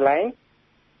coastline,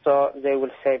 so they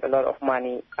will save a lot of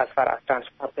money as far as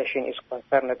transportation is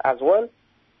concerned as well.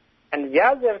 And the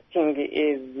other thing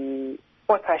is the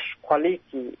potash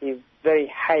quality is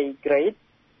very high grade,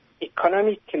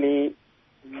 economically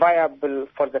viable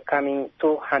for the coming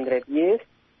 200 years.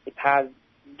 It has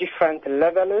different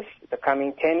levels, the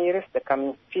coming 10 years, the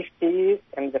coming 50 years,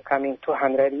 and the coming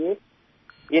 200 years.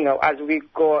 You know, as we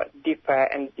go deeper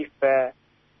and deeper,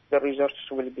 the resources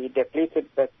will be depleted,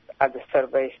 but as the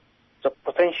survey, the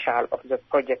potential of the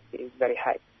project is very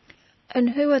high. And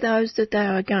who are those that they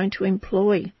are going to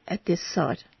employ at this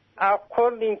site?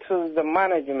 According to the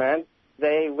management,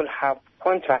 they will have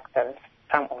contractors.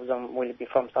 Some of them will be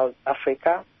from South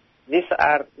Africa. These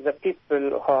are the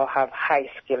people who have high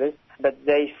skills, but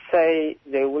they say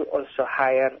they will also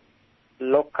hire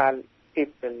local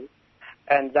people.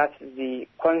 And that's the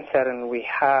concern we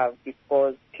have,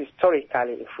 because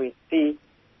historically, if we see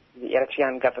the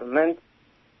Eritrean government,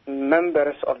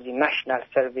 members of the national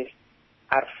service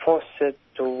are forced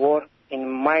to work in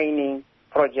mining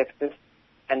projects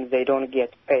and they don't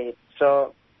get paid.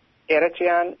 So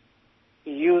Eritrean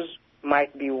youth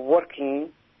might be working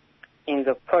in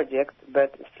the project,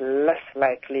 but it's less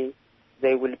likely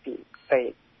they will be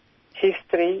paid.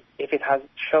 History, if it has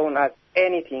shown us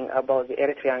anything about the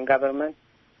Eritrean government,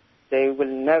 they will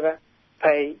never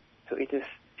pay to its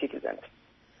citizens.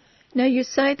 Now, you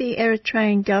say the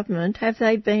Eritrean government, have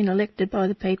they been elected by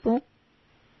the people?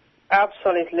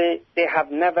 Absolutely. They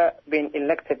have never been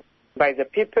elected by the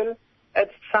people.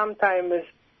 It's sometimes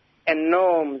a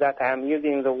norm that I am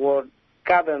using the word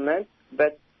government,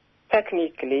 but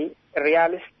technically,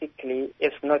 realistically,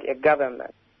 it's not a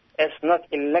government. It's not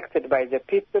elected by the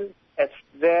people. It's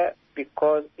there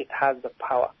because it has the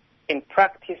power. In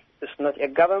practice, it's not a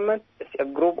government. It's a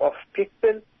group of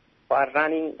people who are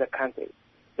running the country.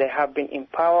 They have been in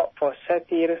power for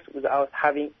 30 years without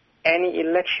having any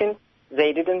election.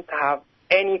 They didn't have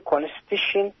any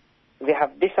constitution. They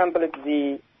have disassembled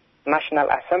the National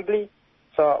Assembly,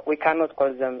 so we cannot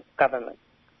call them government.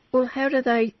 Well, how do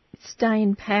they stay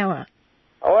in power?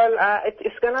 Well,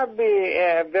 it's going to be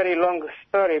a very long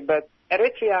story, but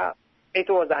Eritrea, it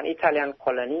was an Italian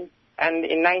colony, and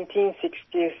in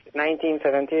 1960s,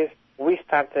 1970s, we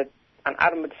started an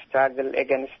armed struggle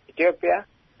against Ethiopia,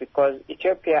 because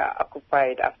Ethiopia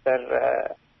occupied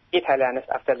after Italians,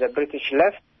 after the British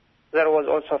left. There was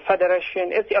also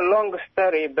federation. It's a long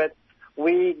story, but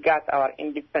we got our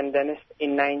independence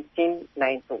in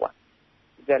 1991.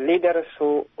 The leaders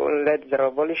who led the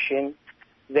revolution,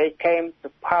 they came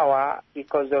to power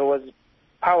because there was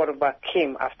power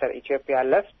vacuum after Ethiopia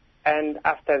left, and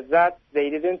after that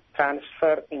they didn't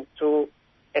transfer into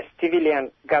a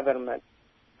civilian government.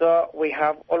 So we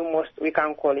have almost, we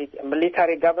can call it a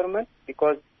military government,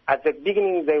 because at the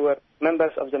beginning they were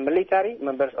members of the military,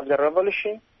 members of the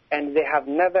revolution, and they have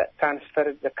never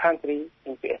transferred the country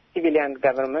into a civilian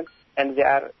government, and they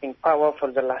are in power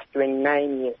for the last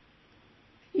 29 years.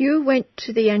 You went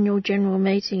to the annual general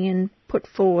meeting and put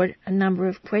forward a number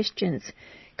of questions.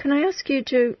 Can I ask you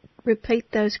to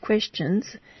repeat those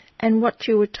questions and what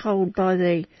you were told by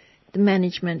the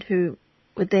management who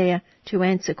were there to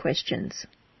answer questions?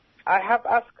 I have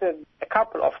asked a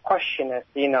couple of questions,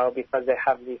 because they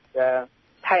have this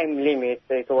time limit.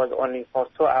 It was only for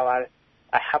 2 hours.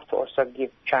 I have to also give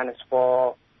chance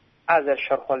for other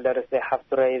shareholders. They have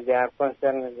to raise their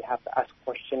concerns. They have to ask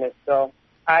questions. So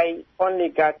I only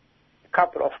got a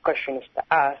couple of questions to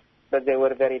ask, but they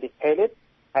were very detailed.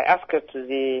 I asked to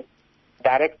the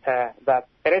director that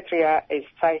Eritrea is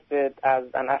cited as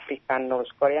an African North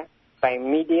Korea by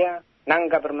media,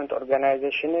 non-government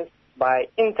organizations, by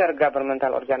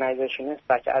intergovernmental organizations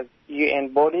such as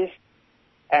UN bodies,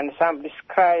 and some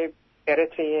describe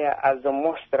Eritrea as the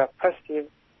most repressive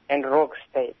and rogue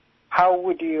state. How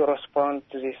would you respond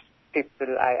to these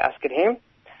people? I asked him,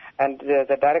 and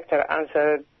the director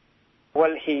answered,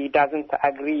 well, he doesn't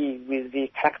agree with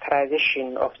the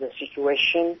characterization of the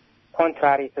situation.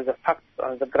 Contrary to the facts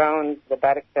on the ground, the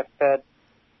director said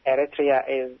Eritrea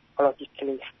is a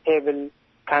politically stable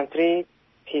country.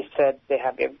 He said they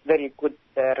have a very good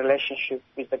relationship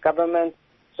with the government,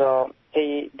 so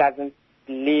he doesn't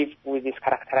believe with this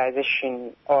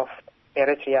characterization of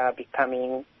Eritrea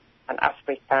becoming an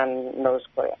African North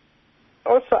Korea.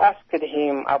 Also asked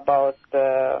him about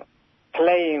the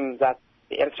claim that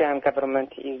the Eritrean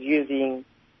government is using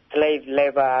slave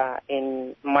labor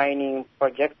in mining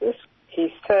projects.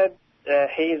 He said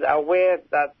he is aware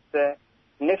that the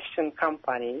Neptune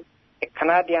company, a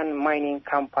Canadian mining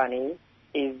company,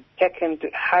 is taken to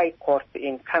high court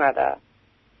in Canada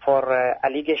for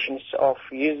allegations of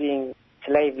using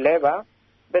slave labor,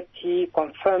 but he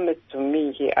confirmed it to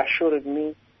me, he assured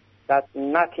me that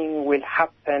nothing will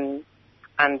happen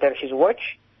under his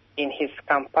watch in his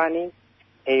company.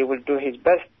 He will do his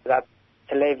best that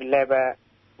slave labor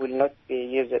will not be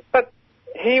used. But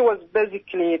he was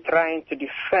basically trying to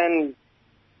defend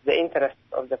the interests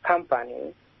of the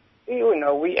company. You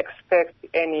know, we expect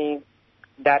any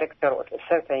director of a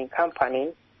certain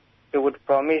company, he would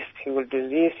promise he will do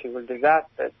this, he will do that,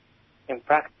 but in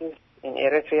practice, in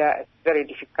Eritrea, it's very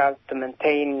difficult to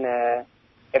maintain a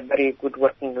very good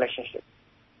working relationship.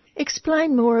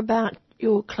 Explain more about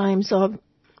your claims of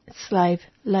slave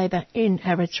labour in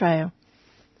Eritrea.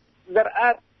 There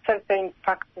are certain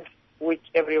factors which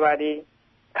everybody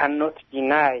cannot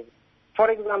deny. For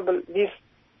example, this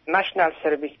National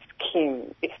Service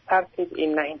Scheme, it started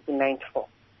in 1994.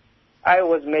 I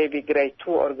was maybe grade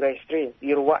 2 or grade 3,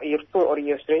 year 2 or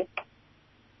year 3.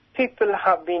 People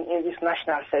have been in this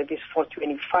national service for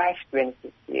 25,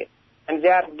 26 years, and they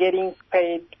are getting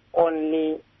paid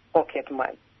only pocket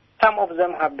money. Some of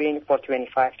them have been for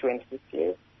 25, 26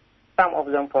 years, some of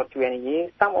them for 20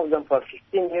 years, some of them for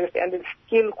 15 years, and it's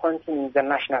still continuing the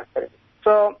national service.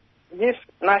 So this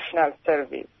national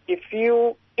service, if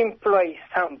you employ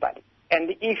somebody,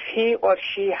 and if he or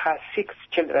she has 6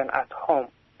 children at home,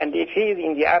 and if he is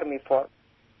in the army for,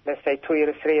 let's say, 2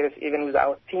 years, 3 years, even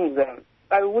without seeing them,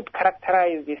 I would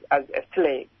characterize this as a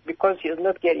slave because he is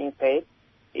not getting paid,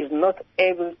 he is not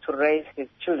able to raise his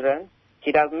children,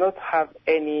 he does not have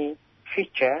any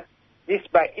future. This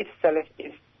by itself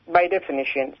is, by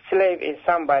definition, slave is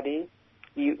somebody,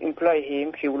 you employ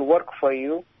him, he will work for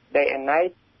you day and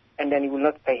night, and then you will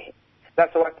not pay him.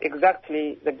 That's what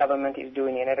exactly the government is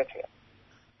doing in Eritrea.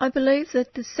 I believe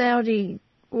that the Saudi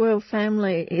royal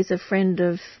family is a friend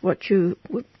of what you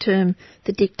would term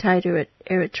the dictator at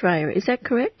Eritrea. Is that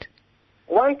correct?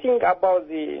 One thing about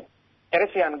the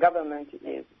Eritrean government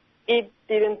is it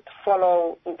didn't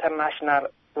follow international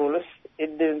rules.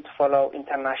 It didn't follow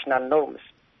international norms.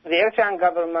 The Eritrean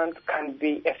government can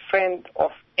be a friend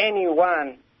of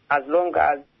anyone as long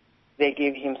as they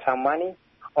give him some money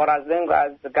or as long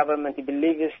as the government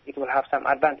believes it will have some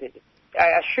advantages.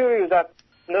 I assure you that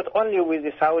not only with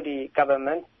the Saudi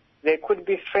government, they could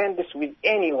be friends with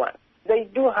anyone. They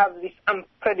do have this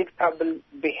unpredictable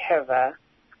behavior,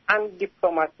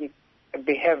 undiplomatic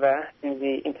behavior in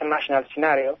the international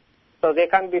scenario. So they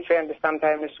can be friends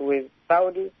sometimes with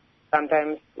Saudi,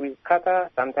 sometimes with Qatar,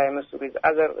 sometimes with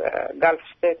other Gulf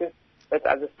states, but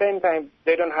at the same time,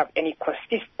 they don't have any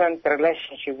consistent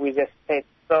relationship with the state.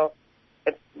 So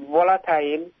it's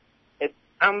volatile, it's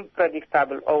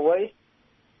unpredictable always.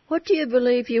 What do you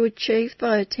believe you achieved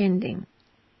by attending?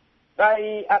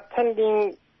 By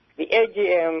attending the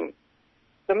AGM,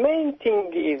 the main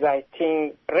thing is, I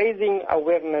think, raising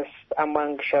awareness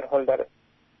among shareholders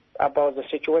about the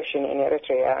situation in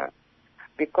Eritrea,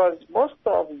 because most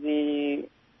of the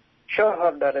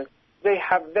shareholders, they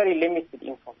have very limited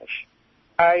information.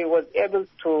 I was able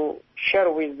to share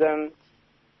with them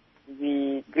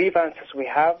the grievances we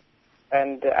have,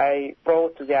 and I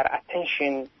brought to their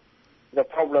attention the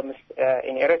problems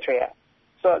in Eritrea.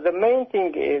 So the main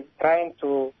thing is trying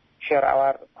to share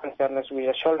our concerns with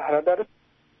the shareholders.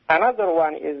 Another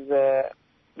one is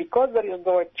because there is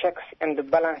no checks and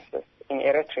balances in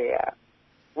Eritrea,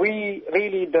 we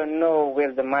really don't know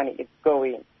where the money is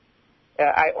going.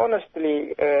 I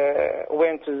honestly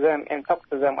went to them and talked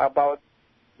to them about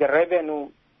the revenue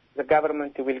the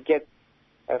government will get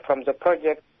from the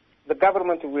project. The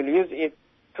government will use it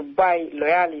to buy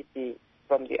loyalty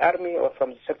from the army or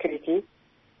from the security.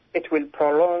 It will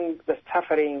prolong the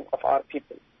suffering of our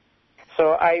people.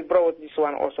 So I brought this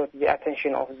one also to the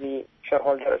attention of the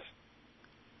shareholders.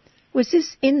 Was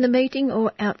this in the meeting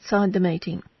or outside the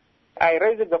meeting? I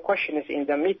raised the questions in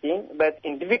the meeting, but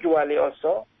individually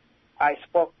also, I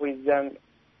spoke with them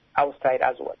outside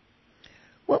as well.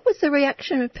 What was the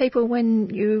reaction of people when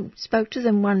you spoke to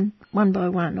them one by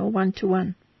one or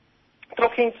one-to-one?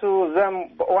 Talking to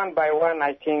them one by one,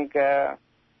 I think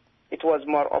it was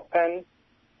more open.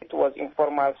 It was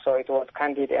informal, so it was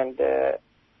candid, and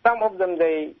some of them,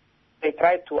 they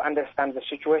tried to understand the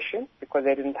situation because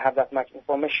they didn't have that much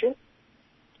information.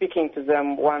 Speaking to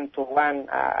them one-to-one,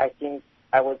 I think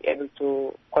I was able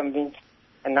to convince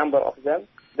a number of them.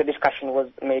 The discussion was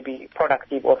maybe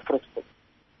productive or fruitful.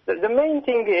 The main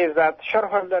thing is that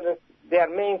shareholders, their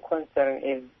main concern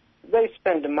is they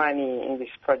spend money in this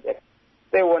project.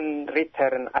 They won't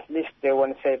return, at least they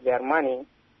won't save their money.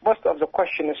 Most of the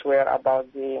questions were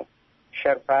about the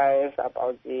share price,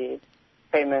 about the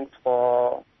payments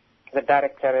for the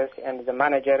directors and the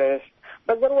managers.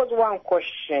 But there was one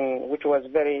question which was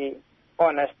very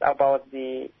honest about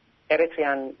the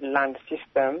Eritrean land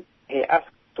system. He asked,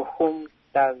 to whom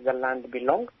does the land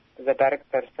belong? The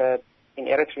director said, in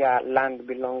Eritrea, land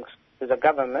belongs to the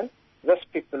government. Those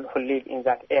people who live in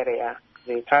that area,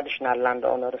 the traditional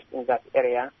landowners in that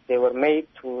area, they were made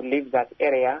to leave that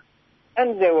area,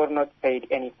 and they were not paid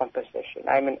any compensation.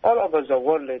 I mean, all over the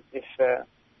world, if,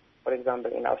 for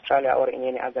example, in Australia or in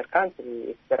any other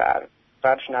country, if there are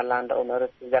traditional landowners,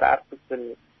 if there are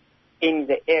people in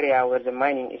the area where the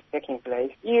mining is taking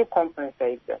place, you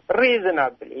compensate them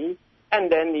reasonably,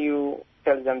 and then you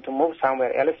tell them to move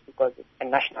somewhere else because it's a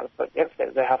national project, so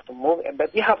they have to move,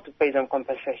 but you have to pay them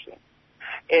compensation.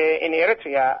 In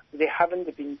Eritrea, they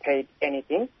haven't been paid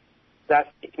anything.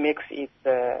 That it makes it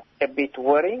a bit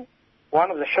worrying.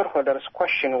 One of the shareholders'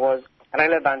 question was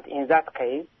relevant in that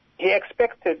case. He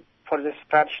expected for these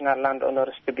traditional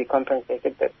landowners to be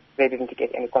compensated, but they didn't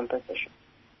get any compensation.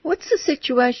 What's the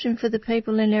situation for the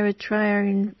people in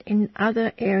Eritrea in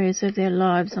other areas of their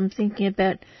lives? I'm thinking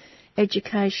about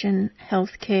education,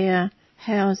 healthcare,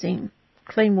 housing,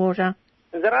 clean water.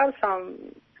 There are some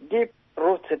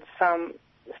deep-rooted, some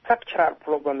structural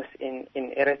problems in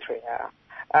Eritrea.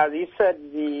 As you said,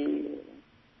 the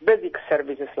basic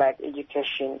services like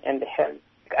education and health,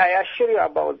 I assure you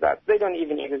about that, they don't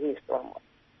even exist almost.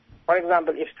 For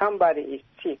example, if somebody is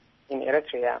sick in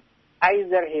Eritrea,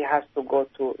 either he has to go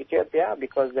to Ethiopia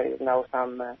because there is now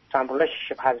some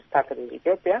relationship has started with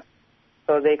Ethiopia,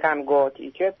 so they can go to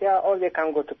Ethiopia, or they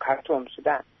can go to Khartoum,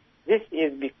 Sudan. This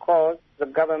is because the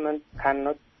government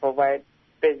cannot provide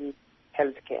basic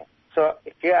health care. So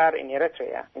if you are in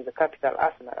Eritrea, in the capital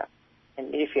Asmara,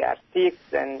 and if you are sick,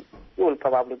 then you will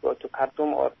probably go to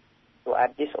Khartoum or to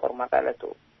Addis or Makala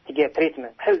to get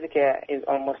treatment. Health care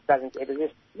almost doesn't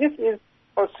exist. This is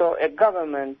also a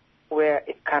government where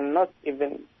it cannot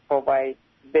even provide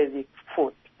basic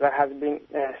food. There has been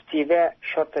a severe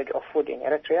shortage of food in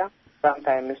Eritrea.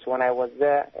 Sometimes when I was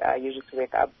there, I used to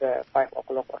wake up 5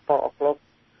 o'clock or 4 o'clock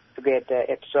to get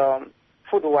it. So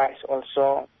food-wise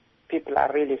also, people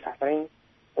are really suffering.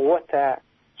 Water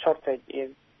shortage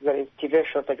there is severe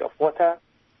shortage of water.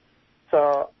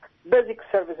 So basic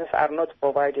services are not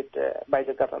provided by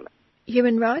the government.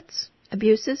 Human rights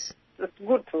abuses? It's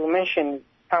good to mention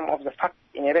some of the facts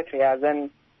in Eritrea, then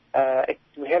it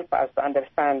will help us to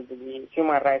understand the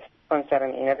human rights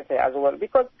concern in Eritrea as well.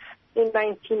 Because in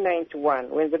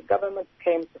 1991, when the government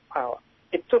came to power,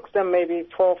 it took them maybe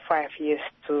 4 or 5 years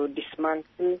to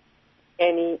dismantle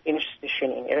any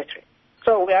institution in Eritrea.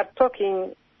 So we are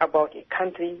talking about a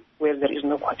country where there is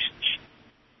no constitution,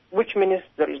 which means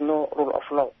there is no rule of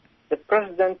law. The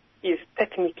president is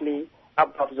technically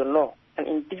above the law. An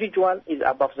individual is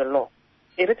above the law.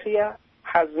 Eritrea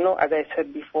has no, as I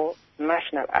said before,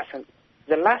 National Assembly.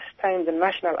 The last time the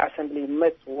National Assembly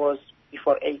met was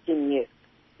before 18 years,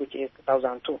 which is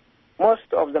 2002.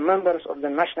 Most of the members of the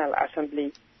National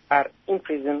Assembly are in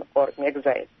prison or in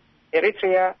exile.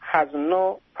 Eritrea has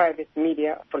no private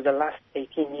media for the last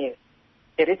 18 years.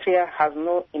 Eritrea has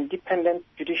no independent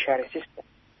judiciary system.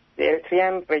 The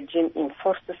Eritrean regime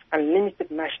enforces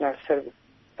unlimited national service.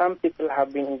 Some people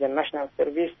have been in the national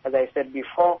service, as I said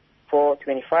before, for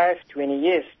 25, 20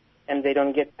 years, and they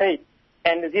don't get paid.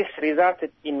 And this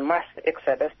resulted in mass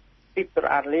exodus. People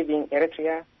are leaving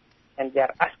Eritrea, and they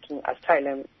are asking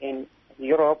asylum in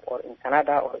Europe or in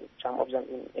Canada or some of them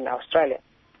in Australia,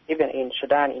 even in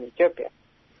Sudan, in Ethiopia.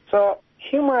 So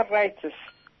human rights,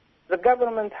 the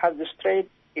government has destroyed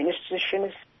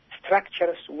institutions,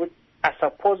 structures which are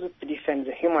supposed to defend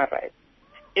the human rights.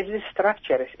 If these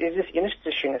structures, if these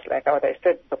institutions, like what I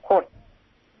said, the court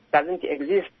doesn't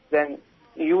exist, then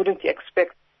you wouldn't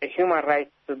expect a human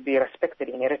right to be respected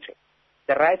in Eritrea.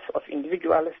 The rights of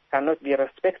individuals cannot be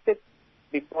respected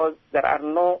because there are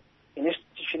no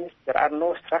institutions, there are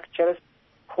no structures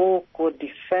who could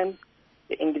defend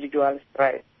the individual's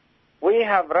rights. We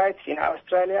have rights in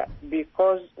Australia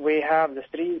because we have the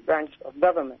 3 branches of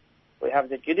government. We have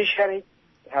the judiciary,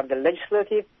 we have the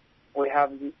legislative, we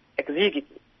have the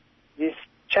executive. These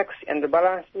checks and the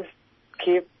balances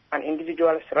keep an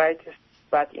individual's rights,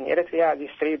 but in Eritrea, these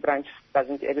 3 branches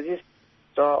doesn't exist,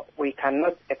 so we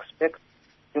cannot expect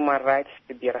human rights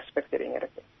to be respected in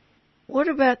Eritrea. What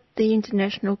about the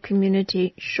international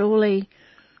community? Surely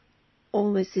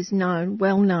all this is known,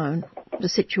 well known, the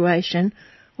situation.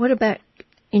 What about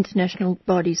international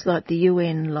bodies like the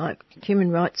UN, like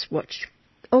Human Rights Watch,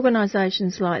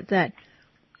 organisations like that,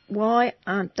 why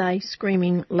aren't they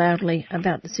screaming loudly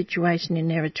about the situation in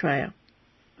Eritrea?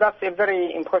 That's a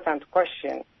very important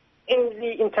question. In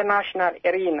the international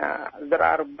arena, there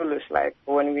are bullies. Like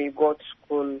when we go to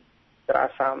school, there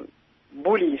are some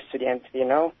bully students, you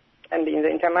know. And in the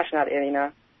international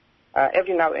arena,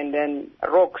 every now and then,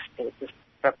 rogue states,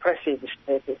 repressive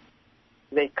states,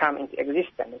 they come into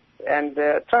existence. And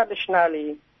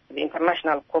traditionally, the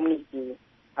international community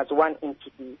as one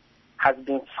entity has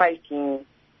been fighting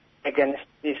against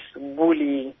this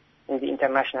bully in the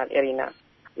international arena.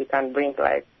 We can bring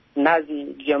like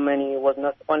Nazi Germany was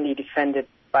not only defended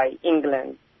by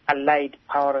England, allied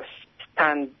powers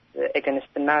stand against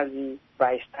the Nazi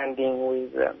by standing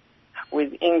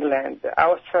with England.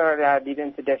 Australia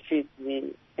didn't defeat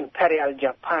the Imperial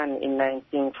Japan in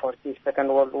 1940, Second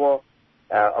World War.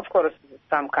 Of course,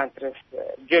 some countries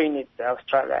joined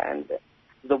Australia, and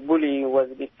the bully was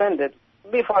defended.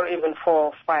 Before even 4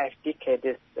 or 5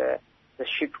 decades, the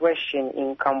situation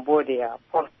in Cambodia,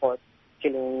 Pol Pot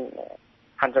killing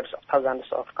hundreds of thousands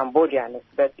of Cambodians,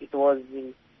 but it was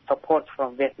the support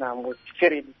from Vietnam which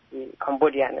freed the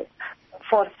Cambodians.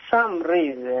 For some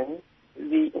reason,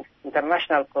 the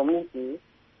international community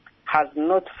has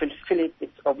not fulfilled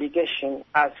its obligation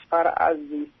as far as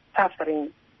the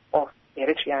suffering of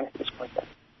Eritreans is concerned.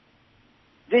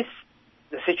 The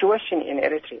situation in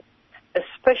Eritrea,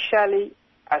 especially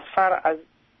as far as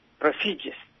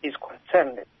refugees is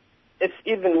concerned, it's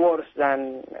even worse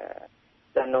than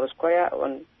North Korea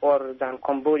or than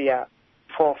Cambodia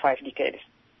 4 or 5 decades.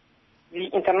 The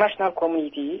international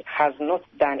community has not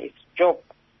done its job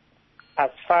as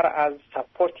far as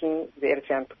supporting the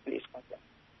Eritrean people is concerned.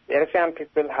 The Eritrean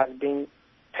people have been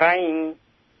trying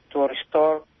to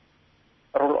restore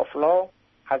rule of law,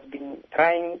 has been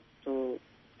trying to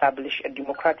establish a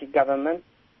democratic government,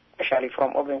 especially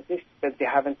from overseas, but they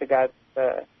haven't got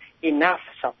enough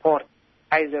support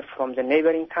either from the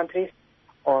neighboring countries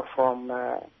or from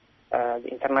the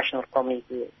international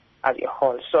community as a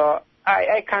whole. So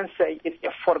I can say it's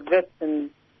a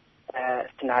forgotten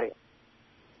scenario.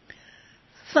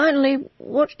 Finally,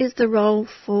 what is the role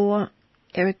for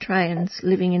Eritreans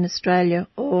living in Australia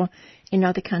or in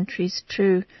other countries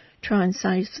to try and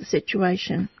save the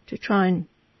situation, to try and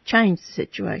change the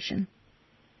situation?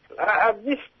 At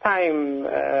this time,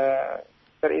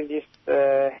 there is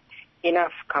this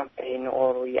enough campaign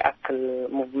or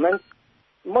Yakul movement.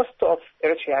 Most of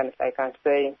Eritreans, I can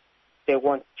say, they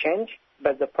want change,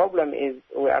 but the problem is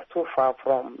we are too far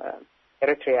from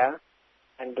Eritrea,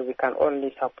 and we can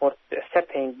only support to a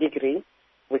certain degree.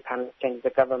 We can change the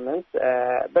government,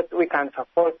 but we can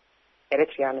support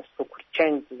Eritreans who could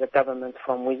change the government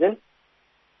from within.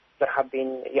 There have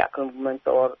been Yakul movement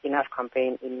or enough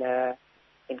campaign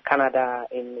in Canada,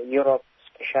 in Europe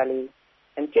especially,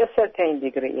 and to a certain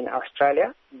degree in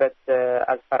Australia, but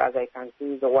as far as I can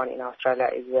see, the one in Australia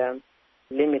is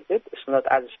limited. It's not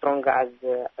as strong as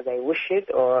I wish it,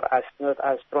 or not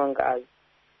as strong as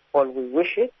all we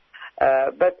wish it,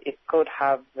 but it could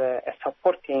have a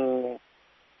supporting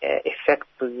effect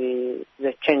to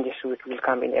the changes which will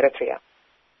come in Eritrea.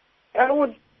 I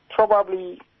would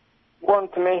probably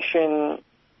want to mention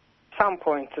some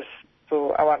points to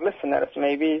our listeners,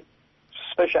 maybe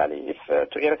especially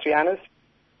to Eritreans.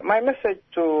 My message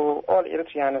to all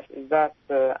Eritreans is that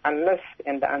unless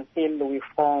and until we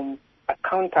form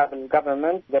accountable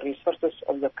government, the resources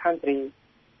of the country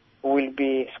will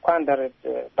be squandered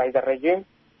by the regime.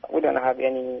 We don't have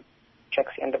any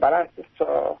checks and balances,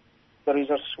 so the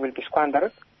resources will be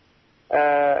squandered.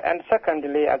 And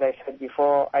secondly, as I said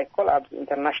before, I call up the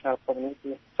international community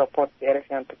to support the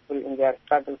Eritrean people in their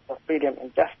struggle for freedom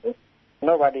and justice.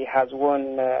 Nobody has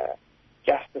won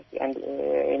justice and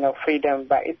freedom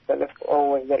by itself.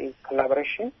 Always there is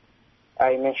collaboration.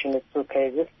 I mentioned 2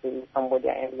 cases in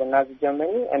Cambodia and the Nazi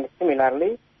Germany, and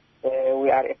similarly, we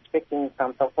are expecting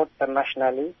some support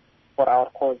internationally for our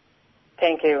cause.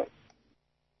 Thank you.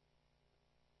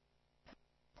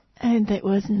 And that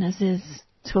was Nazis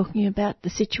talking about the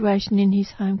situation in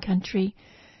his home country,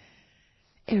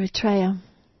 Eritrea.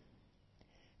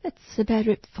 That's about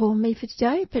it for me for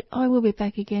today, but I will be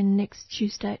back again next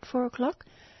Tuesday at 4 o'clock.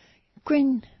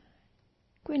 Green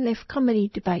Left Comedy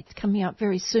Debate's coming up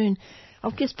very soon.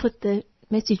 I'll just put the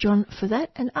message on for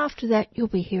that, and after that you'll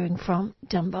be hearing from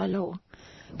Done by Law.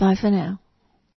 Bye for now.